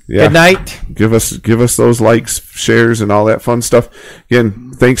 Yeah. good night. Give us those likes, shares, and all that fun stuff.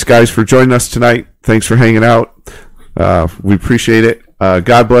 Again, thanks guys for joining us tonight. Thanks for hanging out. We appreciate it.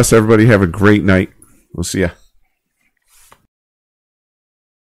 God bless everybody. Have a great night. We'll see ya.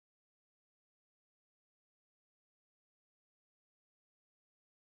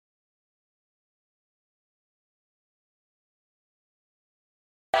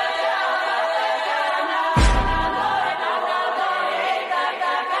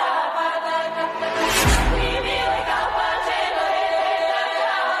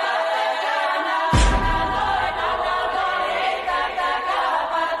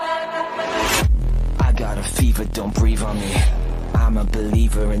 I got a fever, don't breathe on me. I'm a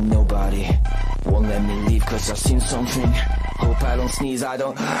believer in nobody won't let me leave cause I've seen something. Hope I don't sneeze, I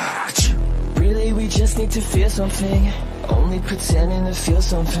don't. Really, we just need to feel something. Only pretending to feel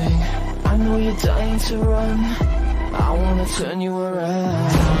something. I know you're dying to run. I wanna turn you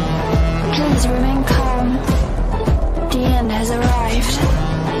around. Please remain calm. The end has arrived.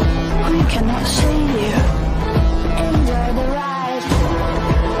 We cannot save you. Enjoy the ride.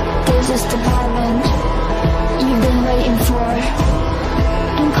 This is the moment you've been waiting for.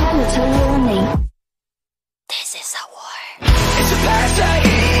 And call it a warning. This is a war.